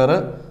 17ന്റെ സ്ക്വയർ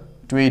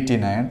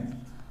 289.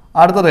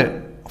 അടുത്തത്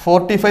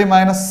 45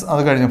 മൈനസ്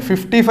അത് കഴിഞ്ഞു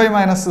 55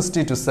 മൈനസ്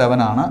 62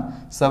 7 ആണ്.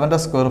 7ന്റെ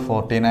സ്ക്വയർ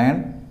 49.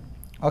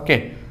 ഓക്കെ.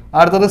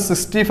 അടുത്തത്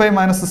 65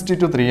 മൈനസ്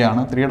 62 3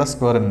 ആണ്. 3യുടെ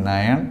സ്ക്വയർ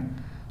 9.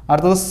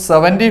 അടുത്തത്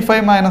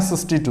 75 മൈനസ്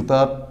 62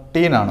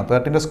 13 ആണ്.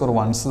 13ന്റെ സ്ക്വയർ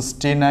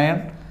 169.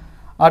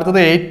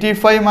 അടുത്തത്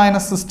 85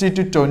 മൈനസ്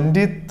 62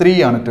 23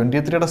 ആണ്.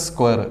 23യുടെ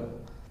സ്ക്വയർ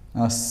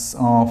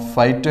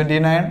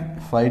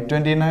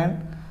 529.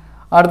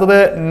 അടുത്തത്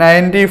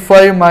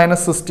 95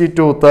 മൈനസ്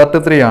 62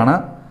 33 ആണ്.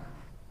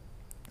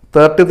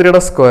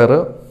 33യുടെ സ്ക്വയർ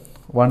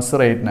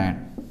 1089.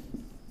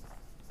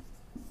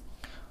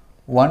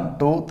 1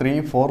 2 3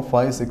 4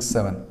 5 6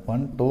 7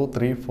 1 2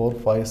 3 4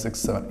 5 6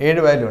 7 7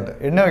 വാല്യൂ ഉണ്ട്.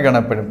 എണ്ണ വയ്ക്കണം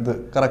എപ്പോഴും. ഇത്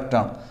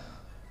കറക്റ്റാണ്.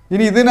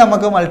 ഇനി ഇതിന്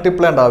നമുക്ക്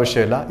മൾട്ടിപ്ലൈ ചെയ്യേണ്ട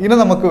ആവശ്യമില്ല. ഇനി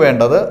നമുക്ക്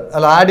വേണ്ടത്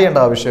ആഡ് ചെയ്യേണ്ട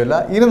ആവശ്യമില്ല.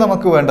 ഇനി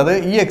നമുക്ക് വേണ്ടത്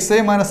ഈ XI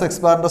മൈനസ് X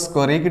ബാറിൻ്റെ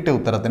സ്ക്വയർ ഈ കിട്ടിയ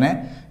ഉത്തരത്തിനെ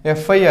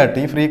FI ആയിട്ട്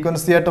ഈ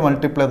ഫ്രീക്വൻസി ആയിട്ട്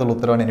മൾട്ടിപ്ലൈ ചെയ്തുള്ള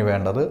ഉത്തരമാണ് ഇനി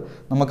വേണ്ടത്.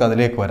 നമുക്ക്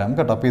അതിലേക്ക് വരാം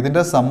കേട്ടോ. അപ്പോൾ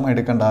ഇതിൻ്റെ സം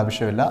എടുക്കേണ്ട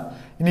ആവശ്യമില്ല.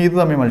 ഇനി ഇത്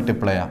തമ്മിൽ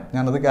മൾട്ടിപ്ലൈ ചെയ്യാം.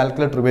 ഞാനത്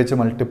കാൽക്കുലേറ്റർ ഉപയോഗിച്ച്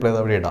മൾട്ടിപ്ലൈ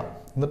ചെയ്ത് അവിടെ ഇടാം.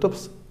 എന്നിട്ട്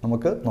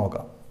നമുക്ക്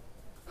നോക്കാം.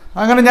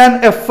 അങ്ങനെ ഞാൻ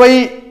FI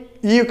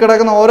ഈ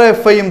കിടക്കുന്ന ഓരോ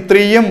FIയും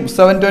 3യും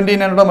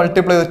 729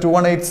 മൾട്ടിപ്ലൈ ചെയ്ത്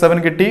 2187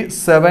 കിട്ടി.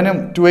 7ഉം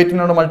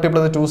 218 മൾട്ടിപ്ലൈ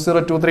ചെയ്ത്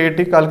 2023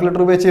 കിട്ടി.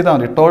 കാൽക്കുലേറ്റർ ഉപയോഗിച്ച് ചെയ്താൽ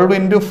മതി.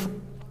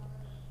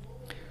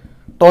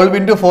 12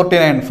 into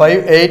 49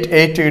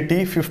 588 കിട്ടി.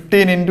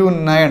 15 into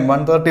 9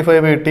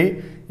 135 കിട്ടി.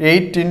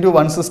 8 into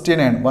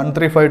 169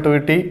 1352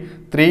 കിട്ടി.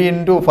 3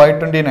 into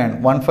 529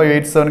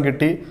 1587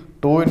 കിട്ടി.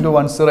 2 into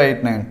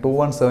 1089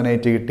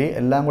 2178 കിട്ടി.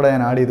 എല്ലാം കൂടെ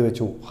ഞാൻ ആഡ് ചെയ്ത്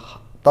വെച്ചു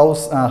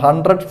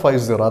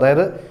 10050.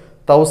 അതായത്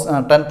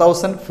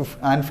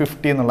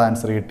 10,050 എന്നുള്ള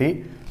ആൻസർ കിട്ടി.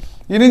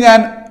 ഇനി ഞാൻ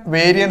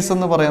വേരിയൻസ്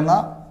എന്ന് പറയുന്ന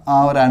ആ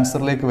ഒരു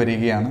ആൻസറിലേക്ക്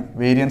വരികയാണ്.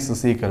 വേരിയൻസ്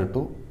ഇസ് ഈക്വൽ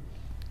ടു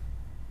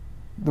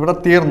ഇവിടെ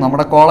തീർന്നു.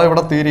 നമ്മുടെ കോളം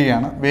ഇവിടെ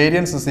തീരുകയാണ്.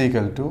 Variance is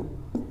equal to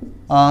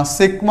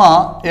sigma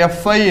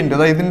FI into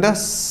ഇതിൻ്റെ ഇതിൻ്റെ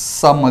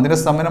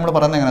സമ്മ് നമ്മൾ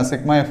പറയുന്നത് എങ്ങനെ?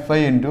 Sigma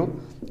FI into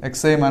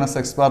XI minus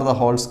X bar the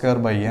whole square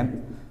by n.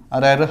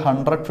 അതായത്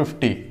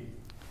 150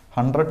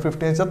 എന്ന്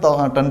വെച്ചാൽ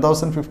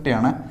 10,050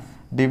 ആണ്.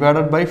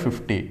 Divided by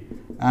 50.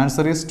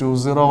 ആൻസർ ഈസ്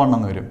 201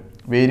 എന്ന് വരും.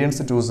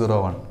 വേരിയൻസ്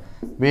 201.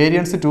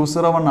 വേരിയൻസ്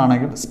 201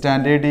 ആണെങ്കിൽ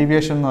സ്റ്റാൻഡേർഡ്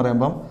ഡീവിയേഷൻ എന്ന്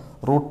പറയുമ്പം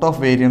റൂട്ട് ഓഫ്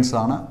വേരിയൻസ്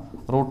ആണ്.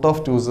 Root of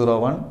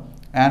 201.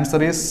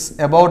 Answer is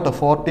about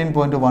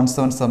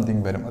 14.17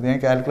 something വരും. അത് ഞാൻ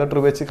കാൽക്കുലേറ്റർ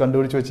വെച്ച്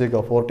കണ്ടുപിടിച്ച്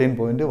വെച്ചേക്കാം.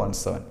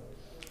 14.17.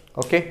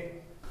 ഓക്കെ.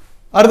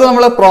 അടുത്ത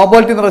നമ്മൾ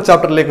പ്രോബബിലിറ്റി എന്നുള്ള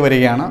ചാപ്റ്ററിലേക്ക്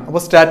വരികയാണ്.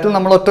 അപ്പോൾ സ്റ്റാറ്റിൽ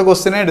നമ്മൾ ഒറ്റ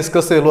ക്വസ്റ്റിനെ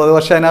ഡിസ്കസ് ചെയ്യുള്ളൂ. അത്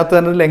പക്ഷേ അതിനകത്ത്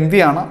തന്നെ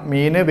ലെങ്തിയാണ്.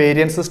 മീന്,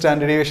 വേരിയൻസ്,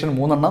 സ്റ്റാൻഡേർഡ് ഡീവിയേഷൻ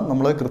 3 എണ്ണം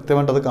നമ്മൾ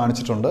കൃത്യമായിട്ട് അത്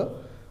കാണിച്ചിട്ടുണ്ട്.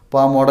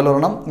 അപ്പോൾ ആ മോഡൽ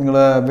ഒരെണ്ണം നിങ്ങൾ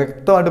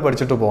വ്യക്തമായിട്ട്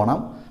പഠിച്ചിട്ട് പോകണം.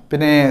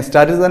 പിന്നെ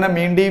സ്റ്റാറ്റിൽ തന്നെ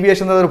മീൻ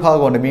ഡീവിയേഷൻ എന്നൊരു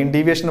ഭാഗമുണ്ട്. മീൻ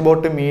ഡീവിയേഷൻ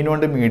അബൌട്ട് മീനും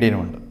ഉണ്ട്, മീഡിയനും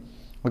ഉണ്ട്.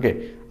 ഓക്കെ.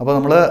 അപ്പോൾ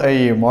നമ്മൾ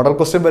ഈ മോഡൽ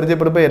ക്വസ്റ്റ്യൻ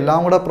പരിചയപ്പെടുമ്പോൾ എല്ലാം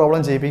കൂടെ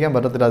പ്രോബ്ലം ചെയ്യിപ്പിക്കാൻ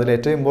പറ്റത്തില്ല. അതിൽ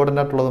ഏറ്റവും ഇമ്പോർട്ടൻ്റ്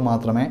ആയിട്ടുള്ളത്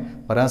മാത്രമേ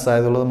വരാൻ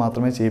സാധ്യതയുള്ളത്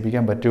മാത്രമേ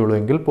ചെയ്യിപ്പിക്കാൻ പറ്റുള്ളൂ.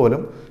 എങ്കിൽ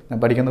പോലും ഞാൻ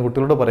പഠിക്കുന്ന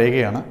കുട്ടികളോട്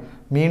പറയുകയാണ്,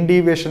 മീൻ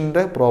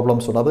ഡീവിയേഷൻ്റെ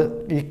പ്രോബ്ലംസ് ഉണ്ട്. അത്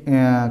ഈ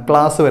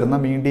ക്ലാസ് വരുന്ന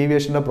മീൻ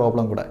ഡീവിയേഷൻ്റെ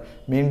പ്രോബ്ലം കൂടെ,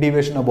 മീൻ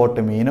ഡീവിയേഷൻ അബൌട്ട്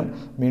മീനും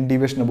മീൻ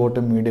ഡീവിയേഷൻ അബൌട്ട്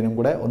മീഡിയനും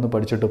കൂടെ ഒന്ന്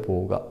പഠിച്ചിട്ട്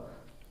പോവുക.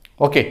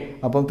 ഓക്കെ.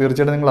 അപ്പം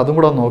തീർച്ചയായിട്ടും നിങ്ങൾ അതും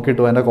കൂടെ ഒന്ന്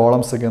നോക്കിയിട്ട് അതിൻ്റെ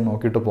കോളംസൊക്കെ ഒന്ന്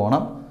നോക്കിയിട്ട്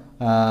പോകണം.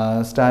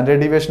 സ്റ്റാൻഡേർഡ്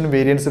ഡീവിയേഷനും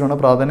വേരിയൻസിനാണ്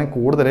പ്രാധാന്യം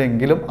കൂടുതൽ.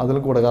 എങ്കിലും അതിൽ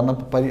കൂടെ കാരണം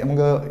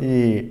നമുക്ക് ഈ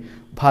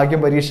ഭാഗ്യം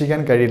പരീക്ഷിക്കാൻ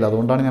കഴിയില്ല.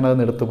 അതുകൊണ്ടാണ്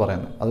ഞാനത് എടുത്ത്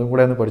പറയുന്നത്. അതും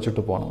കൂടെ ഒന്ന്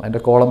പഠിച്ചിട്ട് പോകണം.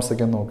 അതിൻ്റെ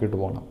കോളംസൊക്കെ ഒന്ന് നോക്കിയിട്ട്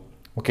പോകണം.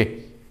 ഓക്കെ.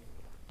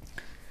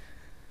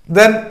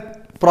 ദെൻ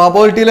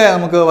പ്രോബബിലിറ്റിയിലെ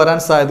നമുക്ക് വരാൻ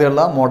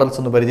സാധ്യതയുള്ള മോഡൽസ്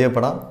ഒന്ന്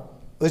പരിചയപ്പെടാം.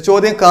 ഒരു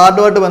ചോദ്യം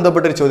കാർഡുമായിട്ട്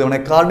ബന്ധപ്പെട്ടൊരു ചോദ്യമാണ്.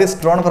 Card is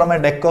drawn from A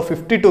deck of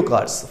 52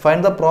 cards.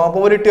 Find the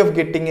probability of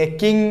getting A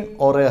king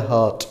or A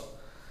heart.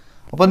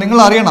 അപ്പോൾ നിങ്ങൾ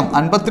അറിയണം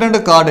 52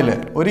 കാർഡിൽ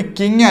ഒരു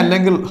കിങ്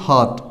അല്ലെങ്കിൽ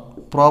heart,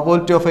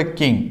 probability of A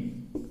king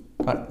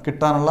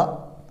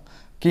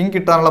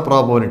കിട്ടാനുള്ള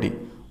പ്രോബബിലിറ്റി.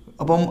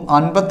 അപ്പം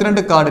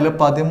 52 കാർഡിൽ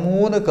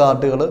 13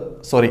 കാർഡുകൾ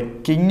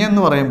കിങ്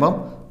എന്ന് പറയുമ്പം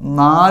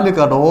 4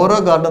 കാർഡ്, ഓരോ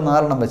കാർഡ്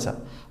 4 എണ്ണം വെച്ചാൽ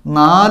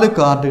 4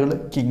 കാർഡുകൾ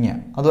കിങ്,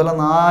 അതുപോലെ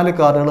 4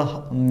 കാർഡുകൾ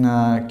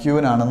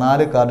ക്യൂനാണ്,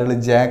 4 കാർഡുകൾ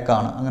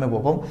ജാക്കാണ്. അങ്ങനെ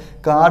പോകും. അപ്പം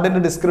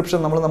കാർഡിൻ്റെ ഡിസ്ക്രിപ്ഷൻ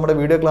നമ്മൾ നമ്മുടെ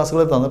വീഡിയോ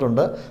ക്ലാസ്സുകളിൽ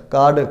തന്നിട്ടുണ്ട്.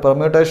 കാർഡ്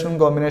പെർമ്യൂട്ടേഷനും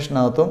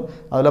കോമ്പിനേഷനകത്തും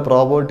അതുപോലെ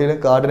പ്രോബബിലിറ്റിയിലും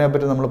കാർഡിനെ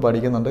പറ്റി നമ്മൾ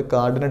പഠിക്കുന്നുണ്ട്.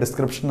 കാർഡിൻ്റെ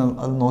ഡിസ്ക്രിപ്ഷൻ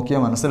അത്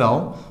നോക്കിയാൽ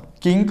മനസ്സിലാവും.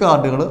 കിങ്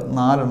കാർഡുകൾ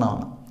 4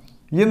 എണ്ണമാണ്.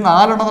 ഈ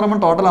 4 എണ്ണം എന്ന്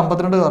പറയുമ്പോൾ ടോട്ടൽ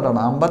 52 കാർഡാണ്.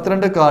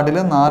 52 കാർഡിൽ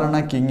 4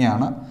 എണ്ണം കിങ്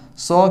ആണ്.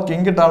 സോ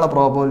കിങ് കിട്ടാനുള്ള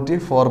പ്രോബബിലിറ്റി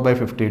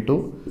 4/52.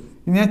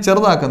 ഇനി ഞാൻ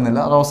ചെറുതാക്കുന്നില്ല,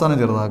 അവസാനം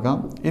ചെറുതാക്കാം.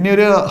 ഇനി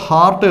ഒരു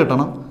ഹാർട്ട്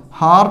കിട്ടണം.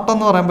 ഹാർട്ട്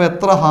എന്ന് പറയുമ്പോൾ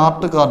എത്ര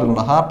ഹാർട്ട്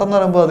കാർഡുകളുണ്ട്? ഹാർട്ട് എന്ന്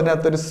പറയുമ്പോൾ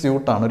അതിനകത്തൊരു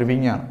സ്യൂട്ടാണ്, ഒരു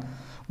വിങ്ങാണ്.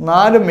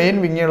 4 മെയിൻ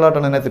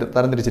വിങ്ങുകളായിട്ടാണ് ഇതിനെ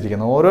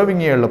തരംതിരിച്ചിരിക്കുന്നത്. ഓരോ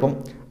വിങ്ങുകളിലും ഇപ്പം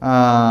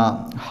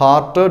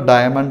ഹാർട്ട്,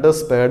 ഡയമണ്ട്,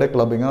 സ്പേഡ്,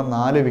 ക്ലബ്, ഇങ്ങനെ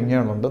 4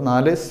 വിങ്ങുകളുണ്ട്,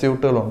 4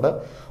 സ്യൂട്ടുകളുണ്ട്.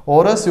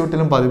 ഓരോ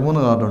സ്യൂട്ടിലും 13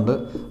 കാർഡുണ്ട്.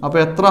 അപ്പോൾ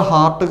എത്ര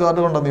ഹാർട്ട്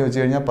കാർഡുകളുണ്ടെന്ന് ചോദിച്ചു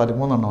കഴിഞ്ഞാൽ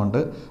 13 എണ്ണം ഉണ്ട്.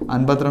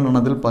 52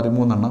 എണ്ണത്തിൽ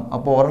 13 എണ്ണം.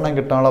 അപ്പോൾ ഒരെണ്ണം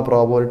കിട്ടാനുള്ള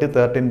പ്രോബബിലിറ്റി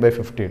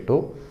 13/52.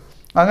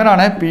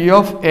 അങ്ങനെയാണ് P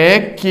of A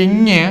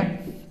king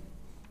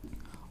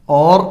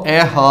or A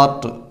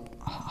heart.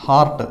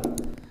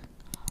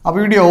 അപ്പോൾ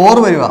ഇവിടെ ഓർ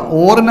വരിക.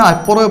 ഓറിന്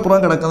അപ്പുറം ഇപ്പുറം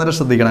കിടക്കുന്നതിന്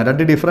ശ്രദ്ധിക്കണം.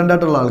 2 ഡിഫറെൻ്റ്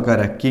ആയിട്ടുള്ള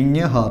ആൾക്കാരാണ്,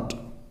 കിങ്, ഹാർട്ട്,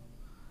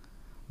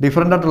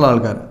 ഡിഫറെൻ്റ് ആയിട്ടുള്ള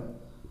ആൾക്കാർ.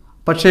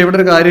 പക്ഷേ ഇവിടെ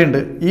ഒരു കാര്യമുണ്ട്,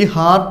 ഈ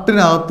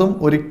ഹാർട്ടിനകത്തും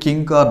ഒരു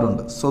കിങ്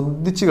കാർഡുണ്ട്.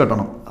 ശ്രദ്ധിച്ച്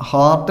കേട്ടണം,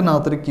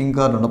 ഹാർട്ടിനകത്തൊരു കിങ്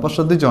കാർഡുണ്ട്. അപ്പോൾ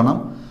ശ്രദ്ധിച്ചോണം,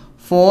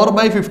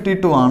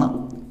 4/52 ആണ്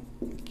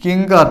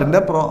കിങ്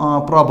കാർഡിൻ്റെ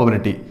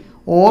പ്രോബബിലിറ്റി.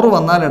 ഓർ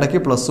വന്നാൽ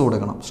ഇടയ്ക്ക് പ്ലസ്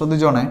കൊടുക്കണം,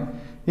 ശ്രദ്ധിച്ചോണേ.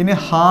 ഇനി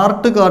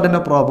ഹാർട്ട്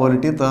കാർഡിൻ്റെ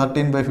പ്രോബബിലിറ്റി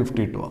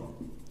 13/52 ആണ്.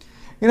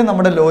 ഇനി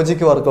നമ്മുടെ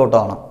ലോജിക്ക്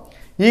വർക്കൗട്ടാണ്.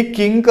 ഈ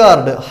കിങ്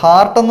കാർഡ്,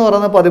 ഹാർട്ട് എന്ന്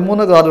പറയുന്ന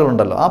 13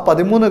 കാർഡുകളുണ്ടല്ലോ, ആ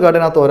 13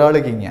 കാർഡിനകത്ത് ഒരാൾ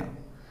കിങ്ങാണ്.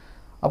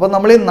 അപ്പോൾ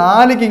നമ്മൾ ഈ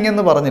 4 കിങ്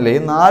എന്ന് പറഞ്ഞില്ലേ,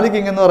 ഈ 4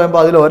 കിങ് എന്ന് പറയുമ്പോൾ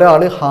അതിൽ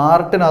ഒരാൾ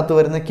ഹാർട്ടിനകത്ത്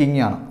വരുന്ന കിങ്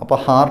ആണ്. അപ്പോൾ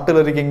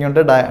ഹാർട്ടിലൊരു കിങ് ഉണ്ട്,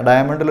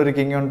 ഡയമണ്ടിലൊരു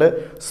കിങ് ഉണ്ട്,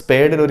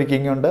 സ്പേഡിലൊരു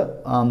കിങ് ഉണ്ട്,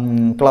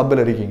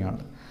 ക്ലബിലൊരു കിങ്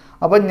ഉണ്ട്.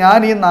 അപ്പം ഞാൻ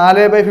ഈ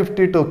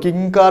 4/52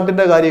 കിങ്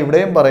കാർഡിൻ്റെ കാര്യം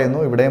ഇവിടെയും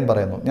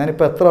പറയുന്നു.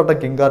 ഞാനിപ്പോൾ എത്ര വട്ടം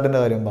കിങ്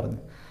കാർഡിൻ്റെ കാര്യം പറഞ്ഞു?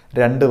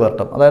 2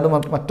 വട്ടം. അതായത്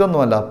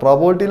മറ്റൊന്നുമല്ല,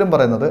 പ്രോബബിലിറ്റിയിലും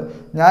പറയുന്നത്,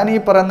 ഞാൻ ഈ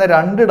പറയുന്ന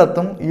 2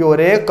 ഇടത്തും ഈ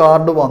ഒരേ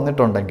കാർഡ്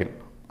വന്നിട്ടുണ്ടെങ്കിൽ,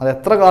 അത്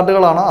എത്ര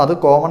കാർഡുകളാണോ അത്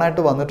കോമൺ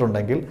ആയിട്ട്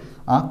വന്നിട്ടുണ്ടെങ്കിൽ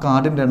ആ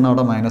കാർഡിൻ്റെ എണ്ണം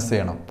അവിടെ മൈനസ്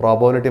ചെയ്യണം,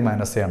 പ്രോബബിലിറ്റി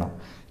മൈനസ് ചെയ്യണം.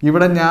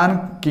 ഇവിടെ ഞാൻ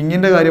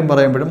കിങ്ങിൻ്റെ കാര്യം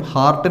പറയുമ്പോഴും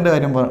ഹാർട്ടിൻ്റെ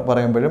കാര്യം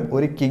പറയുമ്പോഴും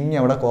ഒരു കിങ്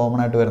അവിടെ കോമൺ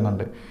ആയിട്ട്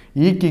വരുന്നുണ്ട്.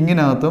 ഈ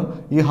കിങ്ങിനകത്തും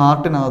ഈ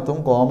ഹാർട്ടിനകത്തും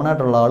കോമൺ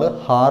ആയിട്ടുള്ള ആൾ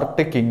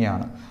ഹാർട്ട് കിങ്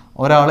ആണ്.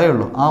 ഒരാളേ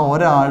ഉള്ളൂ. ആ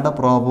ഒരാളുടെ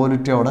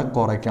പ്രോബബിലിറ്റി അവിടെ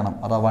കുറയ്ക്കണം.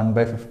 അതാ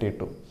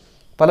 1/52.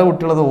 പല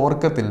കുട്ടികളത്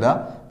ഓർക്കത്തില്ല,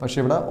 പക്ഷെ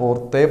ഇവിടെ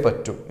ഓർത്തേ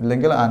പറ്റൂ,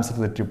 ഇല്ലെങ്കിൽ ആൻസർ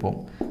തെറ്റിപ്പോവും.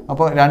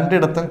 അപ്പോൾ 2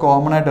 ഇടത്തും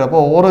കോമൺ ആയിട്ട്,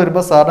 അപ്പോൾ ഓർ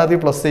വരുമ്പോൾ സാറിനകത്ത്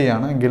പ്ലസ്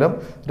ചെയ്യാണ്, എങ്കിലും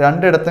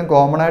 2 ഇടത്തും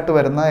കോമൺ ആയിട്ട്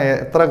വരുന്ന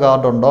എത്ര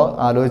കാർഡുണ്ടോ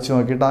ആലോചിച്ച്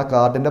നോക്കിയിട്ട് ആ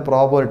കാർഡിൻ്റെ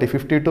പ്രോബബിലിറ്റി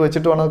 52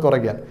 വെച്ചിട്ട് വേണം അത്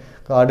കുറയ്ക്കാൻ.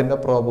 കാർഡിൻ്റെ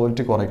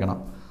പ്രോബബിലിറ്റി കുറയ്ക്കണം.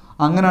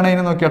 അങ്ങനെയാണ്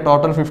ഇതിന് നോക്കിയാൽ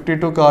ടോട്ടൽ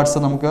 52 കാർഡ്സ്,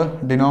 നമുക്ക്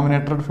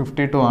ഡിനോമിനേറ്റർ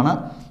 52 ആണ്.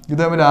 ഇത്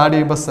തമ്മിൽ ആഡ്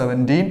ചെയ്യുമ്പോൾ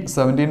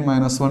 17 -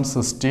 1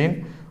 16.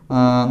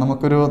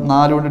 നമുക്കൊരു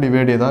 4 കൊണ്ട്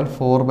ഡിവൈഡ് ചെയ്താൽ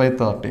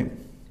 4/13.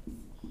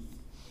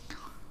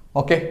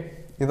 ഓക്കെ,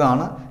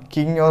 ഇതാണ്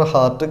കിങ് ഓർ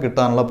ഹാർട്ട്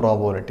കിട്ടാനുള്ള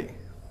പ്രോബബിലിറ്റി.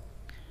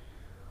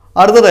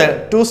 അടുത്തത്,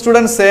 2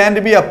 students A and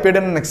B appeared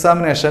in an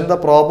examination. The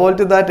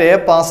probability that A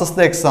passes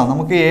the exam,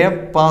 നമുക്ക് A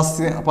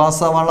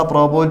പാസ്സാവാനുള്ള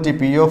probability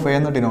P of A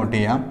എന്ന് ഡിനോട്ട്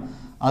ചെയ്യാം.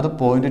 അത്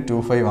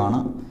 0.25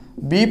 ആണ്.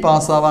 B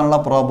പാസ്സാവാനുള്ള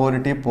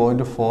പ്രോബബിലിറ്റി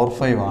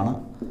 0.45 ആണ്.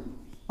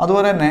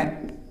 അതുപോലെ തന്നെ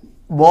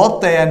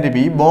both A and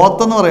B,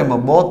 both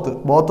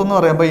എന്ന്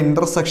പറയുമ്പോൾ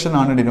ഇൻ്റർസെക്ഷൻ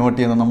ആണ് ഡിനോട്ട്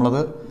ചെയ്യുന്നത്.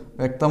 നമ്മളത്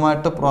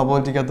വ്യക്തമായിട്ട്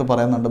പ്രോബബിലിറ്റിക്കകത്ത്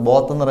പറയുന്നുണ്ട്.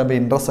 ബോത്ത് എന്ന് പറയുമ്പോൾ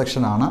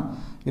ഇൻ്റർസെക്ഷൻ ആണ്.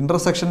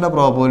 ഇൻ്റർസെക്ഷൻ്റെ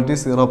പ്രോബബിലിറ്റി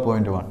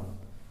 0.1.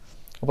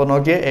 അപ്പോൾ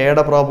നോക്കിയേ,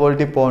 എയുടെ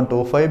പ്രോബബിലിറ്റി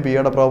 0.25,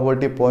 ബിയുടെ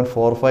പ്രോബബിലിറ്റി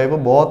 0.45.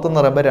 ബോത്ത് എന്ന്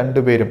പറയുമ്പോൾ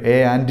 2 പേരും A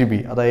and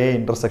B, അതായത് A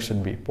ഇൻ്റർസെക്ഷൻ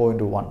B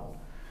 0.1.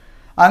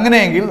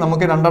 അങ്ങനെയെങ്കിൽ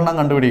നമുക്ക് 2 എണ്ണം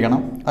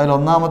കണ്ടുപിടിക്കണം. അതിൽ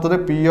ഒന്നാമത്തത്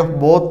P of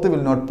both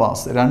will not pass,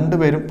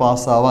 2 പേരും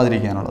pass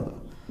ആവാതിരിക്കാനുള്ളത്.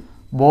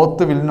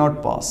 Both will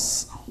not pass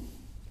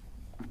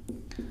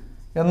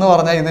എന്ന്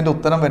പറഞ്ഞാൽ ഇതിൻ്റെ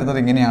ഉത്തരം വരുന്നത്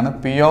ഇങ്ങനെയാണ്: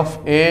 P of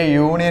A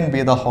union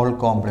B the whole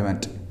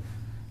complement.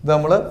 ഇത്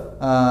നമ്മൾ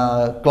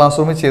ക്ലാസ്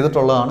റൂമിൽ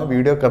ചെയ്തിട്ടുള്ളതാണ്,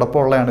 വീഡിയോ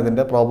കിടപ്പുള്ളതാണ്.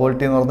 ഇതിൻ്റെ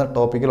പ്രോബബിലിറ്റി എന്ന് പറയുന്ന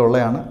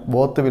ടോപ്പിക്കിലുള്ളതാണ്.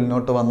 ബോത്ത് വിൽ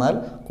നോട്ട് വന്നാൽ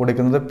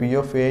കൊടുക്കുന്നത് P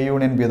of A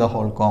union B the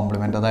whole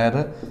complement,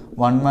 അതായത്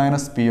 1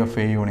 - P of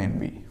A union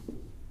B.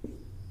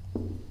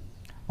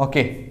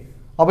 Okay,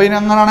 അപ്പോൾ ഇനി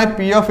അങ്ങനെയാണെങ്കിൽ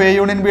P of A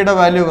union Bയുടെ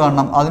value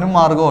കാണണം. അതിനും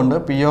മാർഗമുണ്ട്.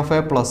 P of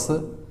A plus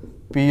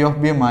P of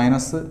B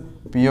minus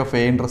P of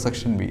A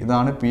intersection B.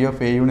 ഇതാണ് P of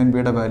A union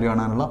Bയുടെ value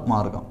കാണാനുള്ള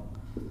മാർഗം.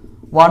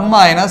 1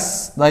 മൈനസ്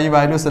ഈ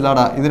വാല്യൂസ് എല്ലാം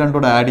ഇത് രണ്ടും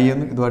കൂടെ ആഡ്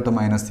ചെയ്യുന്നു, ഇതുമായിട്ട്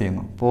മൈനസ്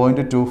ചെയ്യുന്നു.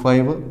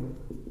 0.25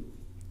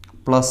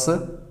 plus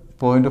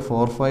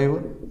 0.45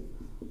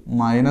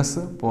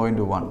 minus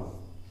 0.1.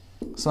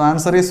 So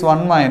answer is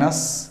 1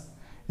 minus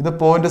ഇത്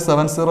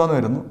 0.70 എന്ന്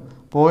വരുന്നു.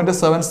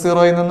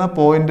 0.70 നിന്ന്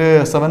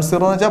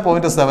 0.70 എന്ന് വെച്ചാൽ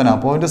 0.7 ആണ്.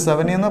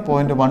 0.7 നിന്ന്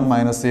 0.1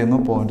 മൈനസ് ചെയ്യുന്നു,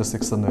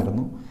 0.6 എന്ന്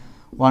വരുന്നു.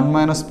 1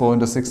 മൈനസ്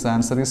 0.6,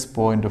 ആൻസർ ഈസ്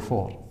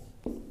 0.4.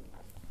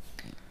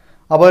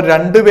 അപ്പോൾ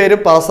 2 പേര്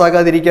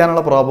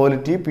പാസ്സാകാതിരിക്കാനുള്ള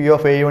probability P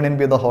of A union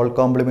B the whole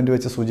complement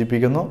വെച്ച്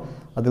സൂചിപ്പിക്കുന്നു.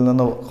 അതിൽ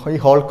നിന്ന് ഈ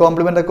ഹോൾ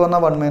കോംപ്ലിമെൻ്റ് ഒക്കെ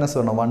വന്നാൽ 1 മൈനസ്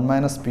വേണം.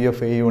 1 - P of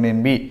A union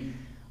B.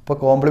 അപ്പോൾ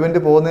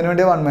കോംപ്ലിമെൻറ്റ് പോകുന്നതിന്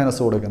വേണ്ടി 1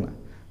 മൈനസ് കൊടുക്കുന്നത്.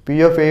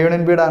 P of A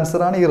union Bയുടെ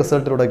ആൻസറാണ് ഈ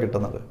റിസൾട്ടിലൂടെ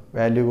കിട്ടുന്നത്.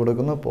 വാല്യൂ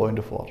കൊടുക്കുന്നു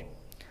 0.4.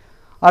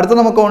 അടുത്ത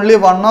നമുക്ക് only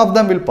 1 of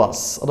them will pass.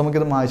 അത്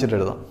നമുക്കിത് മായ്ച്ചിട്ട്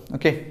എഴുതാം.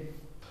 ഓക്കെ,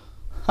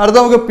 അടുത്ത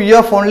നമുക്ക് P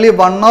of only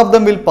 1 of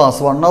them will pass.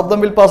 1 of them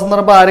will pass എന്ന്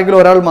പറയുമ്പോൾ ആരെങ്കിലും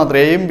ഒരാൾ മാത്രം,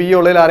 എയും ബി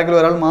ഉള്ളതിൽ ആരെങ്കിലും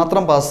ഒരാൾ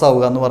മാത്രം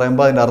പാസ്സാവുക എന്ന്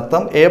പറയുമ്പോൾ അതിൻ്റെ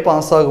അർത്ഥം A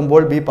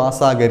പാസ്സാകുമ്പോൾ B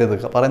പാസ്സാകരുത്.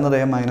 പറയുന്നത്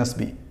A -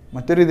 B.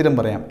 മറ്റൊരു രീതിയിലും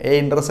പറയാം, A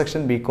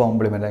ഇൻ്റർസെക്ഷൻ B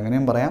കോംപ്ലിമെൻ്റ്,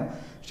 അങ്ങനെയും പറയാം.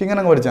 പക്ഷെ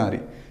ഇങ്ങനെ പഠിച്ചാൽ മതി.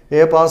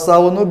 A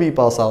പാസ്സാവുന്നു, B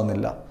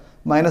പാസ്സാവുന്നില്ല.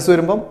 മൈനസ്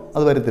വരുമ്പം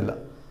അത് വരത്തില്ല.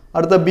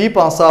 അടുത്ത ബി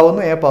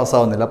പാസ്സാവുന്നു, എ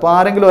പാസ്സാവുന്നില്ല. അപ്പോൾ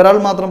ആരെങ്കിലും ഒരാൾ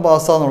മാത്രം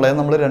പാസ്സാവുന്നുള്ളത്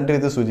നമ്മൾ രണ്ട്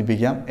രീതിയിൽ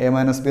സൂചിപ്പിക്കാം. എ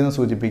മൈനസ് ബി എന്ന്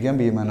സൂചിപ്പിക്കാം,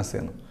 ബി മൈനസ് എ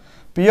എന്ന്.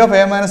 പി ഓഫ്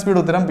എ മൈനസ്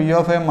ബിയുടെ ഉത്തരം P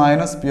of A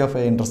minus P of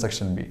A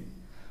intersection B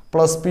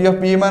plus P of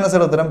B minus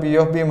എയുടെ ഉത്തരം P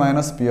of B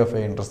minus P of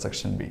A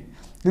intersection B.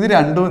 ഇത്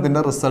രണ്ടും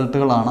ഇതിൻ്റെ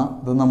റിസൾട്ടുകളാണ്.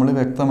 ഇത് നമ്മൾ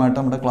വ്യക്തമായിട്ട്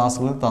നമ്മുടെ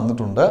ക്ലാസ്സുകളിൽ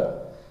തന്നിട്ടുണ്ട്.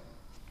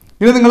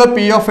 ഇത് നിങ്ങൾ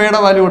പി ഓഫ് എയുടെ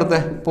വാല്യൂ കൊടുത്തേ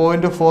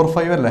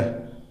 0.45 അല്ലേ,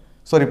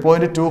 സോറി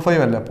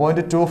 0.25 അല്ലേ,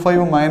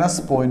 0.25 മൈനസ്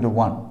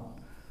 0.1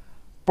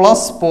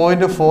 പ്ലസ്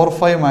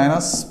 0.45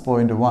 മൈനസ്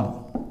 0.1.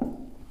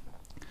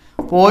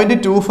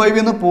 0.25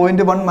 എന്ന്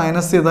 0.1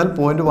 മൈനസ് ചെയ്താൽ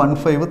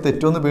 0.15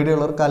 തെറ്റുമെന്ന്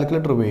പേടിയുള്ളവർ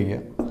കാൽക്കുലേറ്റർ ഉപയോഗിക്കുക.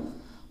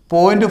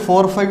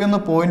 0.45 എന്ന്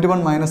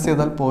 0.1 മൈനസ്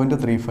ചെയ്താൽ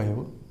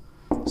 0.35.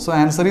 So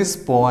answer is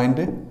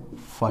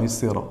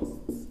 0.50.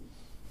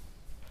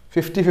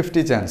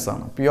 50-50 ചാൻസ്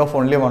ആണ്. P of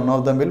only one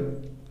of them will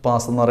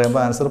pass എന്ന്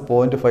പറയുമ്പോൾ ആൻസർ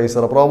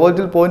 0.50.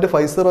 പ്രോബബിലിറ്റിയിൽ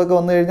 0.50 ഒക്കെ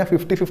വന്നു കഴിഞ്ഞാൽ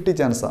 50-50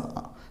 ചാൻസാണ്.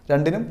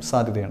 രണ്ടിനും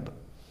സാധ്യതയുണ്ട്.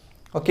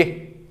 ഓക്കെ,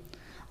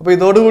 അപ്പോൾ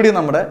ഇതോടുകൂടി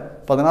നമ്മുടെ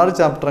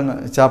 16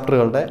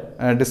 ചാപ്റ്ററുകളുടെ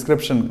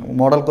description,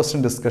 model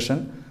question discussion,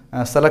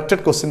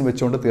 selected question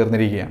വെച്ചുകൊണ്ട്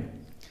തീർന്നിരിക്കുകയാണ്.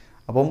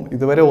 അപ്പം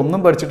ഇതുവരെ ഒന്നും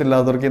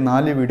പഠിച്ചിട്ടില്ലാത്തവർക്ക് ഈ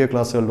 4 വീഡിയോ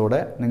ക്ലാസ്സുകളിലൂടെ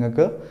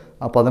നിങ്ങൾക്ക്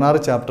ആ 16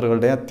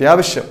 ചാപ്റ്ററുകളുടെ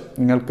അത്യാവശ്യം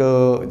നിങ്ങൾക്ക്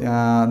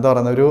എന്താ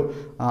പറയുന്നത് ഒരു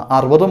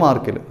 60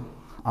 മാർക്കിൽ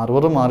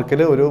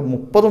ഒരു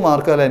 30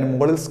 മാർക്ക് അല്ല അതിന്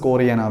മുകളിൽ സ്കോർ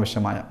ചെയ്യാൻ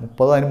ആവശ്യമായ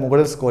 30 അതിന്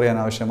മുകളിൽ സ്കോർ ചെയ്യാൻ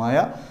ആവശ്യമായ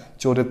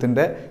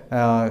ചോദ്യത്തിൻ്റെ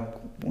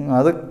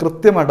അത്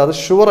കൃത്യമായിട്ട് അത്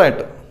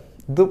ഷുവറായിട്ട്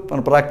ഇത്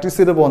പ്രാക്ടീസ്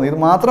ചെയ്ത് പോകുന്നത്, ഇത്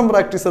മാത്രം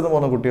പ്രാക്ടീസ് ചെയ്ത്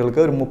പോകുന്ന കുട്ടികൾക്ക്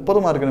ഒരു 30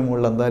 മാർക്കിന്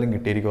മുകളിൽ എന്തായാലും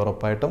കിട്ടിയിരിക്കും.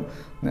 ഉറപ്പായിട്ടും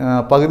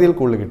പകുതിയിൽ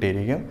കൂടുതൽ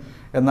കിട്ടിയിരിക്കും.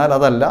 എന്നാൽ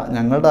അതല്ല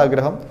ഞങ്ങളുടെ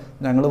ആഗ്രഹം.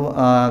 ഞങ്ങൾ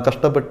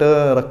കഷ്ടപ്പെട്ട്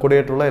റെക്കോർഡ്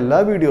ചെയ്തിട്ടുള്ള എല്ലാ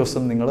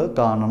വീഡിയോസും നിങ്ങൾ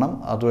കാണണം.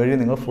 അതുവഴി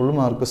നിങ്ങൾ ഫുൾ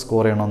മാർക്ക്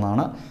സ്കോർ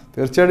ചെയ്യണമെന്നാണ്.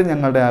 തീർച്ചയായിട്ടും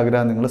ഞങ്ങളുടെ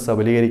ആഗ്രഹം നിങ്ങൾ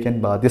സബലീകരിക്കാൻ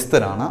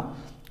ബാധ്യസ്ഥരാണ്.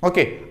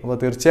 ഓക്കെ, അപ്പോൾ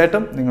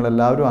തീർച്ചയായിട്ടും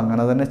നിങ്ങളെല്ലാവരും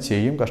അങ്ങനെ തന്നെ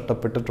ചെയ്യും,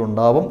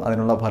 കഷ്ടപ്പെട്ടിട്ടുണ്ടാവും.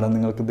 അതിനുള്ള ഫലം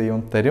നിങ്ങൾക്ക്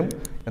ദൈവം തരും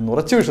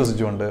എന്നുറച്ച്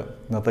വിശ്വസിച്ചുകൊണ്ട്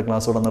ഇന്നത്തെ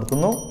ക്ലാസ് ഇവിടെ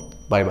നിർത്തുന്നു.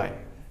 Bye bye.